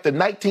go back to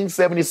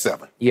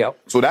 1977. Yep.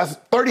 So that's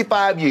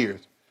 35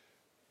 years.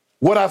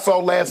 What I saw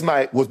last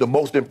night was the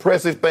most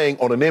impressive thing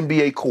on an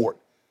NBA court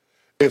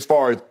as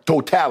far as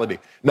totality.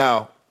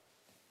 Now,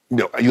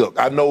 look,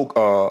 I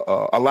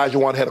know Elijah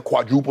Wan had a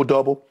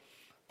quadruple-double.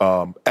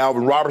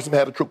 Alvin Robertson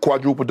had a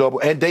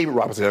quadruple-double, and David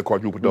Robinson had a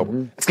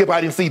quadruple-double. Skip,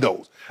 I didn't see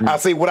those. I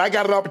say what I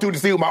got an opportunity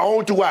to see with my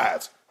own two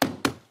eyes,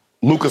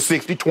 Luka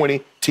 60,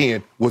 20,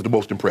 10 was the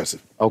most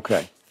impressive.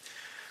 Okay.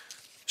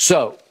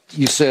 So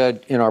you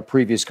said in our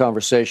previous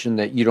conversation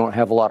that you don't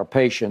have a lot of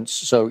patience,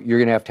 so you're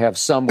going to have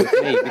some with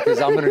me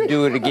because I'm going to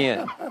do it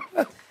again.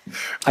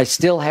 I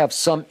still have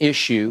some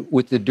issue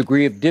with the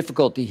degree of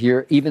difficulty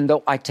here, even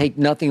though I take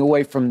nothing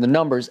away from the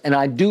numbers. And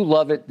I do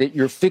love it that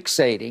you're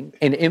fixating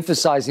and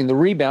emphasizing the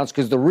rebounds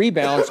because the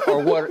rebounds are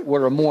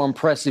what are more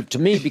impressive to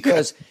me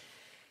because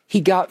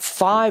he got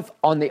 5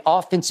 on the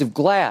offensive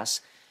glass.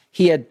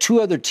 He had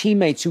 2 other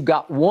teammates who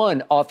got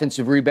 1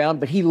 offensive rebound,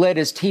 but he led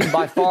his team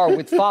by far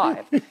with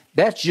 5.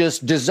 That's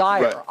just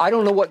desire. Right. I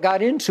don't know what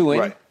got into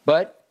him,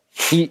 but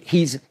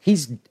he's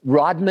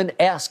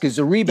Rodman-esque as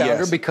a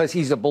rebounder because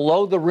he's a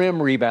below-the-rim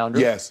rebounder.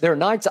 Yes. There are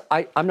nights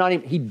I'm not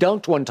even – he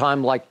dunked one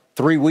time like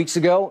 3 weeks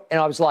ago, and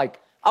I was like,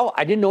 oh,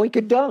 I didn't know he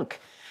could dunk.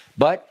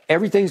 But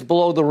everything's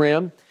below the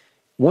rim.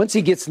 Once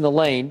he gets in the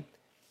lane,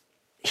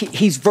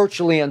 he's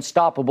virtually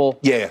unstoppable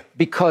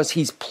because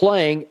he's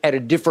playing at a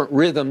different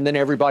rhythm than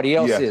everybody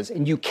else is.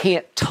 And you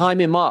can't time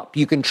him up.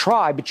 You can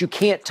try, but you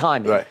can't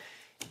time him. Right.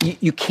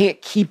 You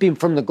can't keep him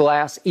from the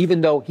glass,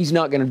 even though he's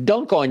not going to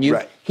dunk on you.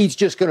 Right. He's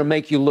just going to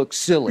make you look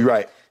silly.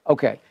 Right.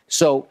 Okay,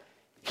 so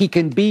he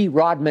can be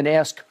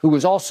Rodman-esque, who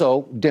was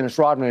also, Dennis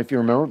Rodman, if you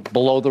remember,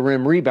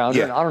 below-the-rim rebounder.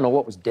 Yeah. And I don't know,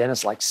 what was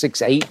Dennis, like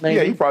 6'8", maybe?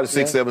 Yeah, he probably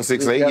 6'7",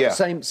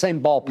 6'8", Same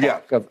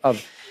ballpark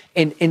of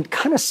and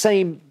kind of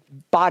same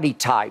body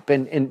type.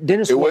 And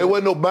Dennis It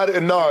wasn't nobody.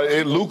 No,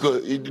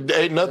 Luka.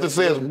 Ain't nothing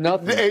says.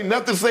 Nothing. Ain't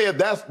nothing says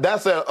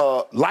that's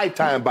a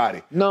lifetime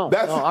body.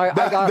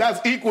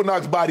 That's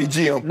Equinox body,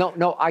 Jim.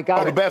 No, I got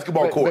on the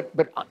basketball court.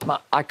 But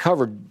I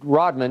covered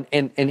Rodman,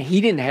 and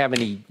he didn't have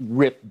any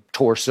ripped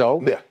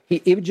torso. Yeah.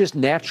 It was just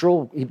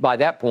natural. By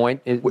that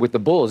point, with the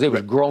Bulls, it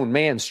was grown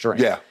man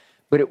strength. Yeah.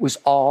 But it was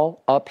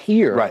all up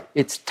here. Right.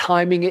 It's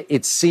timing it.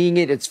 It's seeing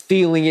it. It's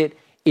feeling it.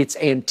 It's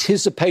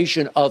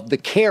anticipation of the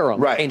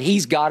carom. Right. And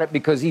he's got it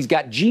because he's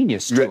got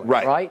genius to it,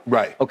 right?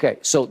 Right. Okay,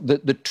 so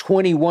the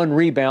 21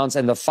 rebounds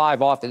and the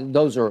 5 off,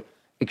 those are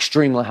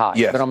extremely high.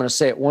 Yes. But I'm going to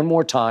say it one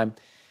more time.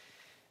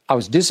 I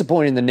was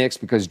disappointed in the Knicks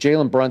because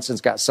Jalen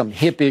Brunson's got some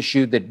hip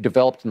issue that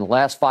developed in the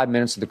last 5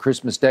 minutes of the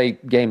Christmas Day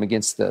game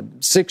against the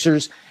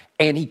Sixers,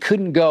 and he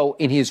couldn't go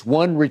in his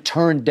one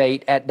return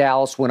date at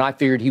Dallas when I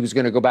figured he was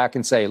going to go back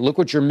and say, look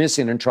what you're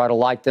missing, and try to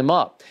light them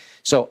up.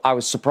 So I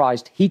was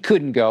surprised he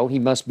couldn't go. He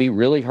must be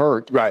really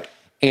hurt. Right.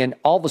 And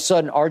all of a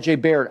sudden, R.J.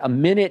 Barrett, a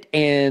minute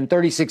and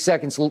 36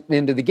 seconds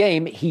into the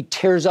game, he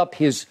tears up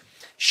his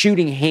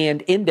shooting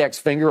hand index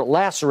finger,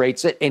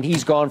 lacerates it, and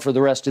he's gone for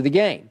the rest of the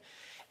game.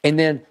 And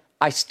then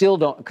I still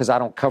don't, because I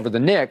don't cover the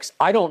Knicks,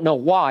 I don't know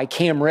why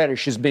Cam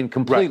Reddish has been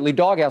completely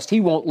doghoused.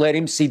 He won't let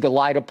him see the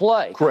light of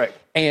play. Correct.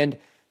 And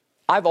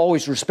I've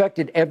always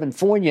respected Evan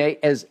Fournier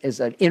as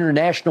an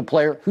international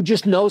player who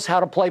just knows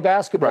how to play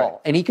basketball.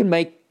 Right. And he can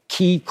make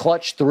key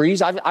clutch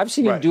threes. I've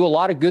seen him do a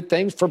lot of good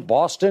things for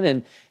Boston,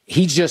 and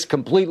he's just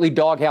completely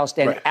doghoused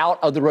and out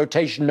of the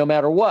rotation no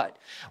matter what.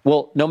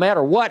 Well, no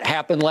matter what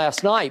happened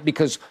last night,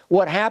 because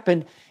what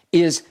happened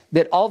is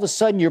that all of a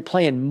sudden you're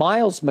playing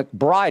Miles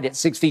McBride at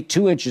 6 feet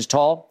 2 inches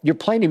tall. You're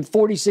playing him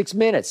 46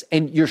 minutes,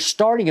 and you're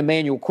starting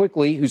Emmanuel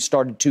Quickley, who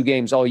started 2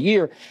 games all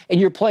year,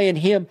 and you're playing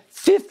him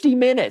 50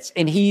 minutes,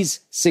 and he's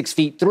 6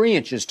 feet 3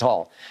 inches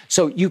tall.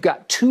 So you've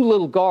got 2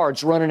 little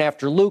guards running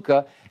after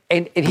Luka,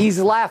 and he's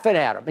laughing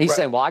at him. He's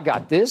saying, well, I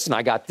got this, and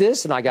I got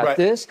this, and I got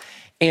this.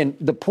 And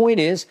the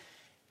point is,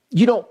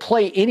 you don't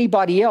play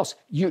anybody else.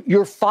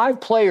 Your 5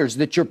 players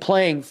that you're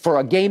playing for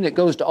a game that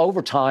goes to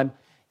overtime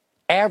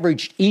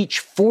averaged each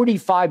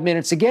 45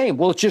 minutes a game.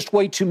 Well, it's just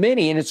way too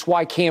many, and it's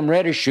why Cam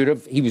Reddish should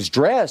have. He was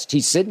dressed.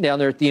 He's sitting down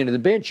there at the end of the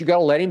bench. You got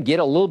to let him get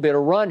a little bit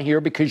of run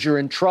here because you're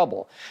in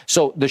trouble.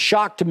 So the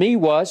shock to me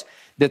was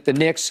that the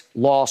Knicks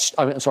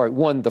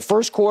won the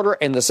first quarter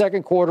and the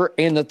second quarter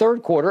and the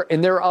third quarter,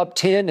 and they're up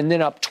 10 and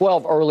then up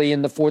 12 early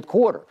in the fourth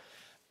quarter.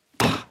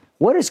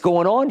 What is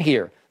going on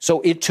here?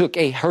 So it took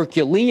a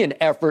Herculean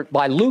effort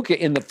by Luka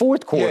in the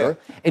fourth quarter,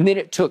 and then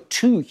it took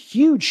 2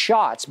 huge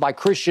shots by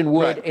Christian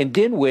Wood and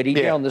Dinwiddie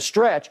down the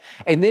stretch,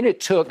 and then it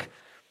took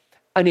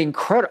an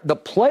incredible, the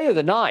play of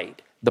the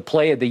night, the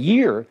play of the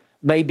year,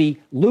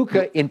 maybe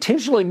Luka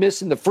intentionally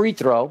missing the free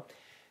throw.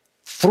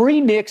 3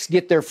 Knicks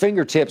get their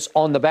fingertips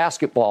on the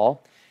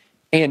basketball,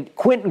 and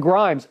Quentin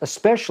Grimes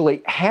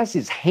especially has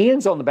his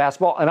hands on the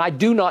basketball, and I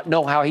do not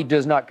know how he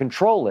does not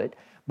control it.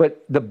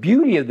 But the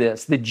beauty of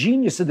this, the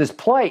genius of this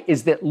play,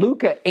 is that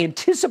Luka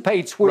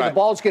anticipates where the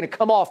ball's going to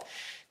come off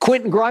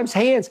Quentin Grimes'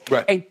 hands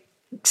and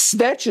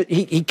snatch it.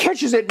 He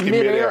catches it in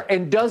midair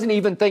and doesn't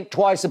even think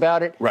twice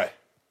about it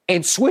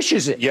and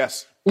swishes it.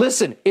 Yes.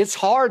 Listen, it's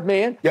hard,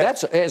 man.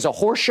 Yes. That's as a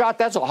horse shot.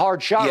 That's a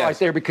hard shot right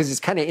there because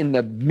it's kind of in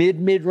the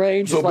mid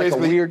range. So it's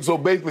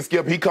basically,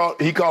 Skip, he caught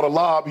a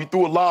lob. He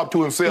threw a lob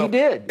to himself. He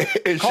did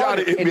and shot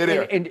it in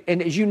midair.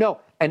 And as you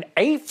know, an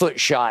 8-foot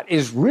shot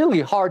is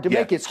really hard to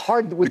make. It's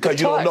hard with because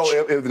the touch. Because you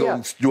don't know if it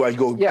goes, do I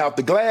go out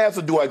the glass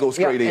or do I go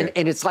straight in?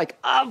 And it's like,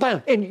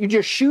 and you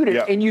just shoot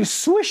it and you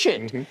swish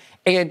it.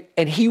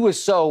 And he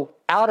was so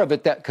out of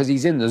it that because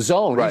he's in the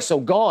zone, he's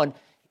so gone.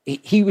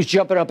 He was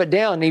jumping up and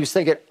down, and he was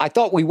thinking, I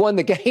thought we won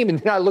the game. And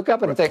then I look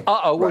up and I think,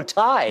 we're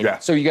tied. Yeah.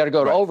 So you got to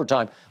go to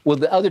overtime. Well,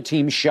 the other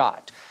team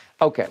shot.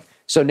 Okay,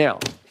 so now,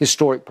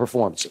 historic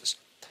performances.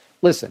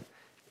 Listen,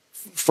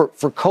 for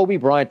Kobe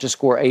Bryant to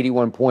score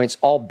 81 points,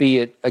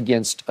 albeit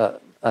against a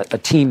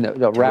team,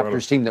 the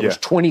Raptors team that was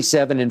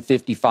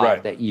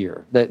 27-55 that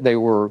year. They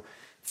were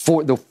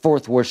the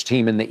 4th worst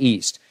team in the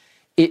East.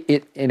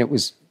 And it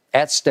was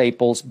at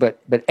Staples,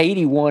 but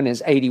 81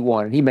 is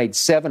 81. And he made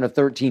 7 of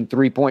 13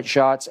 three-point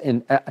shots.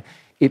 And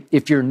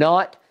if you're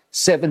not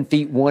 7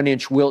 feet 1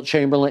 inch Wilt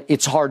Chamberlain,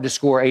 it's hard to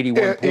score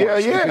 81 points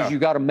because you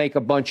got to make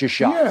a bunch of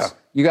shots.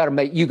 You got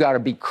to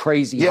be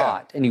crazy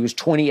hot. And he was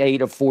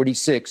 28 of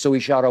 46, so he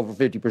shot over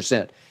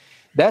 50%.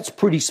 That's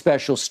pretty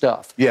special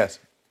stuff. Yes.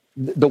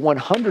 The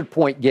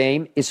 100-point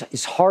game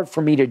is hard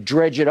for me to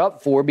dredge it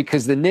up for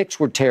because the Knicks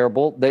were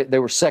terrible. They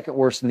were second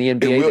worst in the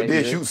NBA. And Wilt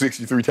did shoot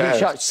 63 times. He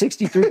shot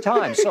 63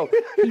 times. So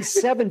he's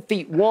 7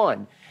 feet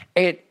 1.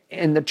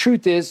 And the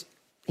truth is,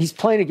 he's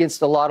playing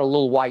against a lot of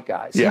little white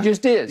guys. He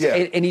just is.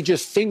 And he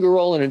just finger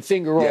rolling and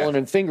finger rolling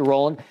and finger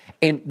rolling.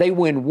 And they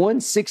win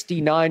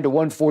 169 to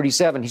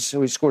 147.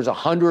 So he scores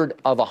 100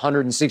 of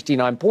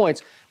 169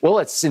 points. Well,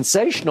 it's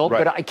sensational,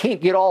 but I can't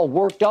get all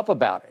worked up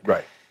about it.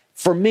 Right.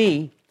 For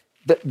me,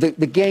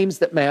 the games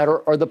that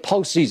matter are the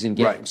postseason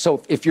games. Right.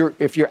 So if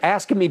you're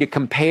asking me to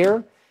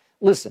compare,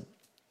 listen,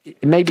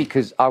 maybe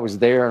because I was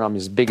there and I'm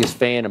his biggest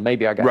fan, and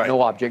maybe I got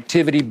no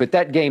objectivity, but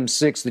that Game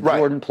 6 that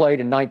Jordan played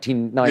in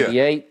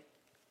 1998,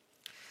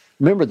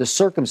 remember the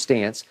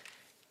circumstance.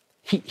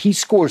 He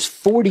scores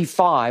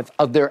 45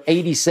 of their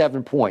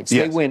 87 points.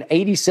 They win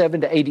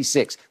 87 to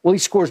 86. Well, he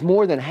scores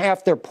more than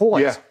half their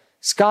points. Yeah.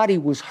 Scotty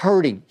was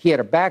hurting. He had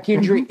a back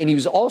injury, and he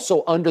was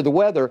also under the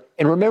weather.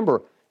 And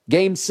remember,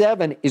 Game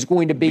 7 is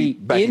going to be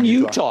in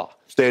Utah.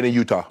 Staying in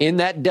Utah. In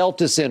that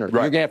Delta Center.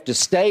 You're going to have to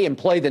stay and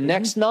play the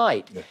next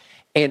night. Yeah.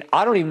 And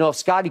I don't even know if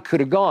Scotty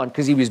could have gone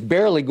because he was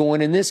barely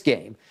going in this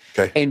game.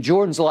 Okay. And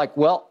Jordan's like,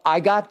 well, I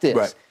got this.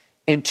 Right.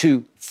 And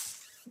to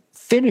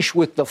finish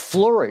with the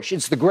flourish,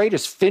 it's the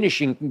greatest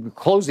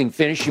closing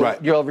finish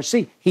you'll ever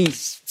see. He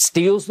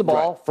steals the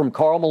ball from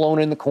Karl Malone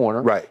in the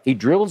corner. Right. He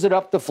dribbles it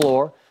up the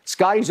floor.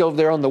 Scotty's over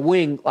there on the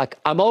wing like,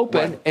 I'm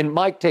open. Right. And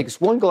Mike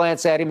takes one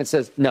glance at him and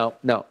says, no,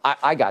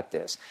 I got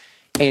this.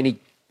 And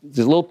there's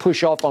a little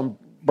push off on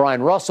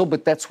Brian Russell,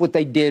 but that's what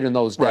they did in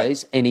those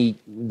days. And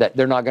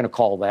they're not going to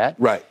call that.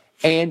 Right.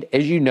 And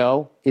as you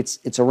know,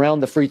 it's around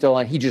the free throw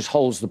line. He just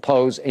holds the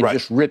pose and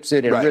just rips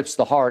it and rips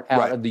the heart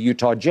out of the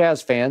Utah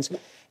Jazz fans.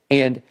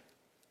 And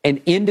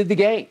into the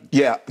game.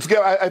 Yeah.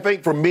 I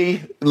think for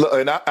me,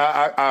 and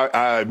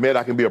I admit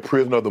I can be a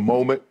prisoner of the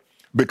moment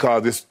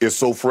because it's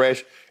so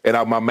fresh. And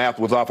my math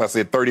was off. I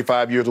said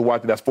 35 years of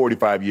watching. That's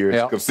 45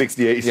 years. Because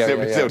 68,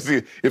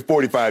 77, it's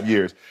 45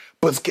 years.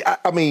 But,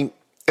 I mean,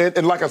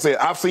 and like I said,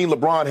 I've seen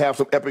LeBron have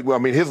some epic. I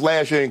mean, his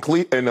last year in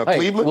Cleveland.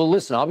 Well,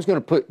 listen, I was going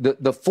to put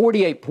the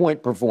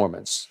 48-point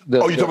performance.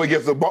 You're talking about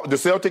against the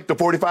Celtics, the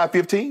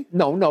 45-15?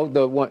 No,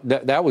 the one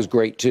that was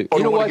great too.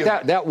 You know what?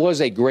 That was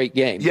a great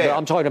game. Yeah,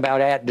 I'm talking about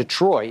at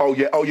Detroit. Oh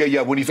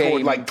yeah. When he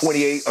scored like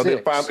 28,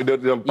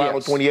 the final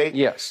 28.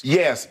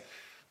 Yes.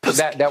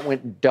 That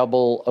went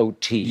double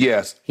OT.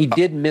 Yes. He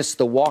did miss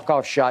the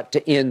walk-off shot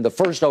to end the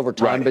first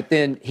overtime, but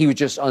then he was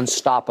just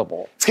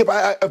unstoppable. Skip,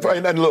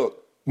 and look,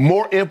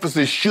 more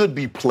emphasis should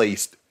be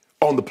placed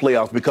on the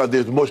playoffs because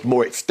there's much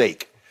more at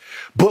stake.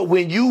 But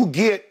when you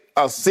get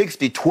a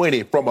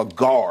 60-20 from a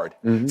guard,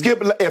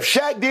 Skip, if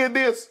Shaq did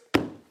this,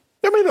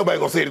 there ain't nobody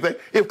going to say anything.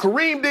 If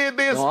Kareem did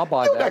this, no, I'll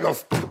buy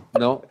that.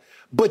 No.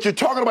 But you're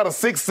talking about a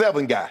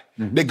 6'7" guy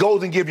that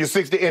goes and gives you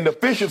 60 in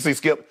efficiency,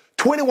 Skip,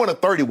 21 to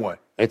 31.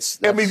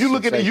 If you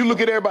look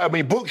at everybody. I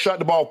mean, Book shot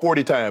the ball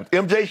 40 times.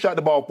 MJ shot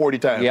the ball 40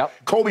 times.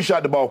 Yep. Kobe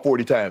shot the ball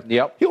 40 times.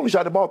 Yep. He only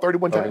shot the ball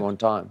 31 times. 31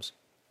 times.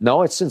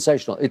 No, it's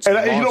sensational. It's you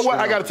know what?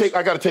 I got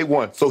to take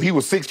one. So he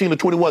was 16 to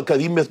 21 because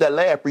he missed that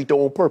last free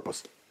throw on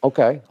purpose.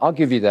 Okay, I'll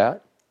give you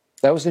that.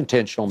 That was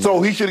intentional.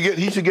 So he should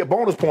get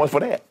bonus points for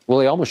that. Well,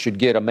 he almost should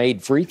get a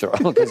made free throw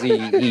because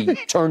he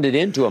turned it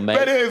into a made.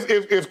 That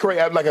it's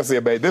crazy. Like I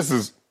said, man, this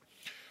is.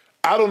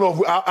 I don't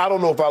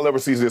know if I'll ever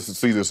see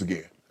this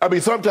again. I mean,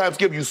 sometimes,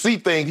 Skip, you see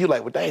things, you're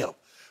like, well, damn.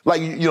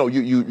 Like,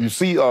 you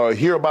see,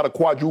 hear about a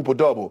quadruple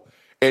double,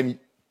 and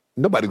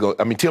nobody goes.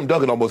 I mean, Tim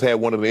Duncan almost had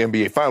one of the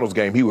NBA Finals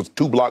game. He was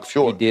 2 blocks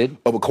short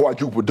of a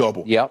quadruple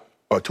double. Yep.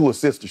 2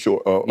 assists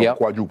short of a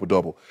quadruple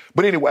double.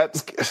 But anyway,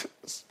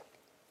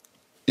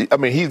 I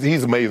mean,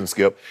 he's amazing,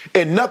 Skip.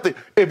 And nothing.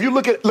 If you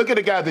look at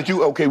the guys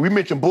that we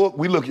mentioned Book,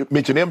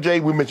 mentioned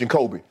MJ, we mentioned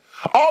Kobe.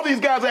 All these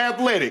guys are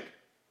athletic.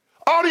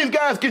 All these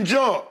guys can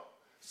jump.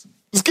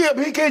 Skip,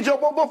 he can't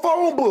jump off a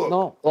phone book.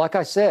 No, like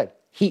I said,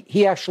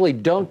 he actually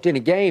dunked in a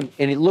game,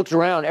 and he looked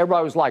around.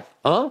 Everybody was like,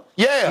 huh?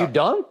 Yeah. You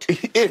dunked?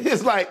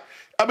 It's like,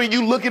 I mean,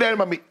 you looking at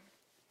him, I mean,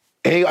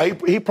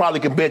 he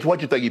probably can bench.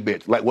 What you think he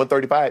bench? Like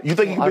 135? You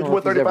think he can bench 135? I don't know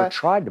if he's ever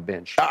tried to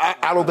bench.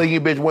 I don't think he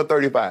can bench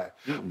 135.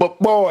 Mm-hmm. But,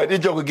 boy, this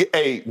joker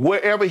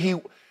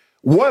wherever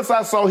once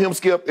I saw him,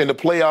 Skip, in the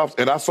playoffs,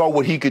 and I saw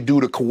what he could do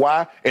to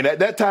Kawhi, and at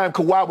that time,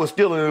 Kawhi was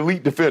still an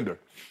elite defender.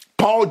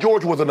 Paul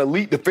George was an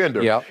elite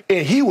defender,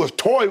 and he was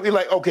toying. He's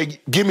like,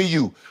 okay, give me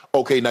you.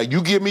 Okay, now you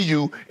give me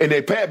you. And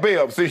then Pat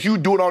Bev, since you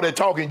doing all that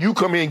talking, you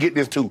come in and get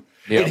this too.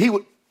 Yep.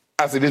 And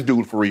I said, this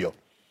dude for real.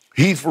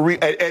 He's for real.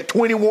 At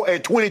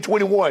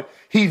 2021,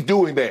 he's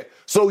doing that.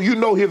 So you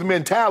know his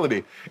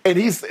mentality. And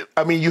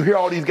you hear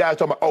all these guys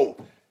talking about,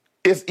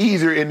 it's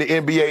easier in the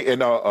NBA.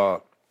 And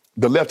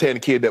the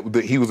left-handed kid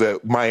he was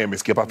at Miami,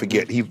 Skip, I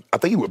forget. I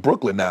think he was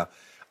Brooklyn now.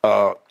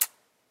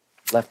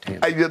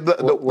 Left-handed.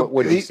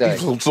 What did he say?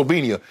 He's from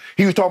Slovenia.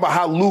 He was talking about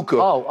how Luka.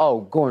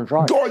 Goran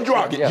Dragic. Goran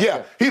Dragic,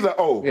 yeah. He's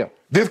like,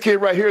 this kid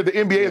right here, the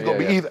NBA is going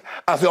to be easy.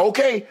 I said,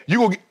 okay, you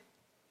going to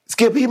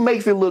Skip, he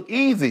makes it look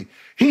easy.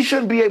 He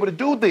shouldn't be able to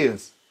do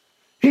this.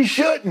 He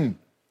shouldn't.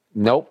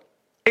 Nope.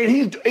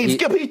 And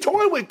Skip, he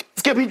toyed with.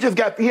 Skip,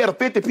 he had a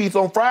 50-piece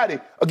on Friday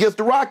against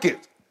the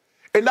Rockets.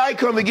 And now he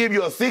comes to give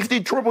you a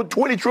 60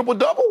 20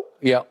 triple-double?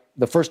 Yeah.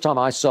 The first time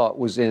I saw it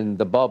was in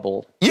the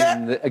bubble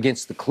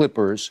against the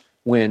Clippers.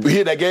 When you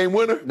hit that game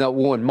winner? No,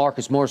 when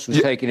Marcus Morris was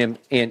taking him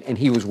and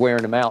he was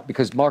wearing him out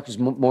because Marcus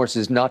Morris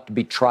is not to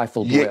be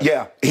trifled with.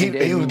 Yeah, he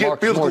was getting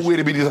physical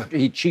with him.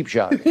 He cheap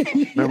shot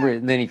it. Remember,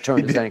 and then he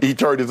turned his ankle. He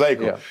turned his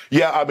ankle.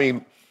 Yeah, I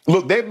mean,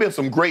 look, there have been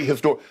some great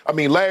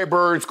Larry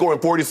Bird scoring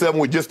 47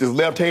 with just his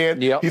left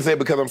hand. He said,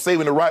 because I'm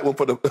saving the right one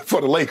for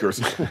the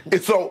Lakers.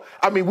 And so,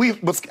 I mean,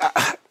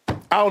 I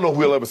don't know if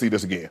we'll ever see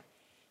this again.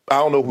 I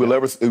don't know if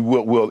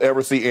we'll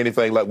ever see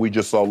anything like we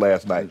just saw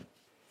last night.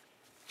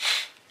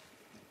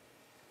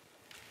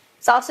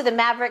 It's also the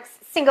Mavericks'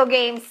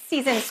 single-game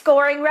season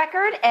scoring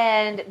record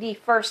and the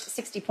first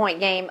 60-point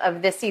game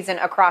of this season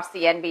across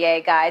the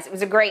NBA, guys. It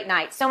was a great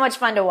night. So much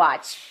fun to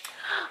watch.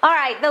 All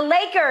right, the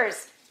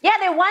Lakers. Yeah,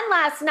 they won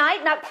last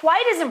night. Not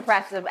quite as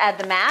impressive as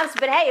the Mavs,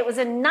 but hey, it was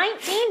a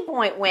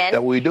 19-point win.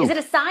 That we do. Is it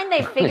a sign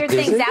they figured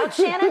things out,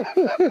 Shannon?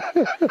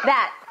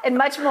 That and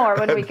much more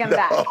when we come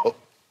back.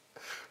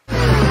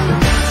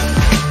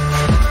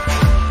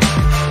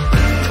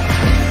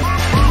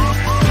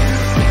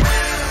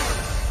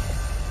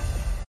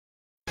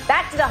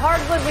 Back to the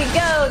hardwood we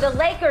go. The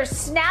Lakers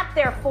snapped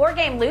their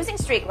 4-game losing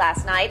streak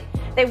last night.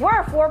 They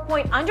were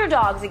 4-point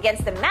underdogs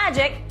against the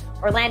Magic.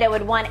 Orlando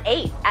had won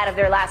 8 out of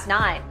their last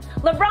 9.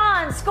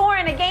 LeBron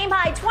scoring a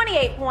game-high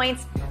 28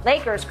 points.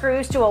 Lakers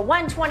cruised to a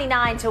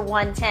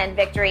 129-110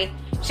 victory.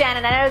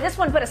 Shannon, I know this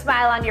one put a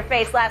smile on your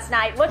face last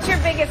night. What's your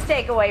biggest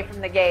takeaway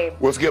from the game?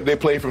 Well, Skip, they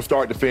played from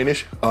start to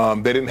finish.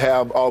 They didn't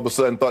have all of a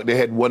sudden thought they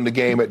had won the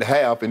game at the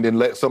half and then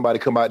let somebody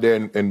come out there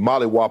and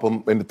mollywop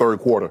them in the third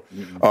quarter.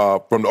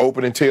 From the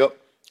opening tip,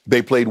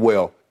 they played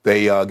well.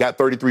 They got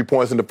 33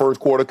 points in the first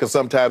quarter because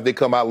sometimes they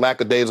come out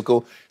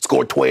lackadaisical,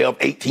 score 12,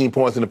 18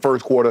 points in the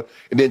first quarter,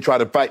 and then try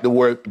to fight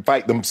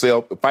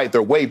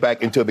their way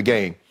back into the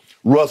game.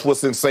 Russ was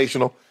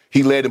sensational.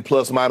 He led in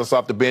plus-minus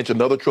off the bench,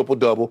 another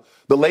triple-double.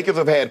 The Lakers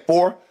have had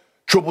 4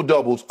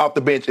 triple-doubles off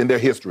the bench in their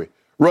history.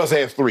 Russ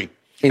has 3.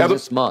 In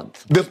this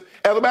month. As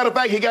a matter of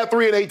fact, he got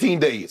 3 in 18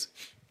 days.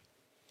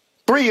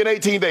 3 in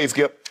 18 days,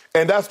 Skip.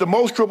 And that's the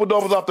most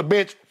triple-doubles off the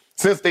bench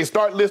since they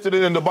start listing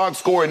it in the box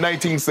score in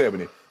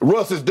 1970.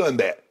 Russ has done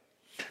that.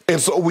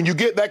 And so when you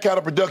get that kind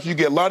of production, you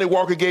get Lonnie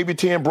Walker gave you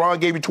 10, Bron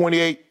gave you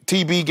 28,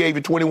 TB gave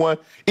you 21,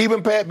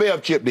 even Pat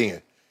Bev chipped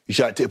in. He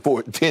shot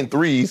 10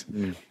 threes.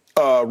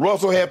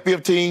 Russell had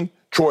 15.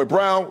 Troy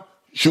Brown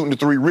shooting the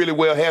 3 really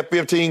well, had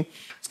 15.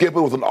 Skip, it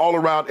was an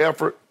all-around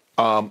effort.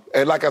 And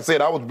like I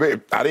said, I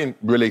didn't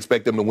really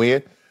expect them to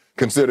win,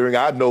 considering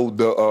I know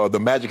the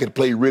Magic had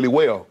played really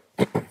well.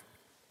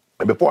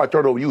 And before I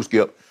turn it over to you,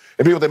 Skip,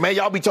 and people say, man,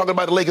 y'all be talking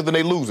about the Lakers and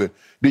they losing.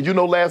 Did you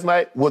know last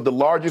night was the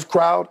largest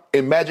crowd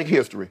in Magic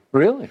history?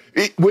 Really?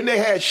 When they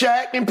had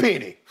Shaq and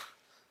Penny,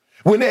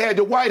 when they had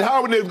Dwight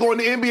Howard and they was going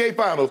to the NBA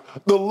Finals,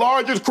 the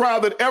largest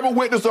crowd that ever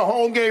witnessed a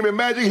home game in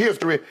Magic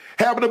history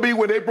happened to be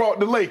when they brought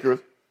the Lakers,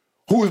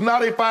 who is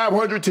not a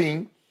 500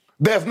 team,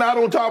 that's not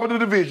on top of the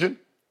division.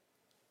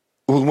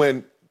 It was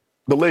when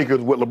the Lakers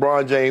with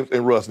LeBron James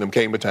and Russ and them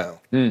came to town.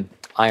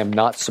 I am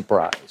not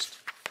surprised.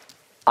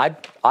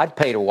 I'd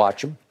pay to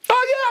watch them.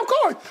 Oh, yeah, of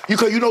course.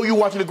 Because you know you're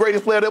watching the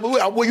greatest player ever.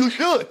 Well, you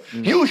should.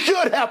 You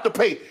should have to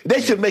pay.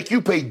 They should make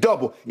you pay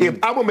double. I'm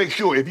going to make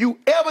sure if you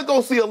ever go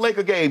see a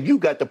Laker game, you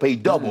got to pay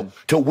double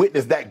to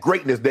witness that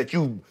greatness that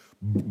you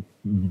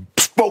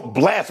spoke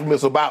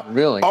blasphemous about.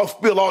 Really? I'll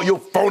spill all your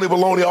phony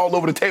baloney all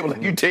over the table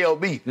like you tell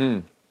me.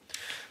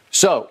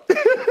 So,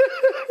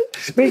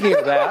 speaking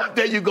of that.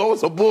 There you go.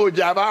 It's a bull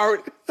job. I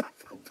already...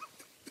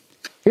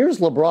 Here's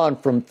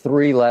LeBron from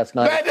 3 last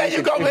night. Man, there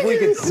you go, if we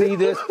could see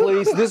this,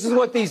 please. This is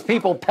what these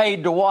people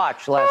paid to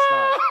watch last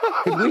night.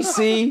 Could we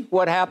see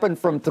what happened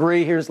from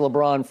 3? Here's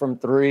LeBron from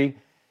 3.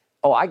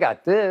 Oh, I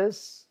got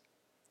this.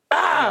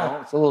 No,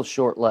 it's a little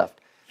short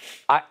left.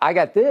 I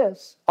got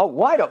this. Oh,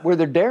 wide up where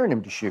they're daring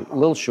him to shoot. A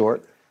little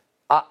short.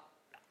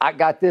 I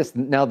got this.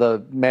 Now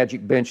the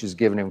Magic bench is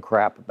giving him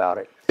crap about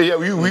it. Yeah,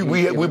 we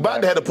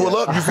about to have to pull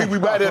up. You see, we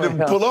about to have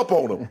to pull up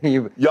on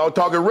him. Y'all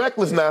talking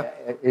reckless now.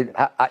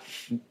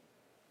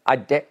 I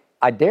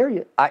dare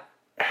you.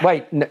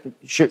 Wait, no,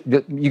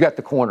 you got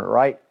the corner,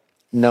 right?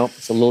 No,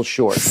 it's a little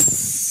short.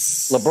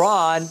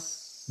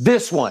 LeBron,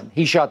 this one,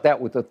 he shot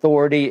that with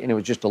authority, and it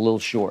was just a little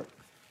short.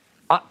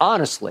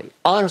 Honestly,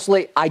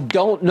 I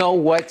don't know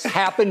what's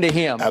happened to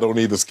him. I don't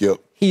either, Skip.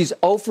 He's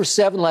 0 for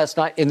 7 last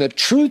night, and the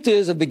truth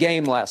is of the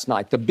game last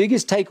night, the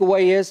biggest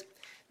takeaway is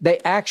they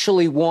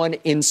actually won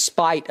in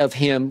spite of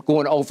him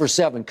going 0 for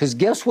 7, because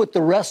guess what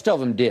the rest of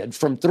them did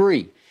from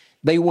 3?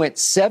 They went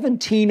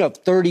 17 of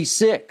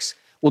 36.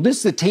 Well, this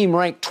is a team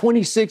ranked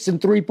 26 in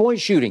three-point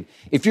shooting.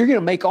 If you're going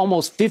to make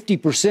almost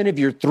 50% of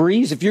your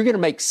threes, if you're going to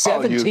make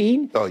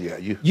 17,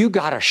 you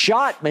got a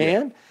shot,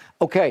 man. Yeah.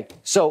 Okay,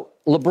 so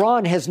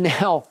LeBron has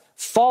now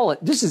fallen.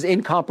 This is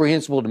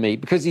incomprehensible to me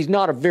because he's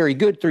not a very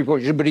good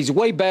three-point shooter, but he's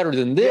way better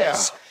than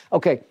this. Yeah.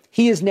 Okay,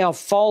 he has now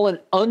fallen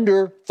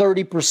under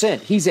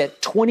 30%. He's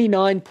at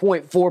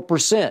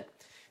 29.4%.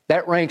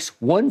 That ranks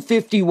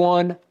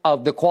 151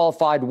 of the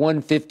qualified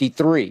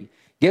 153.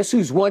 Guess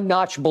who's one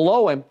notch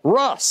below him?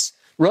 Russ.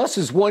 Russ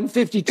is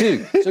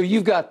 152. So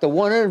you've got the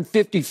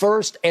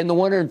 151st and the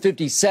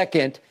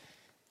 152nd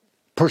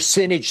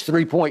percentage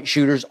three-point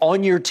shooters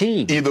on your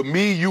team. Either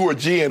me, you, or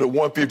Jen are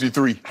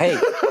 153. Hey,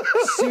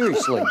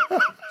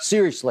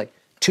 seriously.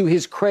 To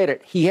his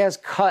credit, he has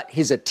cut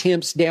his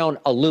attempts down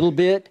a little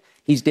bit.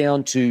 He's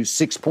down to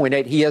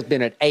 6.8. He has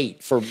been at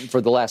 8 for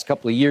the last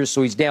couple of years,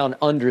 so he's down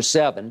under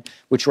 7,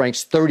 which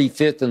ranks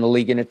 35th in the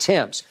league in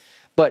attempts.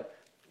 But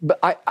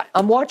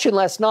I'm watching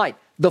last night.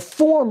 the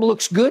form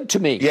looks good to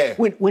me. Yeah.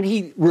 When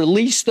he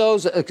released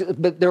those,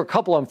 but there are a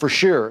couple of them for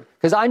sure,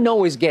 because I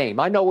know his game.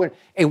 I know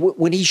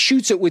when he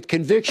shoots it with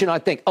conviction, I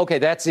think, okay,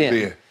 that's in.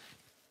 Yeah.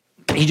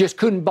 He just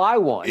couldn't buy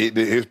one.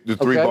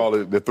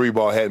 The three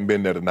ball hadn't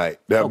been there tonight.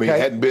 I mean, it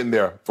hadn't been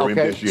there for him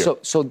this year.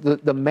 So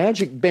the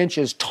Magic bench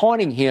is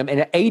taunting him,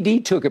 and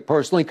AD took it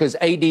personally because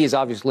AD is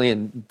obviously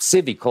in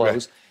civvy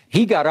clothes. Right.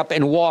 He got up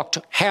and walked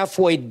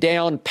halfway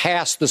down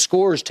past the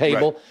scorer's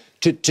table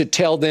to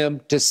tell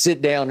them to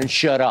sit down and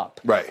shut up.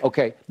 Right.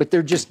 Okay. But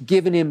they're just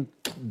giving him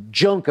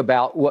junk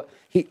about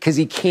because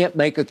he can't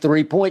make a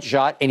three-point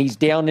shot, and he's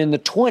down in the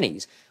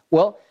 20s.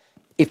 Well,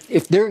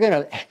 if they're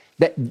going to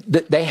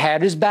they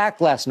had his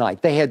back last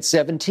night. They had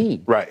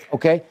 17. Right.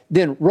 Okay.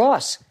 Then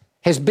Russ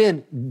has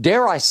been,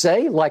 dare I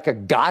say, like a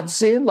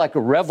godsend, like a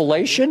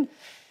revelation.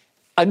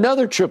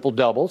 Another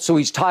triple-double. So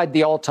he's tied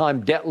the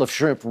all-time Detlef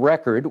Schrempf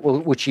record,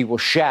 which he will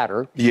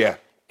shatter. Yeah.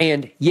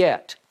 And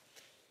yet,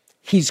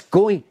 he's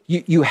going,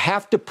 you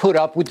have to put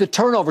up with the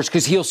turnovers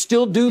because he'll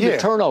still do the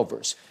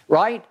turnovers,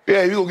 right?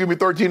 Yeah, you're going to give me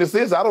 13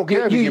 assists. I don't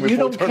care if you give me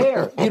 4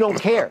 turnovers. You don't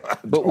care.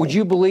 But would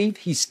you believe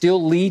he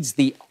still leads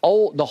the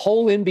whole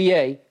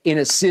NBA in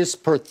assists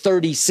per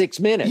 36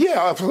 minutes?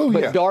 Yeah,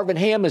 absolutely. But Darvin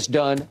Ham has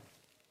done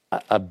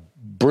a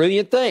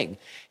brilliant thing.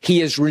 He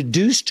has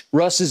reduced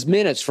Russ's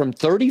minutes from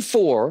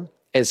 34,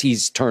 as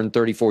he's turned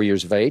 34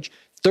 years of age,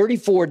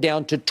 34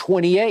 down to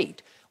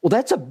 28. Well,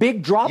 that's a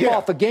big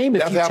drop-off a game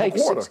if you take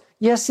 6.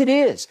 Yes, it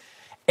is.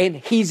 And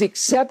he's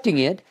accepting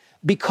it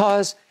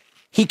because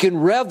he can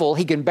revel,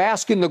 he can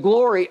bask in the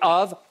glory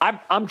of,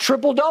 I'm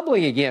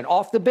triple-doubling again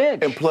off the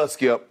bench. And plus,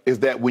 Skip, is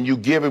that when you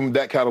give him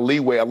that kind of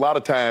leeway, a lot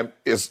of time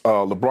it's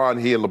LeBron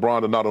here and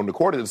LeBron are not on the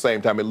court at the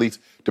same time, at least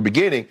the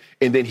beginning,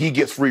 and then he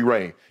gets free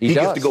reign. He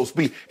gets to go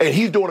speed. And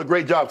he's doing a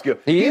great job,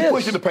 Skip. He's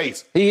pushing the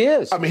pace. He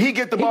is. I mean, he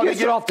gets the ball. He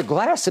gets it off the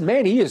glass, and,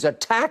 man, he is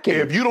attacking.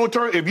 If you don't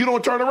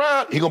turn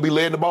around, he's going to be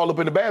laying the ball up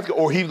in the basket,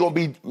 or he's going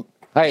to be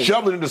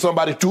shoveling into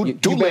somebody to lay in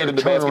the basket. You better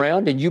turn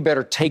around, and you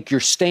better take your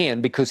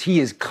stand because he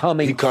is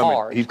coming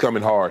hard. He's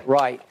coming hard.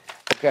 Right.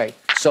 Okay.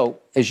 So,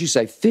 as you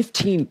say,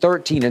 15,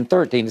 13, and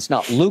 13. It's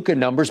not Luka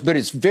numbers, but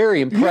it's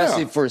very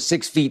impressive for a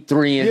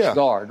 6'3"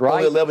 guard, right?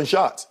 Only 11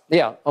 shots.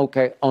 Yeah,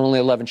 okay. Only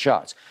 11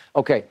 shots.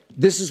 Okay.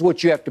 This is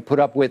what you have to put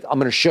up with. I'm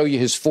going to show you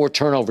his 4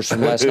 turnovers from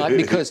last night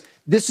because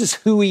this is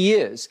who he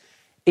is.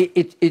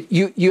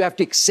 You have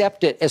to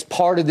accept it as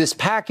part of this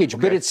package,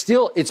 but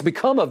it's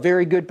become a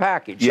very good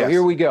package. So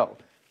here we go.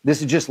 This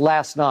is just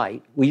last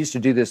night. We used to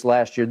do this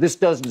last year. This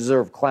doesn't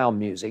deserve clown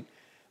music,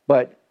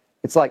 but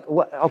it's like,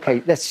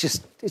 okay, it's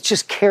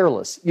just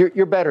careless.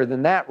 You're better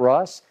than that,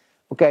 Russ.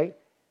 Okay,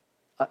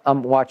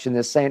 I'm watching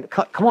this saying,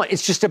 come on,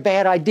 it's just a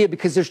bad idea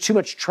because there's too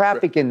much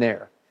traffic in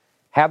there.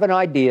 Have an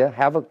idea.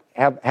 Have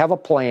a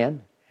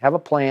plan. Have a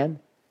plan.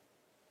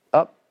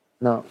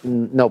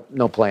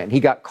 No plan. He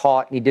got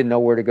caught and he didn't know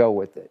where to go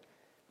with it.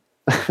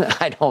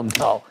 I don't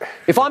know.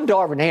 If I'm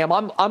Darvin Ham,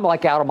 I'm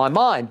like out of my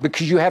mind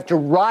because you have to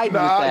ride with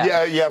that.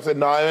 Yeah, you have to say,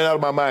 no, I ain't out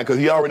of my mind because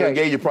he already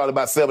gave you probably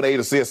about 7 or 8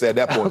 assists at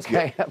that point.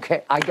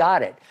 Okay, I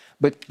got it.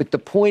 But the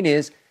point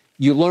is,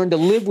 you learn to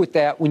live with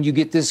that when you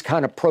get this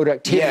kind of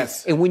productivity.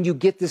 Yes. And when you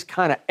get this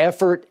kind of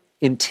effort,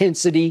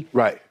 intensity,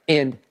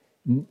 and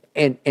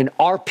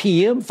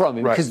RPM from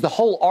him, because the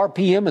whole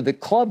RPM of the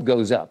club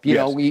goes up. You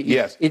know,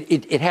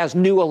 it has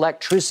new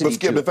electricity. But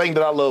Skip, the thing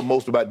that I love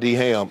most about D.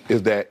 Ham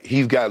is that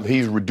he's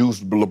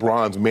reduced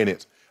LeBron's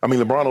minutes. I mean,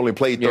 LeBron only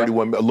played a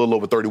little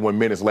over 31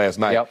 minutes last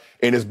night,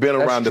 and it's been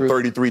around the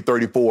 33,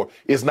 34.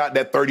 It's not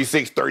that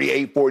 36,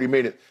 38, 40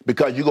 minutes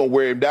because you're going to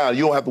wear him down.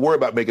 You don't have to worry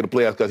about making the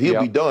playoffs because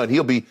he'll be done.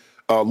 He'll be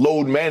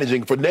load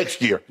managing for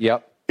next year.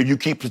 If you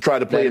keep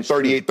trying to play in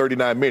 38,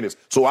 39 minutes.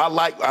 So I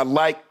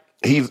like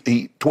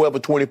he 12 or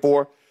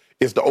 24.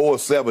 It's the 0 of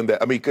 7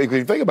 that, I mean, if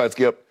you think about it,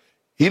 Skip,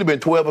 he'd have been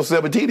 12 or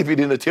 17 if he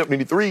didn't attempt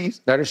any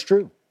threes. That is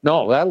true.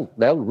 No,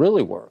 that'll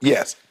really work.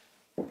 Yes.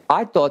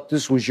 I thought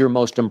this was your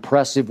most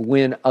impressive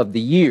win of the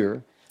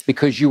year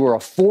because you were a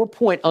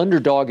 4-point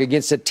underdog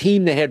against a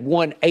team that had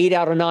won 8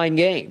 out of 9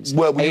 games.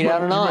 Well, 8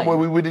 out of 9. When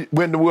we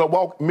went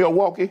to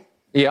Milwaukee?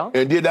 Yeah.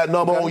 And did that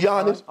number on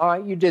Giannis? All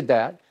right, you did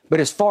that.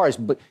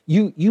 But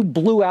you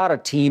blew out a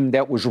team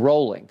that was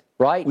rolling,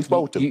 right? We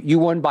spoke to them. You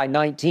won by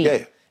 19.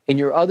 Yeah. And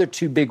your other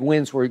 2 big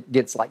wins were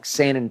against like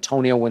San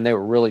Antonio when they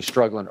were really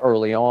struggling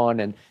early on,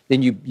 and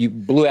then you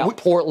blew out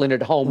Portland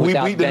at home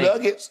without We beat the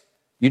Nuggets.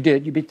 You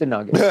did. You beat the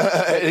Nuggets.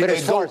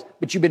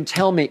 But you've been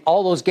telling me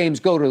all those games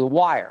go to the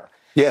wire.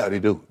 Yeah, they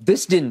do.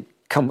 This didn't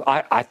come,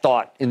 I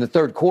thought, in the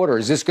third quarter.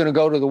 Is this going to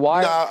go to the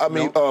wire? Nah, I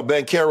mean,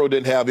 Banchero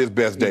didn't have his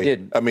best day. He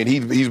didn't. I mean,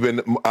 he's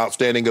been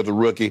outstanding as a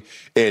rookie,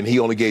 and he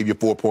only gave you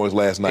 4 points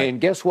last night.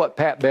 And guess what,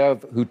 Pat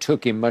Bev, who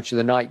took him much of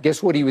the night,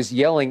 guess what he was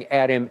yelling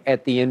at him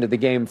at the end of the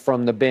game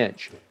from the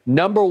bench?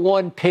 Number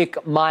one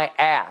pick, my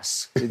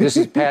ass. This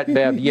is Pat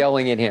Bev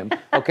yelling at him.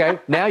 Okay,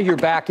 now you're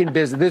back in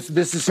business.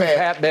 This is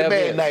Pat Bev. The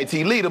man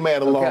 19, leave the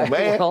man alone,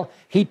 man. Well,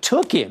 he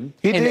took him.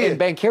 He did. And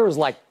Banchera's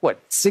like, what,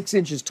 6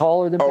 inches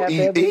taller than Pat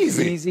Bev?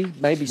 Easy.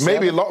 Maybe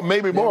 7.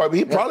 Maybe more.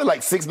 He probably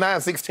like 6'9",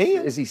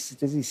 6'10". Is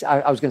he?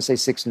 I was going to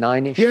say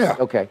 6'9"-ish. Yeah.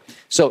 Okay.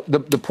 So the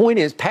point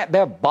is, Pat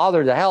Bev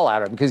bothered the hell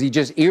out of him because he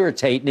just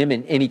irritating him,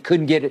 and he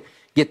couldn't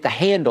get the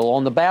handle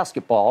on the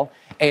basketball.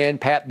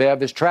 And Pat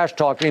Bev is trash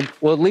talking him.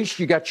 Well, at least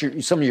you got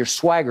some of your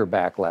swagger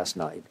back last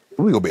night.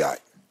 We're gonna be all right.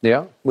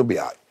 Yeah, we'll be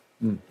all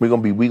right. We're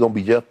gonna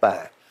be just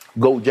fine.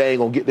 Gold Jane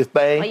gonna get this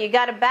thing. Well, you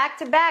got it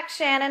back-to-back,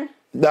 Shannon.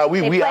 No,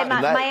 we play out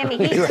tonight. Miami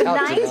Heat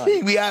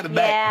tonight. We out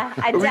tonight. Yeah,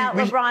 I doubt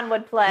LeBron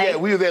would play. Yeah,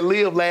 we was at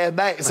Live last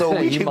night, so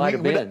you might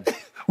have been.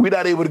 We're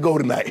not able to go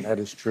tonight. That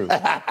is true.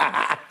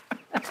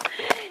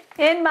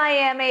 In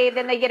Miami,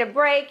 then they get a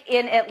break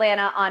in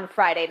Atlanta on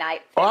Friday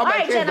night. All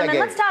right, gentlemen,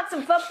 let's talk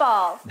some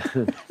football.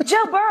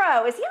 Joe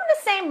Burrow, is he on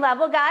the same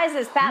level, guys,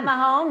 as Pat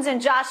Mahomes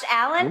and Josh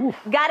Allen?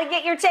 Got to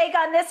get your take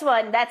on this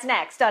one. That's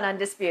next on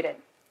Undisputed.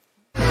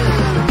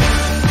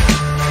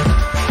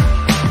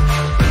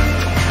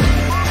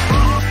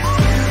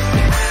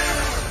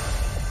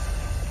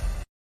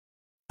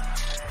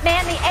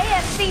 Man, the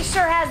AFC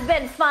sure has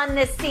been fun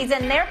this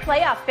season. Their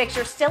playoff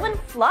picture still in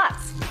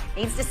flux.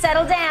 Needs to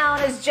settle down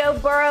as Joe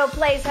Burrow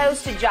plays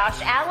host to Josh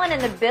Allen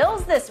and the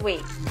Bills this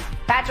week.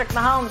 Patrick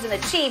Mahomes and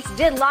the Chiefs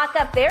did lock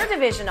up their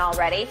division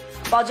already,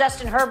 while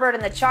Justin Herbert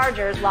and the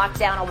Chargers locked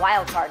down a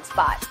wild card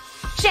spot.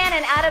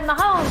 Shannon, out of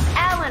Mahomes,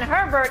 Allen,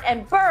 Herbert,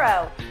 and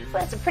Burrow.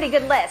 Well, that's a pretty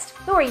good list.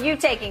 Who are you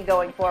taking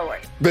going forward?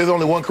 There's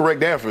only one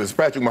correct answer. It's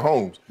Patrick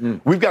Mahomes.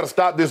 We've got to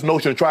stop this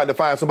notion of trying to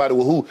find somebody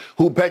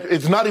who Patrick.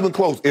 It's not even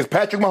close. It's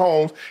Patrick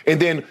Mahomes, and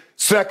then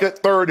second,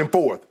 third, and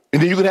fourth.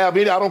 And then you can have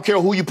any. I don't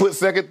care who you put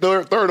second,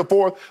 third, or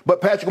fourth,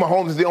 but Patrick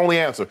Mahomes is the only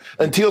answer.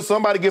 Until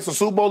somebody gets a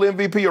Super Bowl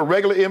MVP or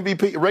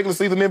regular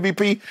season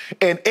MVP,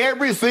 and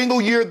every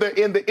single year they're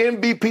in the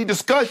MVP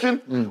discussion,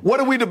 what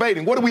are we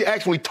debating? What are we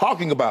actually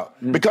talking about?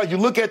 Because you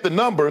look at the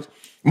numbers,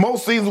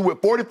 most seasons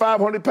with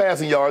 4,500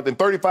 passing yards and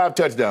 35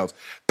 touchdowns.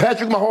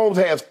 Patrick Mahomes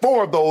has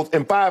 4 of those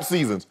in 5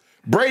 seasons.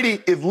 Brady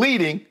is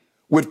leading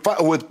with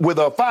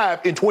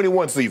 5 in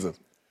 21 seasons.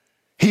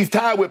 He's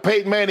tied with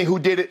Peyton Manning, who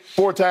did it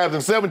 4 times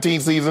in 17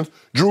 seasons.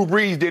 Drew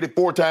Brees did it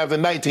 4 times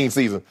in 19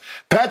 seasons.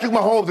 Patrick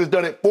Mahomes has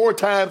done it 4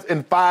 times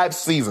in 5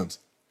 seasons.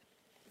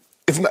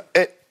 It's not.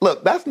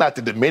 Look, that's not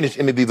to diminish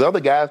any of these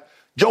other guys.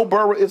 Joe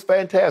Burrow is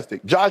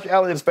fantastic. Josh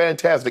Allen is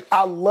fantastic.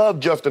 I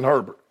love Justin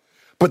Herbert.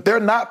 But they're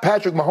not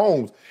Patrick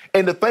Mahomes.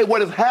 And the thing,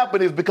 what has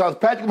happened is because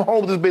Patrick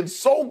Mahomes has been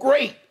so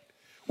great,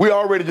 we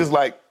already just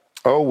like,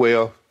 oh,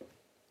 well,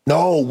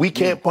 no, we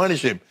can't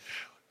punish him.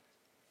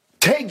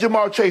 Take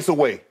Jamar Chase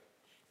away.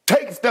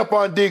 Take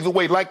Stephon Diggs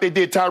away like they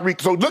did Tyreek.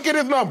 So look at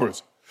his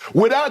numbers.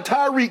 Without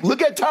Tyreek,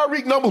 look at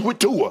Tyreek numbers with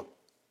Tua.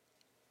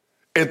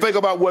 And think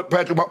about what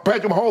Patrick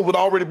Mahomes would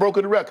already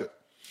broken the record.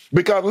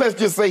 Because let's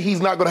just say he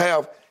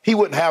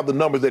wouldn't have the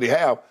numbers that he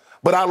have.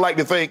 But I like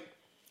to think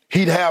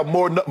he'd have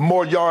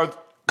more yards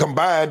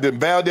combined than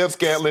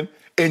Valdez-Scantling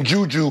and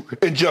Juju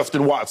and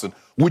Justin Watson.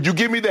 Would you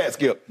give me that,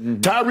 Skip?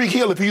 Tyreek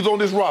Hill, if he's on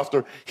this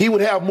roster, he would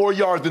have more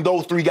yards than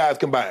those 3 guys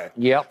combined.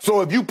 Yep.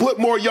 So if you put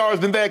more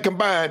yards than that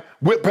combined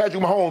with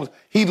Patrick Mahomes,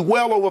 he's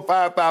well over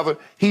 5,000.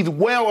 He's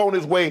well on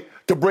his way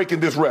to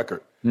breaking this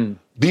record.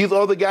 These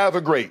other guys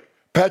are great.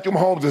 Patrick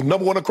Mahomes is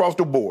number 1 across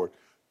the board.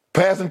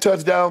 Passing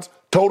touchdowns,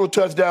 total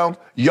touchdowns,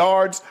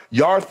 yards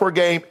per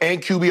game,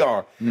 and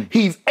QBR.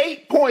 He's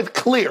 8 points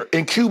clear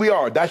in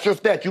QBR. That's your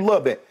stat. You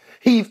love that.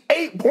 He's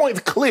 8 points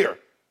clear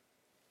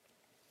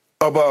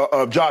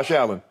of Josh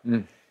Allen.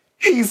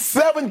 He's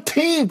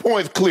 17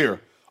 points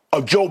clear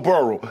of Joe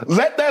Burrow.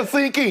 Let that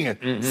sink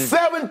in.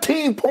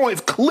 17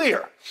 points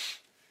clear.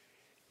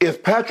 It's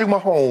Patrick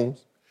Mahomes,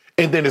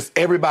 and then it's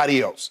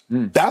everybody else.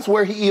 That's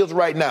where he is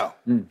right now.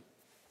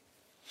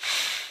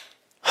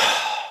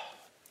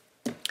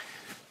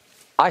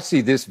 I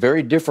see this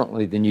very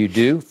differently than you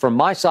do. From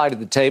my side of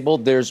the table,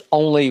 there's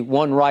only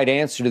one right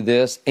answer to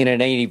this, and it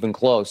ain't even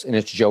close, and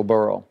it's Joe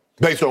Burrow.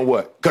 Based on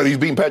what? Because he's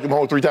beaten Patrick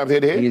Mahomes 3 times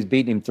head-to-head? He has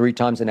beaten him 3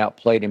 times and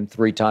outplayed him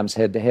 3 times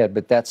head-to-head,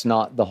 but that's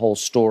not the whole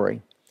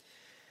story.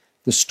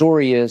 The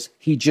story is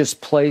he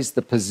just plays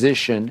the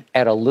position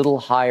at a little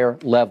higher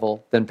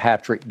level than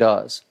Patrick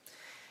does.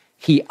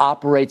 He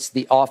operates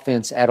the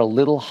offense at a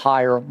little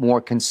higher, more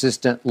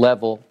consistent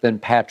level than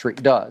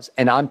Patrick does.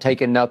 And I'm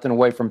taking nothing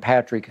away from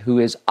Patrick, who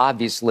is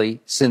obviously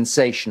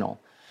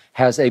sensational,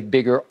 has a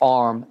bigger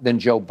arm than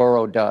Joe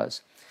Burrow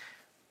does.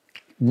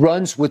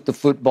 Runs with the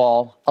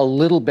football a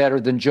little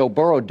better than Joe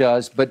Burrow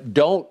does, but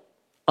don't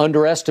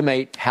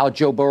underestimate how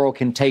Joe Burrow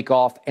can take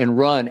off and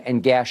run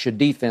and gash a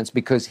defense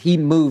because he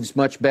moves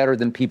much better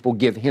than people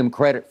give him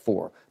credit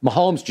for.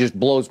 Mahomes just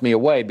blows me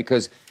away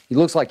because he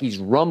looks like he's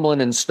rumbling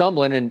and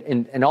stumbling,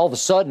 and all of a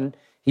sudden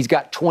he's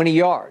got 20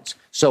 yards.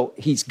 So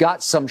he's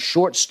got some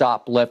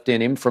shortstop left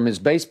in him from his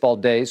baseball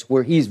days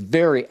where he's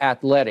very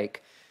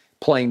athletic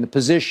playing the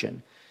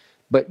position.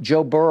 But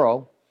Joe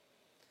Burrow,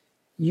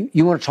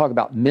 you want to talk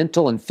about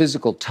mental and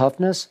physical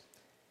toughness?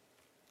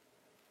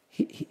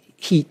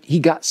 he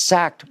got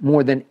sacked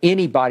more than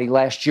anybody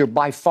last year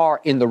by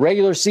far in the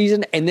regular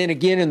season and then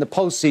again in the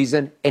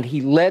postseason. And he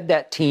led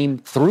that team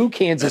through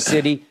Kansas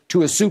City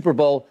to a Super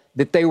Bowl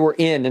that they were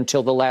in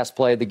until the last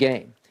play of the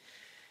game.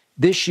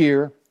 This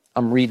year,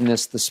 I'm reading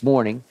this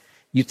morning,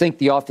 you think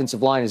the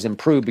offensive line has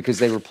improved because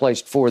they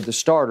replaced 4 of the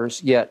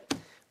starters, yet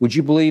would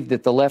you believe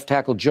that the left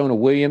tackle Jonah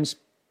Williams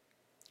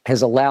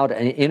has allowed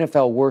an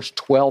NFL worst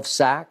 12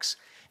 sacks?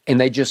 And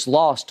they just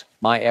lost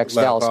my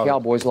ex-Dallas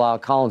Cowboys, Lyle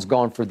Collins,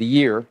 gone for the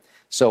year.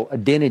 So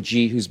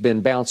Adeniji, who's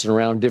been bouncing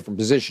around different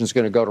positions, is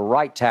going to go to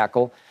right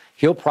tackle.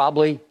 He'll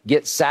probably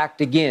get sacked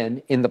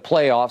again in the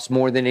playoffs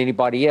more than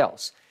anybody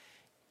else.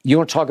 You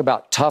want to talk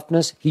about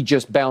toughness? He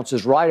just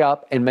bounces right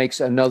up and makes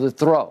another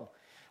throw.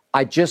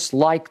 I just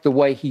like the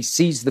way he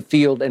sees the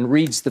field and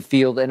reads the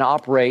field and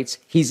operates.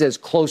 He's as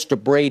close to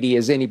Brady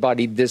as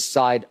anybody this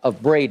side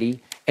of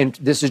Brady. And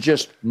this is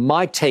just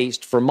my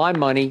taste for my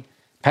money.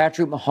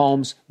 Patrick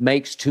Mahomes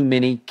makes too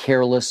many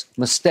careless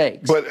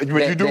mistakes. But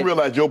you do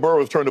realize Joe Burrow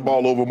has turned the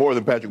ball over more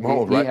than Patrick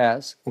Mahomes, right? He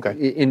has. Okay.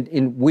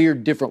 In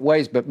weird different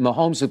ways. But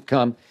Mahomes have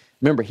come.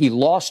 Remember, he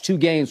lost 2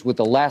 games with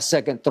the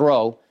last-second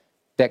throw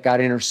that got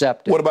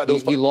intercepted. What about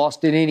those? He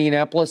lost in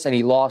Indianapolis, and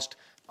he lost,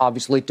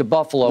 obviously, to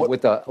Buffalo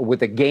with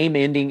a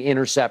game-ending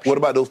interception. What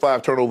about those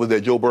 5 turnovers that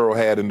Joe Burrow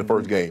had in the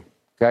first game?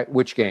 Okay,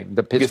 which game?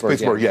 The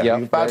Pittsburgh game.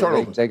 Yeah. 5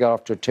 turnovers. They got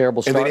off to a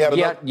terrible start.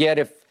 Yet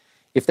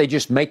if they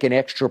just make an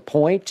extra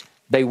point,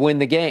 they win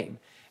the game.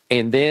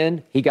 And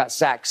then he got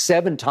sacked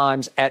 7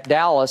 times at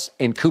Dallas,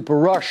 and Cooper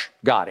Rush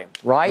got him,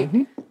 right?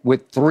 Mm-hmm.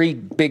 With 3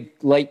 big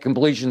late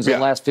completions in the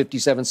last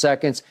 57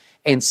 seconds.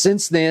 And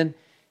since then,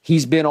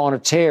 he's been on a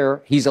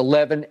tear. He's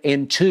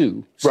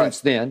 11-2 since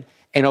then.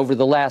 And over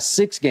the last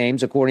 6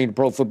 games, according to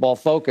Pro Football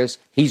Focus,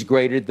 he's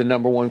graded the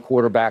 #1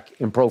 quarterback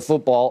in pro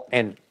football.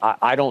 And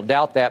I don't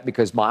doubt that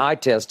because my eye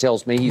test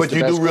tells me he's the best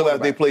quarterback. But you do realize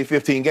they play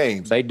 15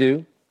 games. They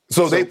do.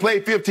 So they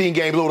played 15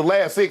 games over the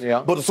last 6.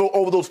 Yeah. But so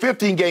over those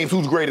 15 games,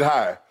 who's graded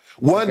higher?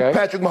 One,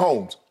 Patrick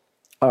Mahomes.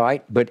 All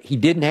right, but he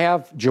didn't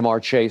have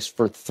Jamar Chase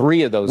for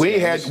 3 of those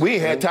games. We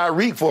had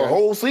Tyreek for a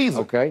whole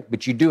season. Okay,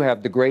 but you do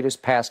have the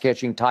greatest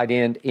pass-catching tight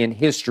end in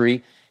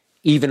history,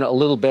 even a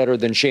little better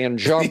than Shannon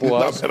Sharp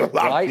was,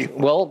 right?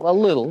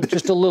 Well,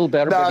 just a little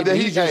better, but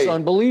he's just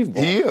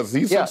unbelievable. He is.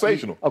 He's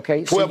sensational. Okay,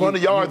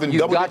 1,200 yards and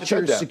double-digit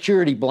touchdown. You got your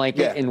security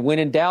blanket, and when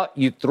in doubt,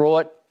 you throw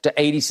it to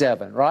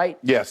 87, right?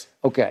 Yes.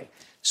 Okay.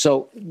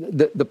 So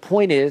the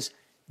point is,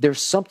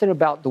 there's something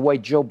about the way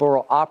Joe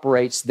Burrow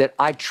operates that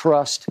I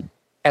trust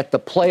at the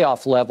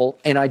playoff level,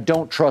 and I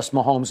don't trust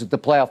Mahomes at the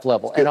playoff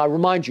level. And I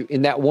remind you,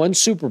 in that one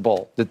Super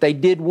Bowl that they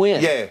did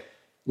win,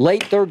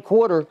 late third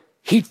quarter,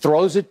 he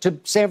throws it to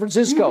San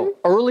Francisco. Mm-hmm.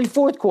 Early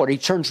fourth quarter, he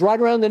turns right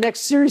around the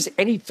next series,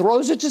 and he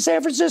throws it to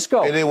San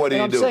Francisco. And then what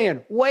did he do? I'm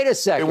saying, wait a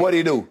second. And what did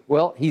he do?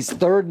 Well, he's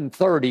 3rd and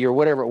 30 or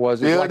whatever it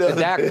was. It was like the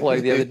Dak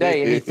play the other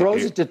day, and he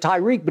throws it to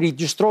Tyreek, but he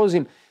just throws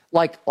him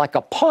like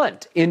a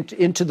punt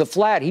into the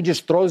flat. He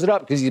just throws it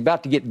up because he's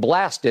about to get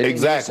blasted.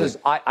 Exactly. And he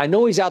says, I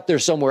know he's out there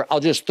somewhere. I'll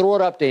just throw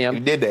it up to him. He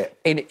did that.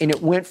 And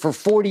it went for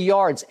 40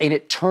 yards, and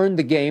it turned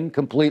the game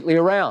completely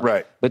around.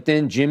 Right. But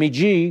then Jimmy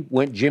G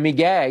went Jimmy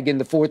Gag in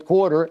the fourth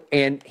quarter,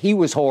 and he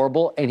was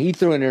horrible, and he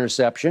threw an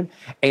interception,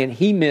 and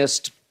he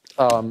missed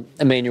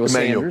Emmanuel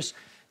Sanders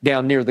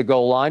down near the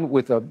goal line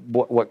with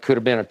what could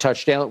have been a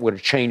touchdown. It would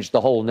have changed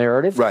the whole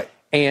narrative. Right.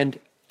 And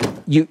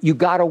you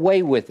got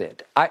away with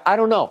it. I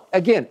don't know.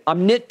 Again,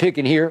 I'm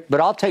nitpicking here,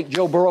 but I'll take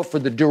Joe Burrow for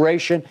the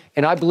duration,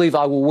 and I believe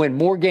I will win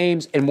more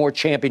games and more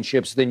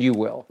championships than you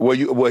will.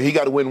 Well, he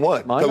got to win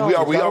one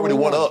because we already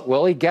won up.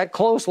 Well, he got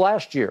close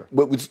last year.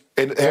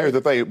 And here's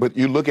the thing. But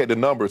you look at the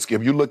numbers,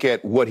 Skip. You look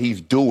at what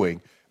he's doing.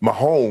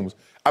 Mahomes.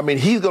 I mean,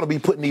 he's going to be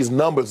putting these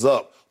numbers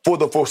up for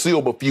the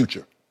foreseeable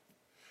future.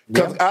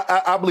 Because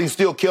I believe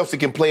still Kelce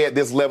can play at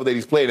this level that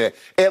he's playing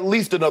at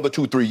least another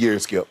 2-3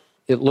 years, Skip.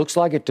 It looks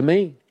like it to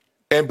me.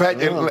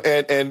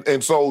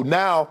 And so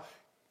now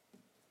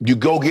you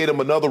go get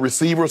him another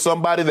receiver,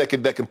 somebody that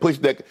can push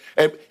that.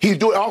 And he's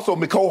doing also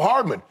Mecole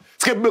Hardman.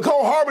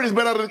 Mecole Hardman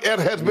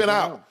has been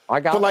out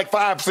for like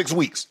 5-6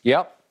 weeks.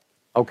 Yep.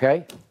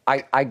 Okay.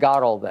 I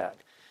got all that.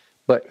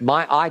 But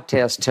my eye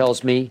test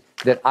tells me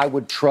that I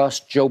would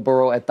trust Joe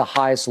Burrow at the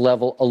highest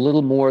level a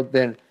little more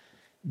than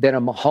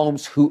a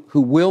Mahomes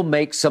who will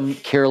make some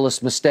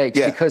careless mistakes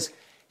because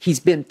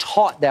he's been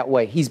taught that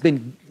way. He's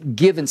been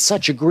given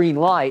such a green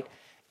light.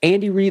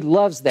 Andy Reid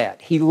loves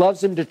that. He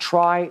loves him to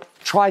try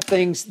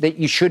things that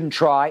you shouldn't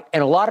try,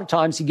 and a lot of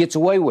times he gets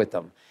away with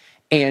them.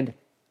 And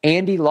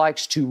Andy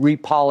likes to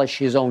repolish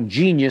his own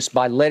genius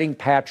by letting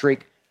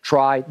Patrick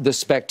try the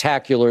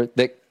spectacular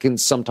that can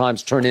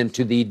sometimes turn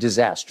into the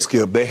disaster.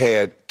 Skip, they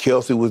had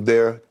Kelce was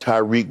there,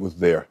 Tyreek was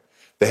there.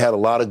 They had a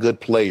lot of good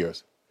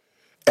players.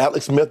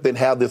 Alex Smith didn't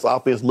have this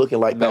offense looking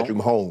like Patrick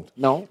Mahomes.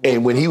 No.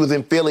 And when he was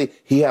in Philly,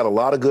 he had a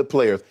lot of good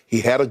players. He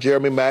had a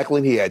Jeremy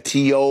Maclin. He had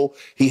T.O.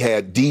 He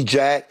had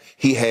D-Jack.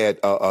 He had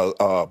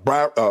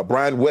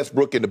Brian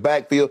Westbrook in the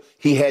backfield.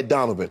 He had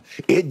Donovan.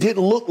 It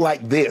didn't look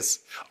like this.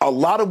 A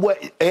lot of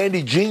what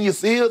Andy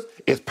genius is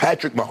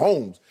Patrick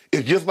Mahomes.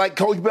 It's just like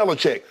Coach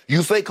Belichick.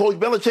 You say Coach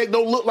Belichick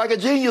don't look like a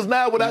genius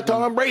now without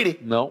Tom Brady.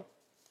 No,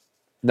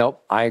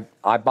 I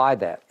buy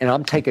that. And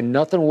I'm taking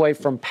nothing away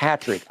from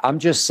Patrick. I'm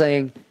just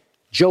saying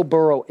Joe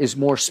Burrow is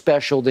more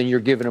special than you're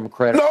giving him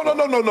credit.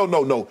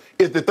 No.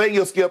 It's the thing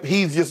is, Skip,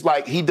 he's just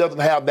like, he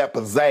doesn't have that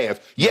pizzazz.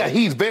 Yeah,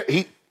 he's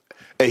very,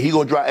 he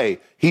gonna drive. Hey,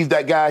 he's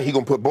that guy. He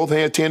gonna put both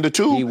hands 10 to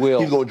 2. He will.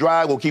 He's gonna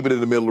drive. Gonna keep it in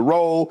the middle of the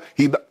road.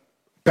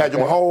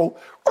 Patrick Mahomes.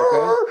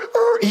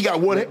 He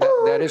got one.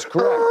 That is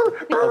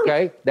correct.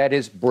 Okay, that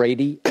is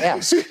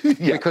Brady-esque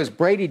because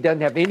Brady doesn't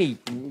have any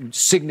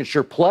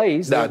signature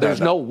plays. There's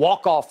no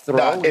walk-off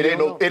throw. It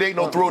ain't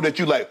no throw that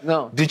you like.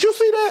 No. Did you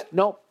see that?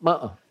 No.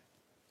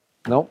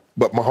 No.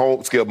 But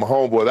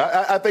Mahomes, boy,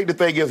 I think the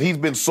thing is he's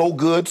been so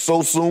good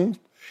so soon,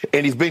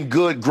 and he's been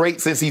great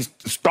since he's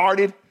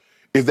started.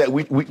 Is that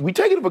we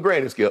take it for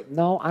granted, Skip?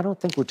 No, I don't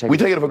think we're taking. We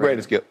take it for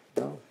granted, Skip.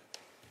 No.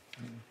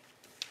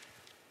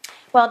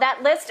 Well,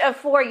 that list of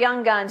 4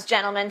 young guns,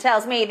 gentlemen,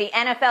 tells me the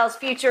NFL's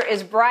future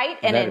is bright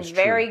and in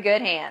very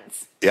good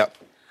hands. Yep.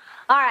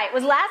 All right,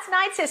 with last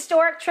night's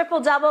historic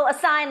triple-double a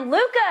sign,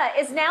 Luka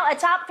is now a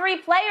top 3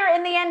 player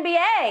in the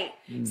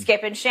NBA.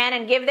 Skip and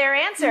Shannon give their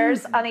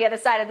answers on the other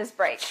side of this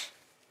break.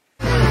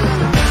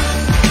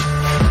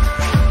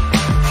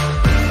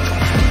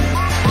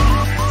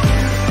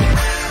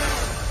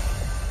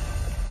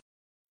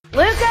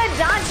 Luka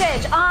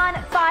Doncic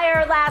on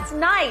fire last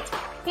night.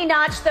 He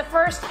notched the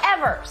first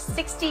ever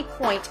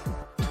 60-point,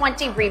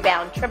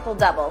 20-rebound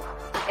triple-double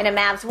in a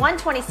Mavs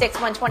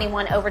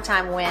 126-121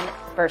 overtime win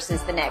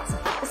versus the Knicks.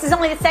 This is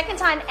only the second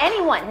time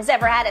anyone has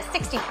ever had a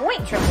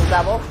 60-point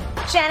triple-double.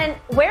 Shannon,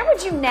 where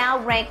would you now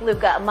rank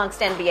Luka amongst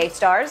NBA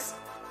stars?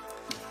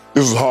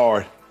 This is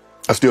hard.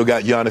 I still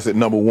got Giannis at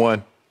number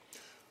 1.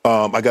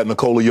 I got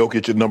Nikola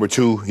Jokic at number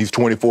 2. He's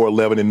 24,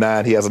 11, and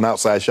 9. He has an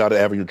outside shot of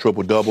averaging a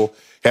triple-double.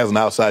 Has an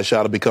outside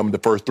shot of becoming the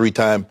first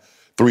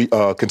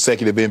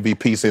consecutive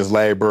MVP since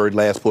Larry Bird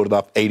last pulled it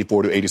off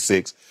 84 to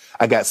 86.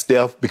 I got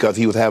Steph because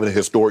he was having a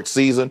historic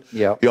season.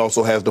 Yeah. He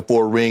also has the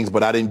 4 rings,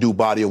 but I didn't do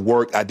body of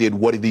work. I did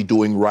what is he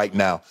doing right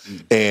now.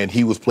 And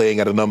he was playing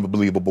at an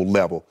unbelievable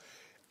level.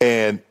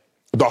 And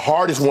the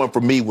hardest one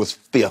for me was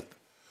 5th.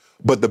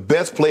 But the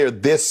best player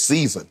this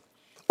season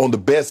on the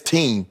best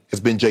team has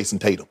been Jason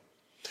Tatum.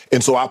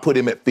 And so I put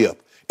him at 5th.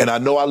 And I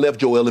know I left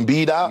Joel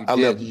Embiid out. I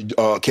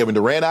left Kevin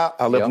Durant out.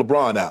 I left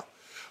LeBron out.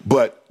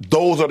 But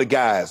those are the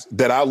guys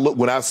that I look,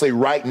 when I say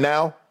right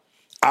now,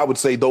 I would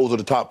say those are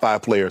the top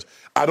 5 players.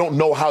 I don't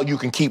know how you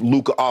can keep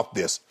Luka off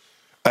this.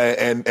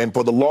 And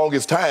for the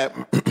longest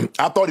time,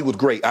 I thought he was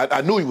great. I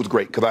knew he was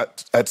great because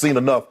I had seen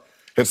enough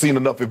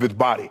of his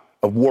body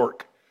of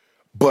work.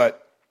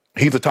 But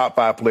he's a top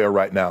 5 player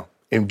right now.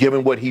 And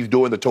given what he's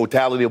doing, the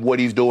totality of what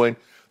he's doing,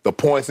 the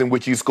points in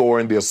which he's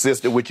scoring, the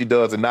assists in which he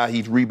does, and now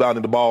he's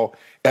rebounding the ball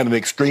at an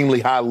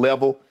extremely high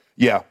level.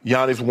 Yeah,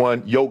 Giannis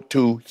 1, Jokic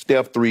 2,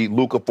 Steph 3,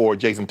 Luka 4,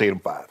 Jason Tatum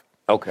 5.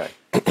 Okay.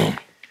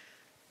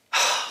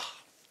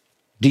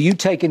 Do you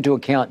take into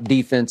account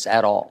defense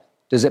at all?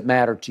 Does it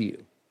matter to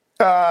you?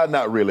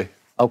 Not really.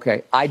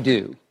 Okay, I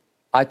do.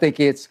 I think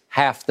it's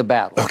half the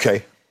battle.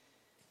 Okay.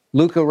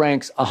 Luka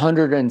ranks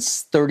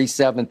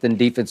 137th in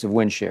defensive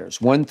win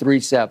shares,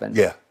 137.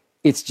 Yeah.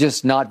 It's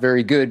just not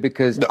very good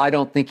because I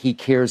don't think he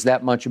cares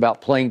that much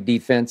about playing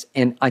defense,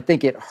 and I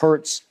think it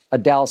hurts a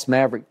Dallas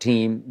Maverick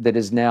team that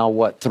is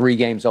now, 3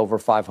 games over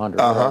 500?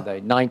 What are they?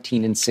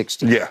 19 and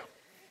 16. Yeah.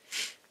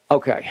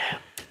 Okay.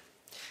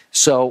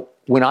 So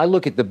when I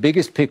look at the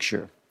biggest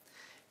picture,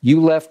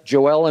 you left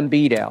Joel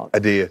Embiid out. I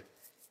did.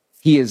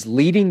 He is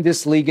leading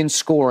this league in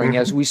scoring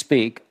as we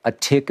speak, a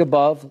tick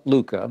above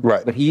Luka.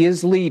 Right. But he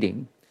is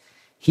leading.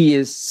 He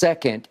is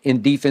second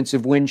in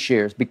defensive win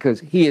shares because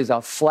he is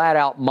a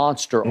flat-out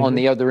monster on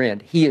the other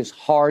end. He is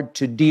hard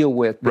to deal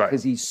with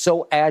because he's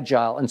so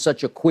agile and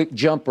such a quick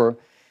jumper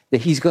that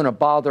he's going to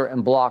bother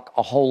and block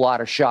a whole lot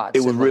of shots.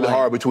 It was really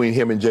hard between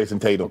him and Jason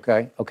Tatum.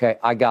 Okay,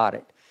 I got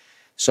it.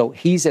 So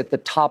he's at the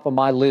top of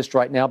my list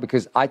right now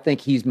because I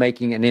think he's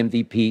making an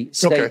MVP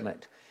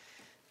statement.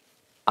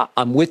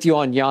 I'm with you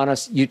on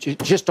Giannis.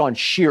 Just on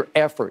sheer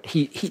effort.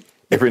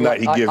 Every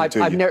night he gives it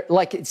to you.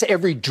 It's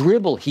every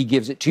dribble he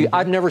gives it to you.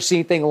 I've never seen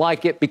anything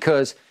like it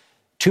because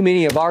too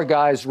many of our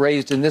guys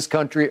raised in this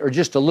country are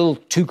just a little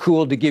too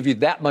cool to give you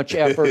that much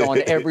effort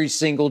on every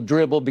single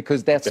dribble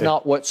because that's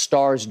not what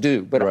stars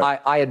do. But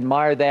I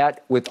admire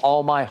that with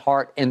all my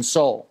heart and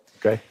soul.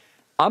 Okay.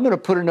 I'm going to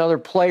put another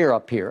player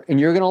up here, and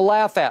you're going to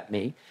laugh at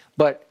me,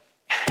 but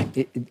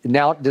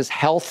now does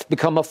health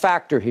become a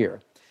factor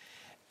here?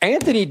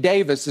 Anthony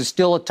Davis is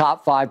still a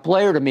top 5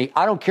 player to me.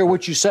 I don't care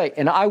what you say.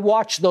 And I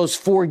watched those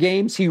 4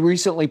 games he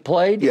recently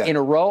played in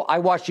a row. I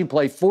watched him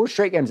play 4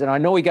 straight games, and I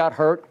know he got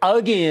hurt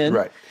again.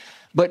 Right.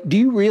 But do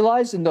you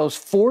realize in those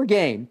 4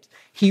 games,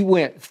 he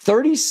went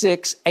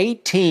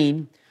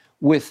 36-18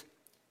 with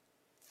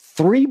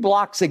 3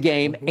 blocks a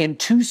game and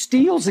 2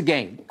 steals a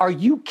game? Are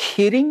you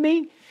kidding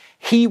me?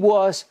 He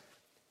was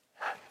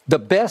the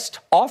best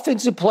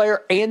offensive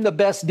player and the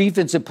best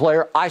defensive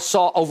player I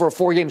saw over a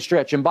 4-game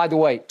stretch. And by the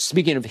way,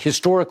 speaking of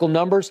historical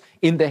numbers,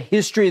 in the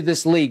history of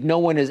this league, no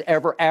one has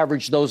ever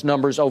averaged those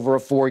numbers over a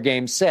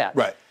 4-game set.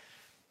 Right.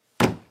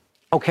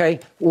 Okay,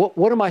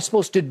 what am I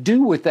supposed to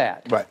do with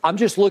that? Right. I'm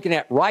just looking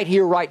at right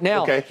here, right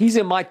now. Okay. He's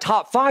in my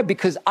top 5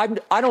 because I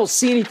don't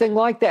see anything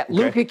like that. Okay.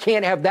 Luka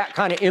can't have that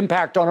kind of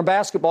impact on a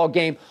basketball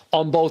game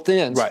on both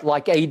ends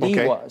like AD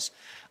was.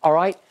 All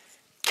right?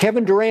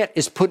 Kevin Durant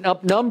is putting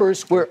up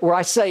numbers where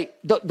I say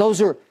those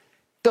are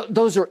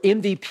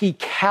MVP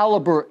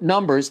caliber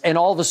numbers, and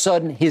all of a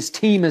sudden his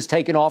team is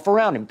taking off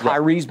around him.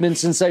 Kyrie's been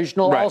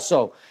sensational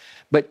also.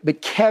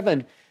 But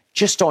Kevin,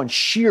 just on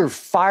sheer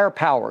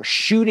firepower,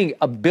 shooting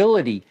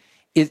ability,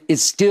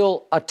 is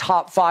still a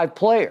top 5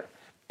 player.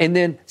 And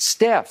then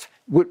Steph,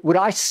 would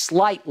I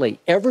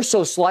ever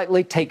so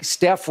slightly take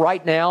Steph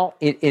right now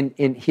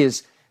in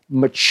his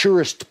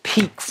maturest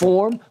peak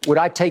form? Would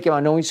I take him? I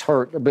know he's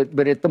hurt,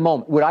 but at the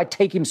moment, would I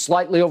take him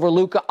slightly over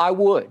Luka? I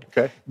would.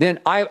 Okay. Then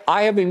I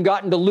haven't even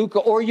gotten to Luka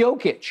or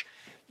Jokic.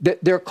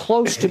 They're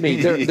close to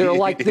me. They're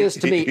like this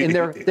to me, and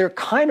they're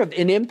kind of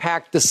in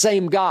impact the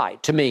same guy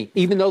to me,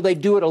 even though they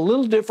do it a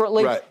little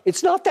differently. Right.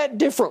 It's not that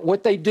different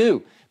what they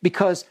do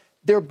because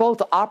they're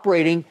both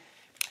operating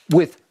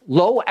with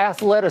low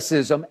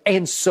athleticism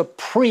and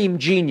supreme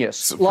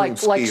genius, like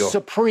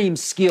supreme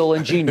skill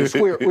and genius,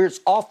 where it's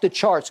off the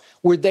charts,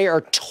 where they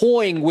are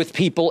toying with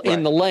people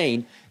in the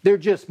lane. They're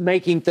just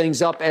making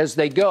things up as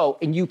they go,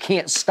 and you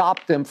can't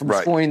stop them from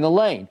scoring the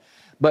lane.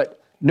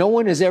 But no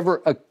one has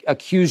ever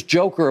accused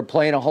Joker of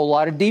playing a whole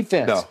lot of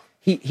defense. No.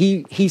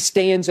 He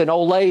stands and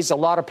olays a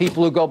lot of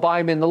people who go by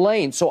him in the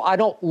lane. So I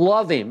don't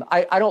love him.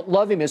 I don't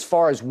love him as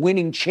far as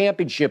winning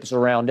championships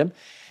around him.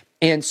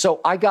 And so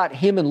I got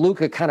him and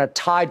Luka kind of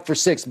tied for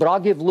 6th, but I'll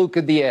give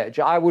Luka the edge.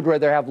 I would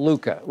rather have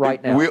Luka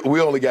right now.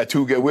 We only got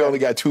 2 guys. We only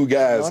got 2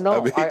 guys.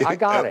 No, I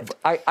got it.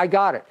 I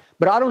got it.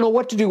 But I don't know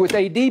what to do with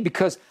AD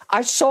because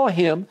I saw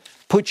him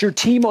put your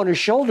team on his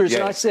shoulders,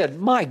 and I said,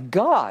 my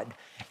God.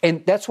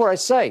 And that's what I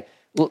say.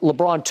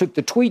 LeBron took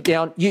the tweet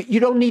down.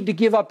 You don't need to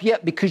give up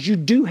yet because you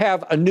do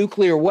have a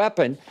nuclear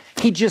weapon.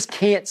 He just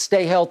can't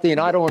stay healthy, and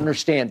I don't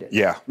understand it.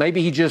 Yeah.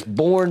 Maybe he's just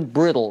born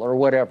brittle or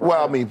whatever.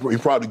 Well, I mean, he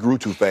probably grew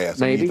too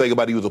fast. Maybe. I mean, you think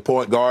about it, he was a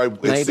point guard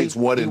at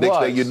 6'1", and next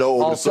thing you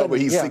know, over the summer,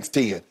 he's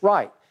 6'10".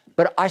 Right.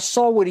 But I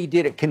saw what he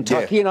did at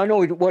Kentucky, and I know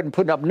he wasn't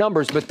putting up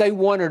numbers, but they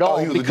won it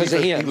all because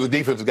of him. He was a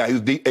defensive guy. He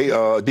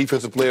was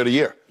defensive player of the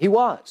year. He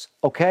was,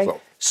 okay?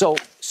 So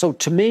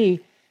to me,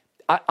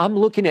 I'm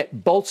looking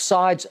at both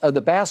sides of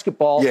the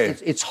basketball. Yeah.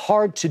 It's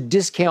hard to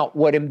discount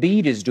what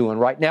Embiid is doing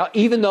right now,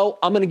 even though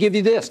I'm going to give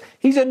you this.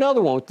 He's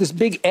another one with this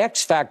big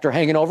X factor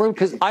hanging over him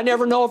because I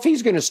never know if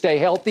he's going to stay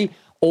healthy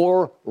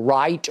or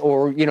right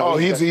or, you know. Oh,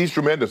 he's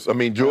tremendous. I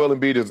mean, Joel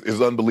Embiid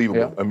is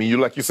unbelievable. Yeah. I mean,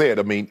 like you said,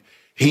 I mean,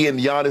 he and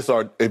Giannis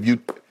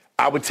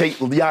I would take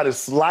Giannis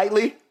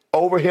slightly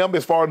over him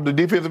as far as the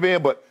defensive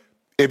end, but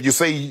if you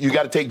say you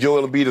got to take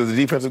Joel Embiid as a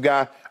defensive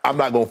guy, I'm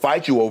not going to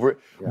fight you over it.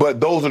 Yeah. But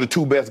those are the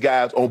 2 best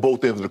guys on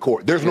both ends of the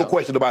court. There's no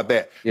question about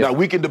that. Yeah. Now,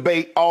 we can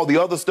debate all the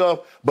other stuff,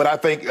 but I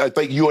think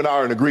you and I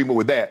are in agreement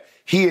with that.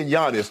 He and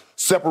Giannis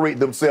separate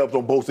themselves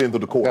on both ends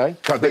of the court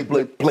because they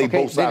play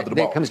both sides of the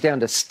ball. Then it comes down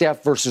to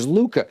Steph versus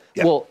Luka.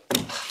 Yeah. Well,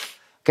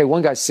 okay,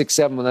 one guy's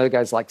 6'7", the other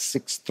guy's like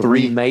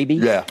 6'3", maybe.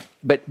 Yeah.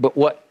 But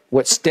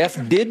what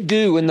Steph did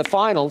do in the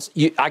finals,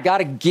 I got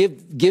to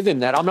give him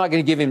that. I'm not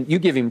going to give him. You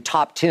give him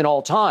top 10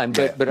 all time.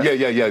 But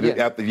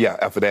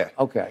After that.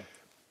 Okay.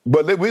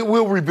 But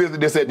we'll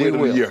revisit this at the end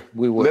of the year.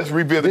 We will. Let's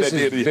revisit this at the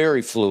end of the year. This is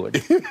very fluid.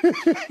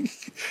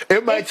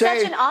 It might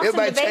change. Such an awesome it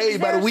might debate.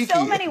 change by the weekend. There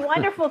are so many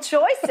wonderful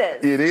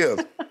choices. It is.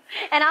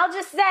 And I'll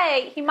just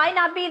say, he might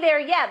not be there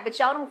yet, but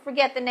y'all don't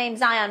forget the name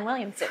Zion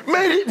Williamson.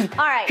 Man,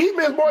 all right. He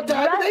missed more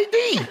time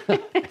than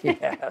AD.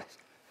 Yes.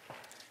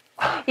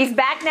 He's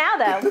back now,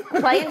 though,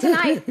 playing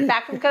tonight,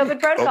 back from COVID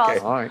protocols. Okay.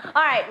 All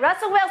right,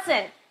 Russell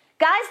Wilson.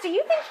 Guys, do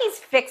you think he's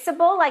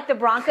fixable like the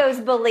Broncos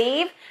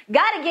believe?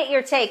 Got to get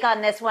your take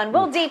on this one.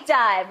 We'll deep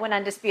dive when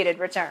Undisputed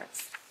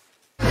returns.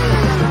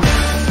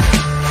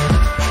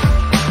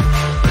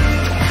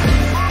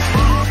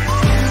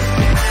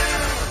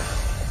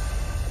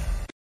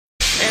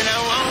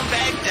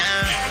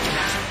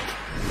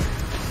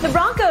 The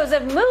Broncos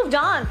have moved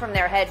on from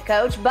their head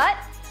coach, but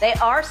they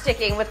are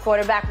sticking with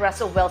quarterback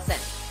Russell Wilson.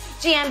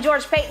 GM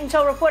George Paton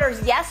told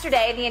reporters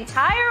yesterday the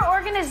entire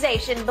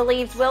organization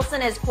believes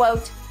Wilson is,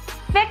 quote,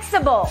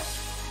 fixable.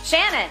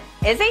 Shannon,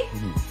 is he?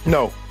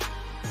 No,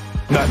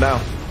 not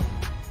now.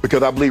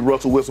 Because I believe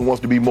Russell Wilson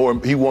wants to be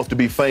he wants to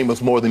be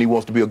famous more than he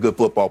wants to be a good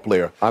football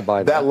player. I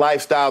buy that. That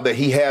lifestyle that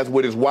he has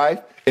with his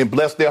wife, and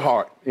bless their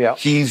heart. Yeah.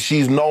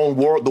 She's known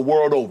the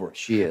world over.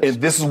 She is.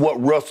 And this is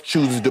what Russ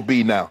chooses to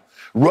be now.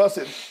 Russ,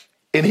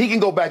 and he can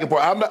go back and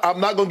forth. I'm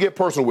not going to get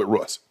personal with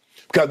Russ.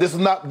 Because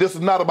this is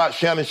not about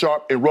Shannon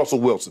Sharpe and Russell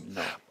Wilson.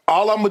 No.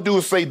 All I'm going to do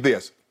is say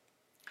this.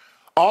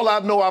 All I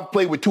know, I've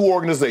played with 2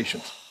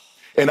 organizations.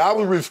 And I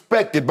was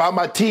respected by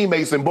my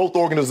teammates in both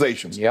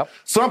organizations. Yep.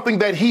 Something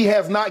that he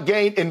has not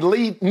gained in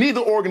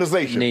neither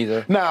organization.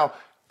 Neither. Now,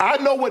 I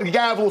know what the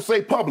guys will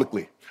say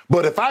publicly,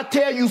 but if I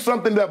tell you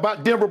something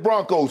about Denver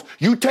Broncos,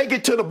 you take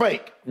it to the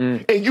bank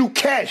and you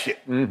cash it.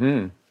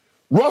 Mm-hmm.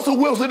 Russell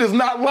Wilson is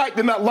not liked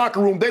in that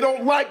locker room. They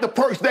don't like the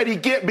perks that he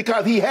gets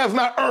because he has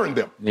not earned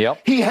them.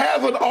 Yep. He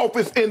has an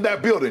office in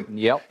that building.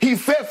 Yep. He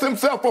sets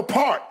himself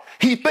apart.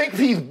 He thinks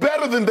he's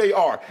better than they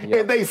are,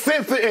 and they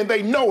sense it and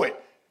they know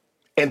it,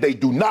 and they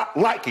do not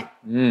like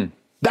him.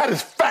 That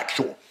is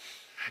factual.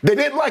 They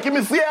didn't like him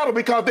in Seattle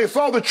because they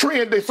saw the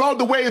trend, they saw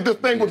the way this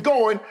thing was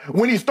going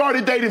when he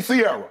started dating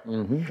Sierra.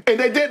 Mm-hmm. And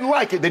they didn't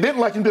like it. They didn't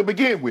like him to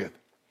begin with.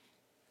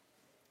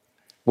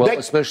 Well,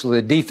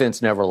 especially the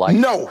defense never liked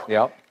him. No.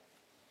 Yep.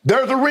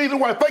 There's a reason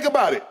why. Think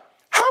about it.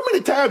 How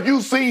many times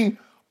you seen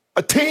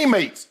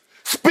teammates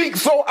speak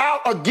so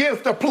out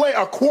against a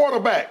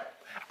quarterback?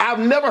 I've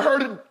never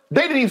heard it.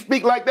 They didn't even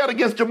speak like that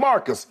against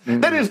Jamarcus. Mm-hmm.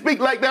 They didn't speak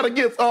like that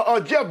against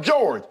Jeff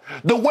George.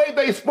 The way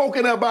they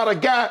spoken about a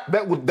guy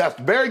that's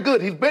very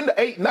good. He's been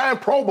to 8, 9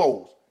 Pro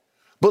Bowls.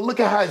 But look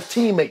at how his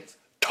teammates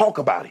talk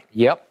about him.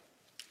 Yep.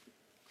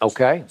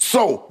 Okay.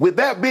 So, with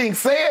that being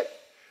said,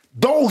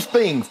 those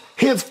things,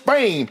 his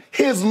fame,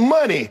 his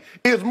money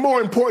is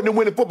more important than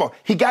winning football.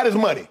 He got his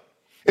money.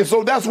 And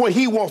so that's what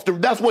he wants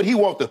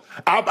to.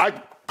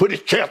 I put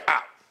his chest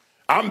out.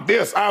 I'm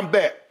this, I'm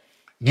that.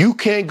 You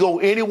can't go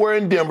anywhere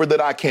in Denver that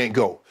I can't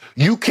go.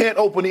 You can't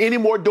open any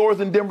more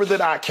doors in Denver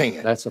than I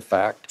can. That's a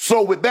fact.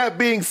 So with that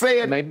being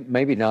said...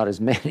 Maybe not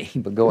as many,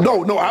 but go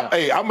ahead. No,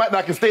 I might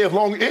not can stay as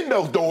long in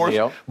those doors,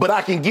 but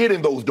I can get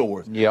in those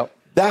doors. Yep.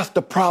 That's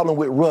the problem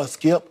with Russ,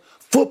 Skip.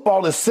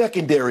 Football is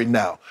secondary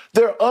now.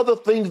 There are other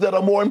things that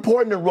are more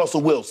important than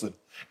Russell Wilson.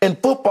 And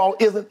football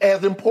isn't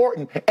as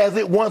important as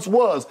it once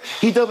was.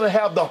 He doesn't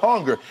have the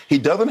hunger. And he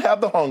doesn't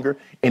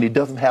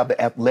have the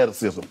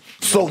athleticism.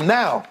 So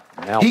now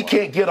he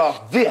can't get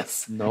off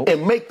this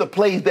and make the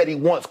plays that he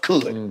once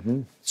could.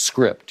 Mm-hmm.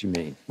 Script, you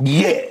mean?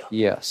 Yeah.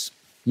 Yes.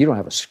 You don't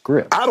have a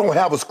script. I don't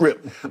have a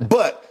script,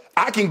 but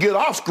I can get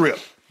off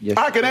script. Yes,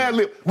 I can ad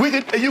lib.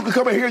 You can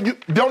come in here. You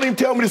don't even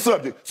tell me the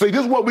subject. Say, this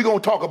is what we're going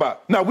to talk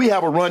about. Now, we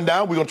have a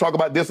rundown. We're going to talk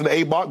about this in the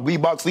A box, B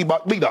box, C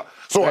box, D box.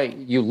 So, hey,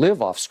 you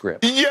live off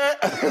script. Yeah,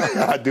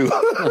 I do.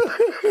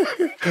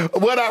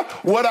 What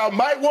I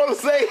might want to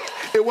say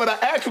and what I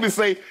actually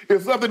say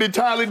is something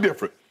entirely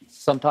different.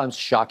 Sometimes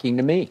shocking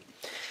to me.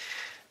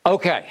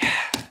 Okay.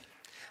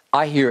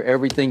 I hear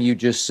everything you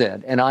just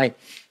said, and I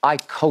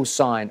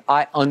co-sign,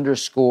 I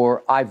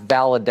underscore, I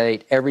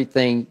validate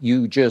everything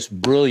you just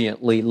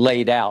brilliantly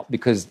laid out,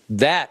 because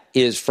that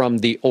is from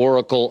the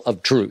oracle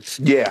of truth.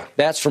 Yeah.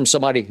 That's from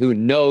somebody who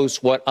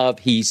knows what of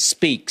he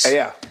speaks.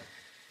 Yeah.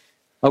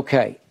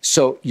 Okay,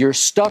 so you're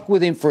stuck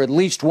with him for at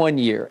least 1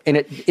 year, and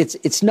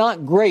it's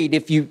not great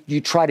if you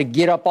try to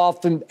get up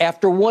off him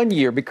after 1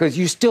 year, because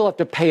you still have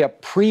to pay a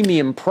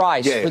premium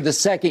price for the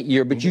second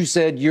year, but you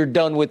said you're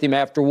done with him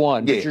after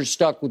 1, but you're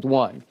stuck with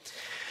 1.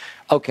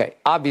 Okay,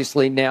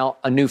 obviously now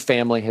a new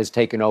family has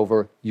taken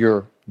over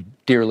your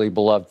dearly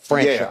beloved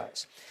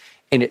franchise.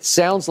 And it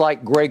sounds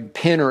like Greg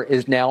Penner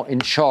is now in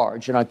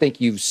charge, and I think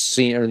you've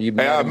seen or you've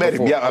met him. I met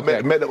him. Yeah, I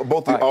met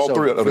all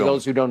three of them. For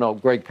those who don't know,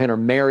 Greg Penner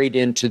married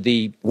into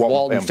the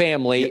Walton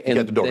family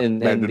and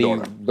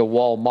the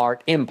Walmart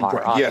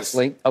empire,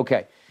 obviously. Yes.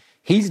 Okay.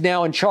 He's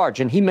now in charge,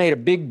 and he made a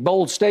big,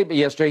 bold statement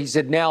yesterday. He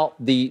said now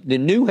the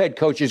new head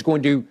coach is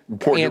going to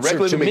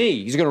answer to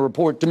me. He's going to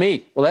report to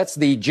me. Well, that's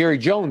the Jerry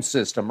Jones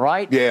system,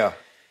 right? Yeah.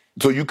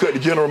 So you cut the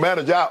general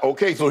manager out.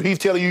 Okay, so he's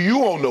telling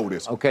you on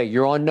notice. Okay,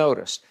 you're on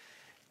notice.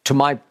 To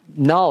my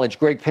knowledge,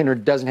 Greg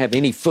Penner doesn't have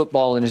any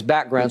football in his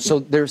background, so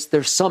there's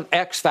some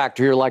X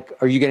factor here, like,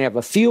 are you going to have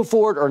a feel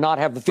for it or not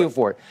have the feel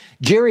for it?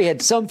 Jerry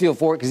had some feel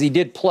for it because he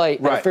did play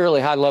at a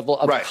fairly high level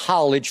of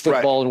college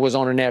football and was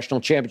on a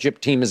national championship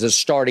team as a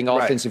starting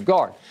offensive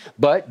guard.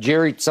 But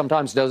Jerry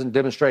sometimes doesn't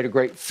demonstrate a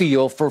great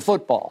feel for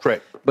football.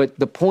 Correct. But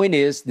the point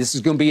is, this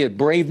is going to be a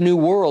brave new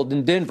world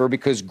in Denver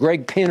because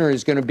Greg Penner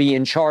is going to be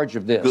in charge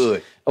of this.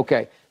 Good.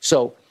 Okay,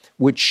 so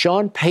would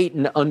Sean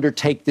Payton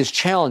undertake this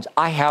challenge?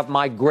 I have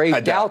my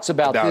grave doubts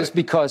about this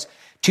because,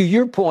 to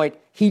your point,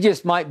 he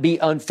just might be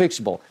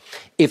unfixable.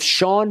 If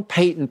Sean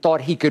Payton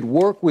thought he could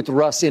work with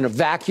Russ in a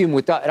vacuum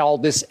without all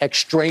this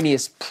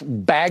extraneous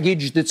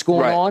baggage that's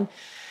going on,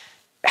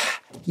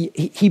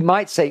 he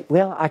might say,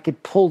 well, I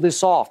could pull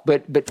this off.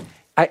 But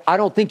I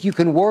don't think you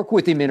can work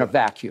with him in a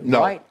vacuum,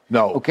 right?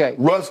 No. Okay.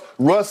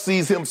 Russ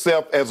sees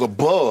himself as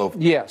above.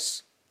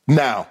 Yes.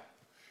 Now.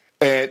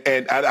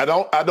 And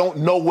I don't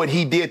know what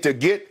he did to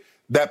get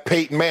that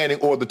Peyton Manning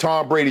or the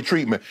Tom Brady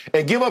treatment,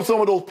 and give up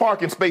some of those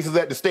parking spaces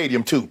at the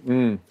stadium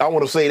too. I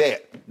want to say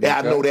that. Yeah,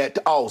 I know that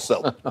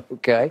also.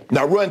 Okay.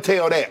 Now run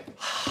tell that.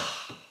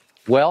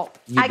 Well,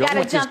 I got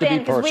to jump in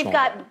because we've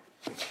got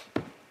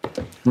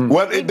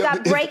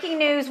breaking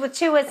news with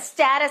Tua's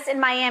status in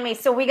Miami,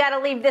 so we got to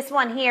leave this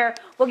one here.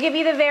 We'll give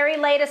you the very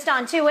latest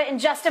on Tua in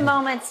just a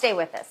moment. Stay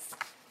with us.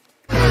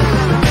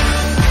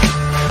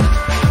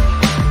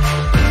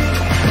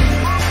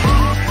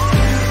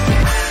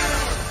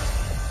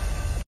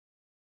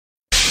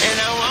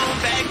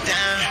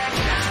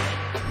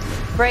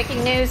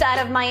 Breaking news out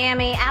of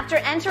Miami. After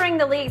entering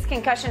the league's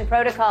concussion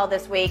protocol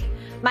this week,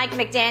 Mike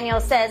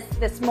McDaniel says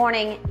this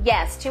morning,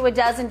 yes, Tua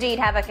does indeed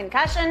have a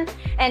concussion,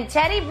 and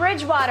Teddy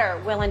Bridgewater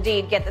will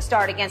indeed get the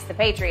start against the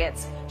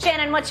Patriots.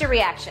 Shannon, what's your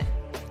reaction?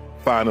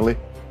 Finally,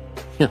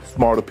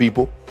 smarter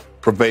people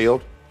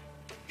prevailed.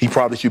 He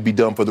probably should be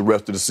done for the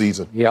rest of the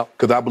season. Yep.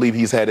 Because I believe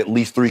he's had at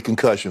least 3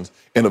 concussions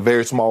in a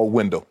very small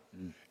window.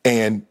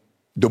 And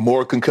the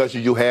more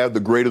concussions you have, the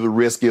greater the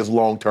risk is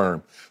long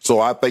term. So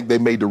I think they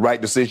made the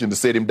right decision to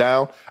sit him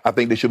down. I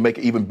think they should make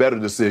an even better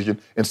decision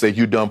and say,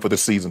 you're done for the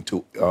season,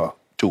 Tua.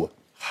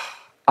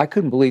 I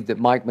couldn't believe that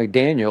Mike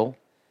McDaniel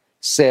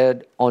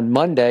said on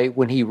Monday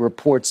when he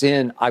reports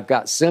in, I've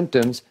got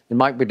symptoms, and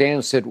Mike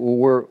McDaniel said,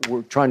 well,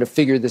 we're trying to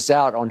figure this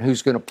out on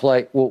who's going to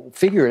play. Well,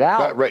 figure it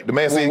out. Right. The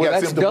man said he got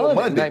that's symptoms done. on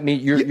Monday. I mean,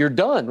 you're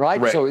done,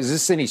 right? Right. So is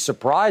this any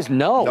surprise?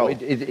 No.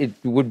 It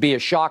would be a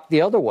shock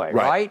the other way,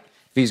 right?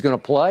 If he's going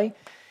to play.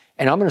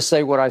 And I'm going to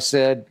say what I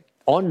said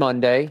on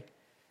Monday.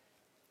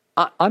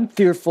 I'm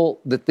fearful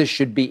that this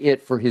should be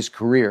it for his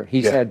career.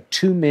 He's had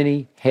too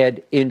many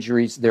head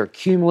injuries. They're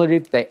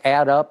cumulative. They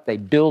add up. They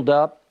build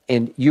up.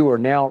 And you are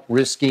now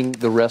risking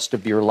the rest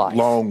of your life.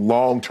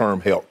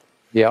 Long-term health.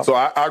 Yeah. So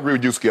I agree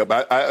with you, Skip.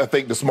 I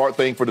think the smart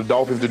thing for the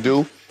Dolphins to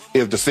do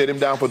is to sit him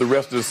down for the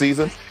rest of the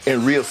season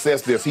and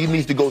reassess this. He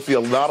needs to go see a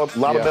lot of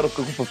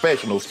medical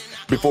professionals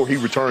before he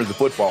returns to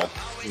football.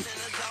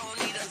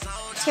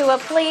 Tua,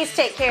 please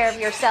take care of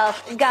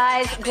yourself.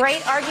 Guys,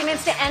 great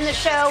arguments to end the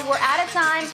show. We're out of time.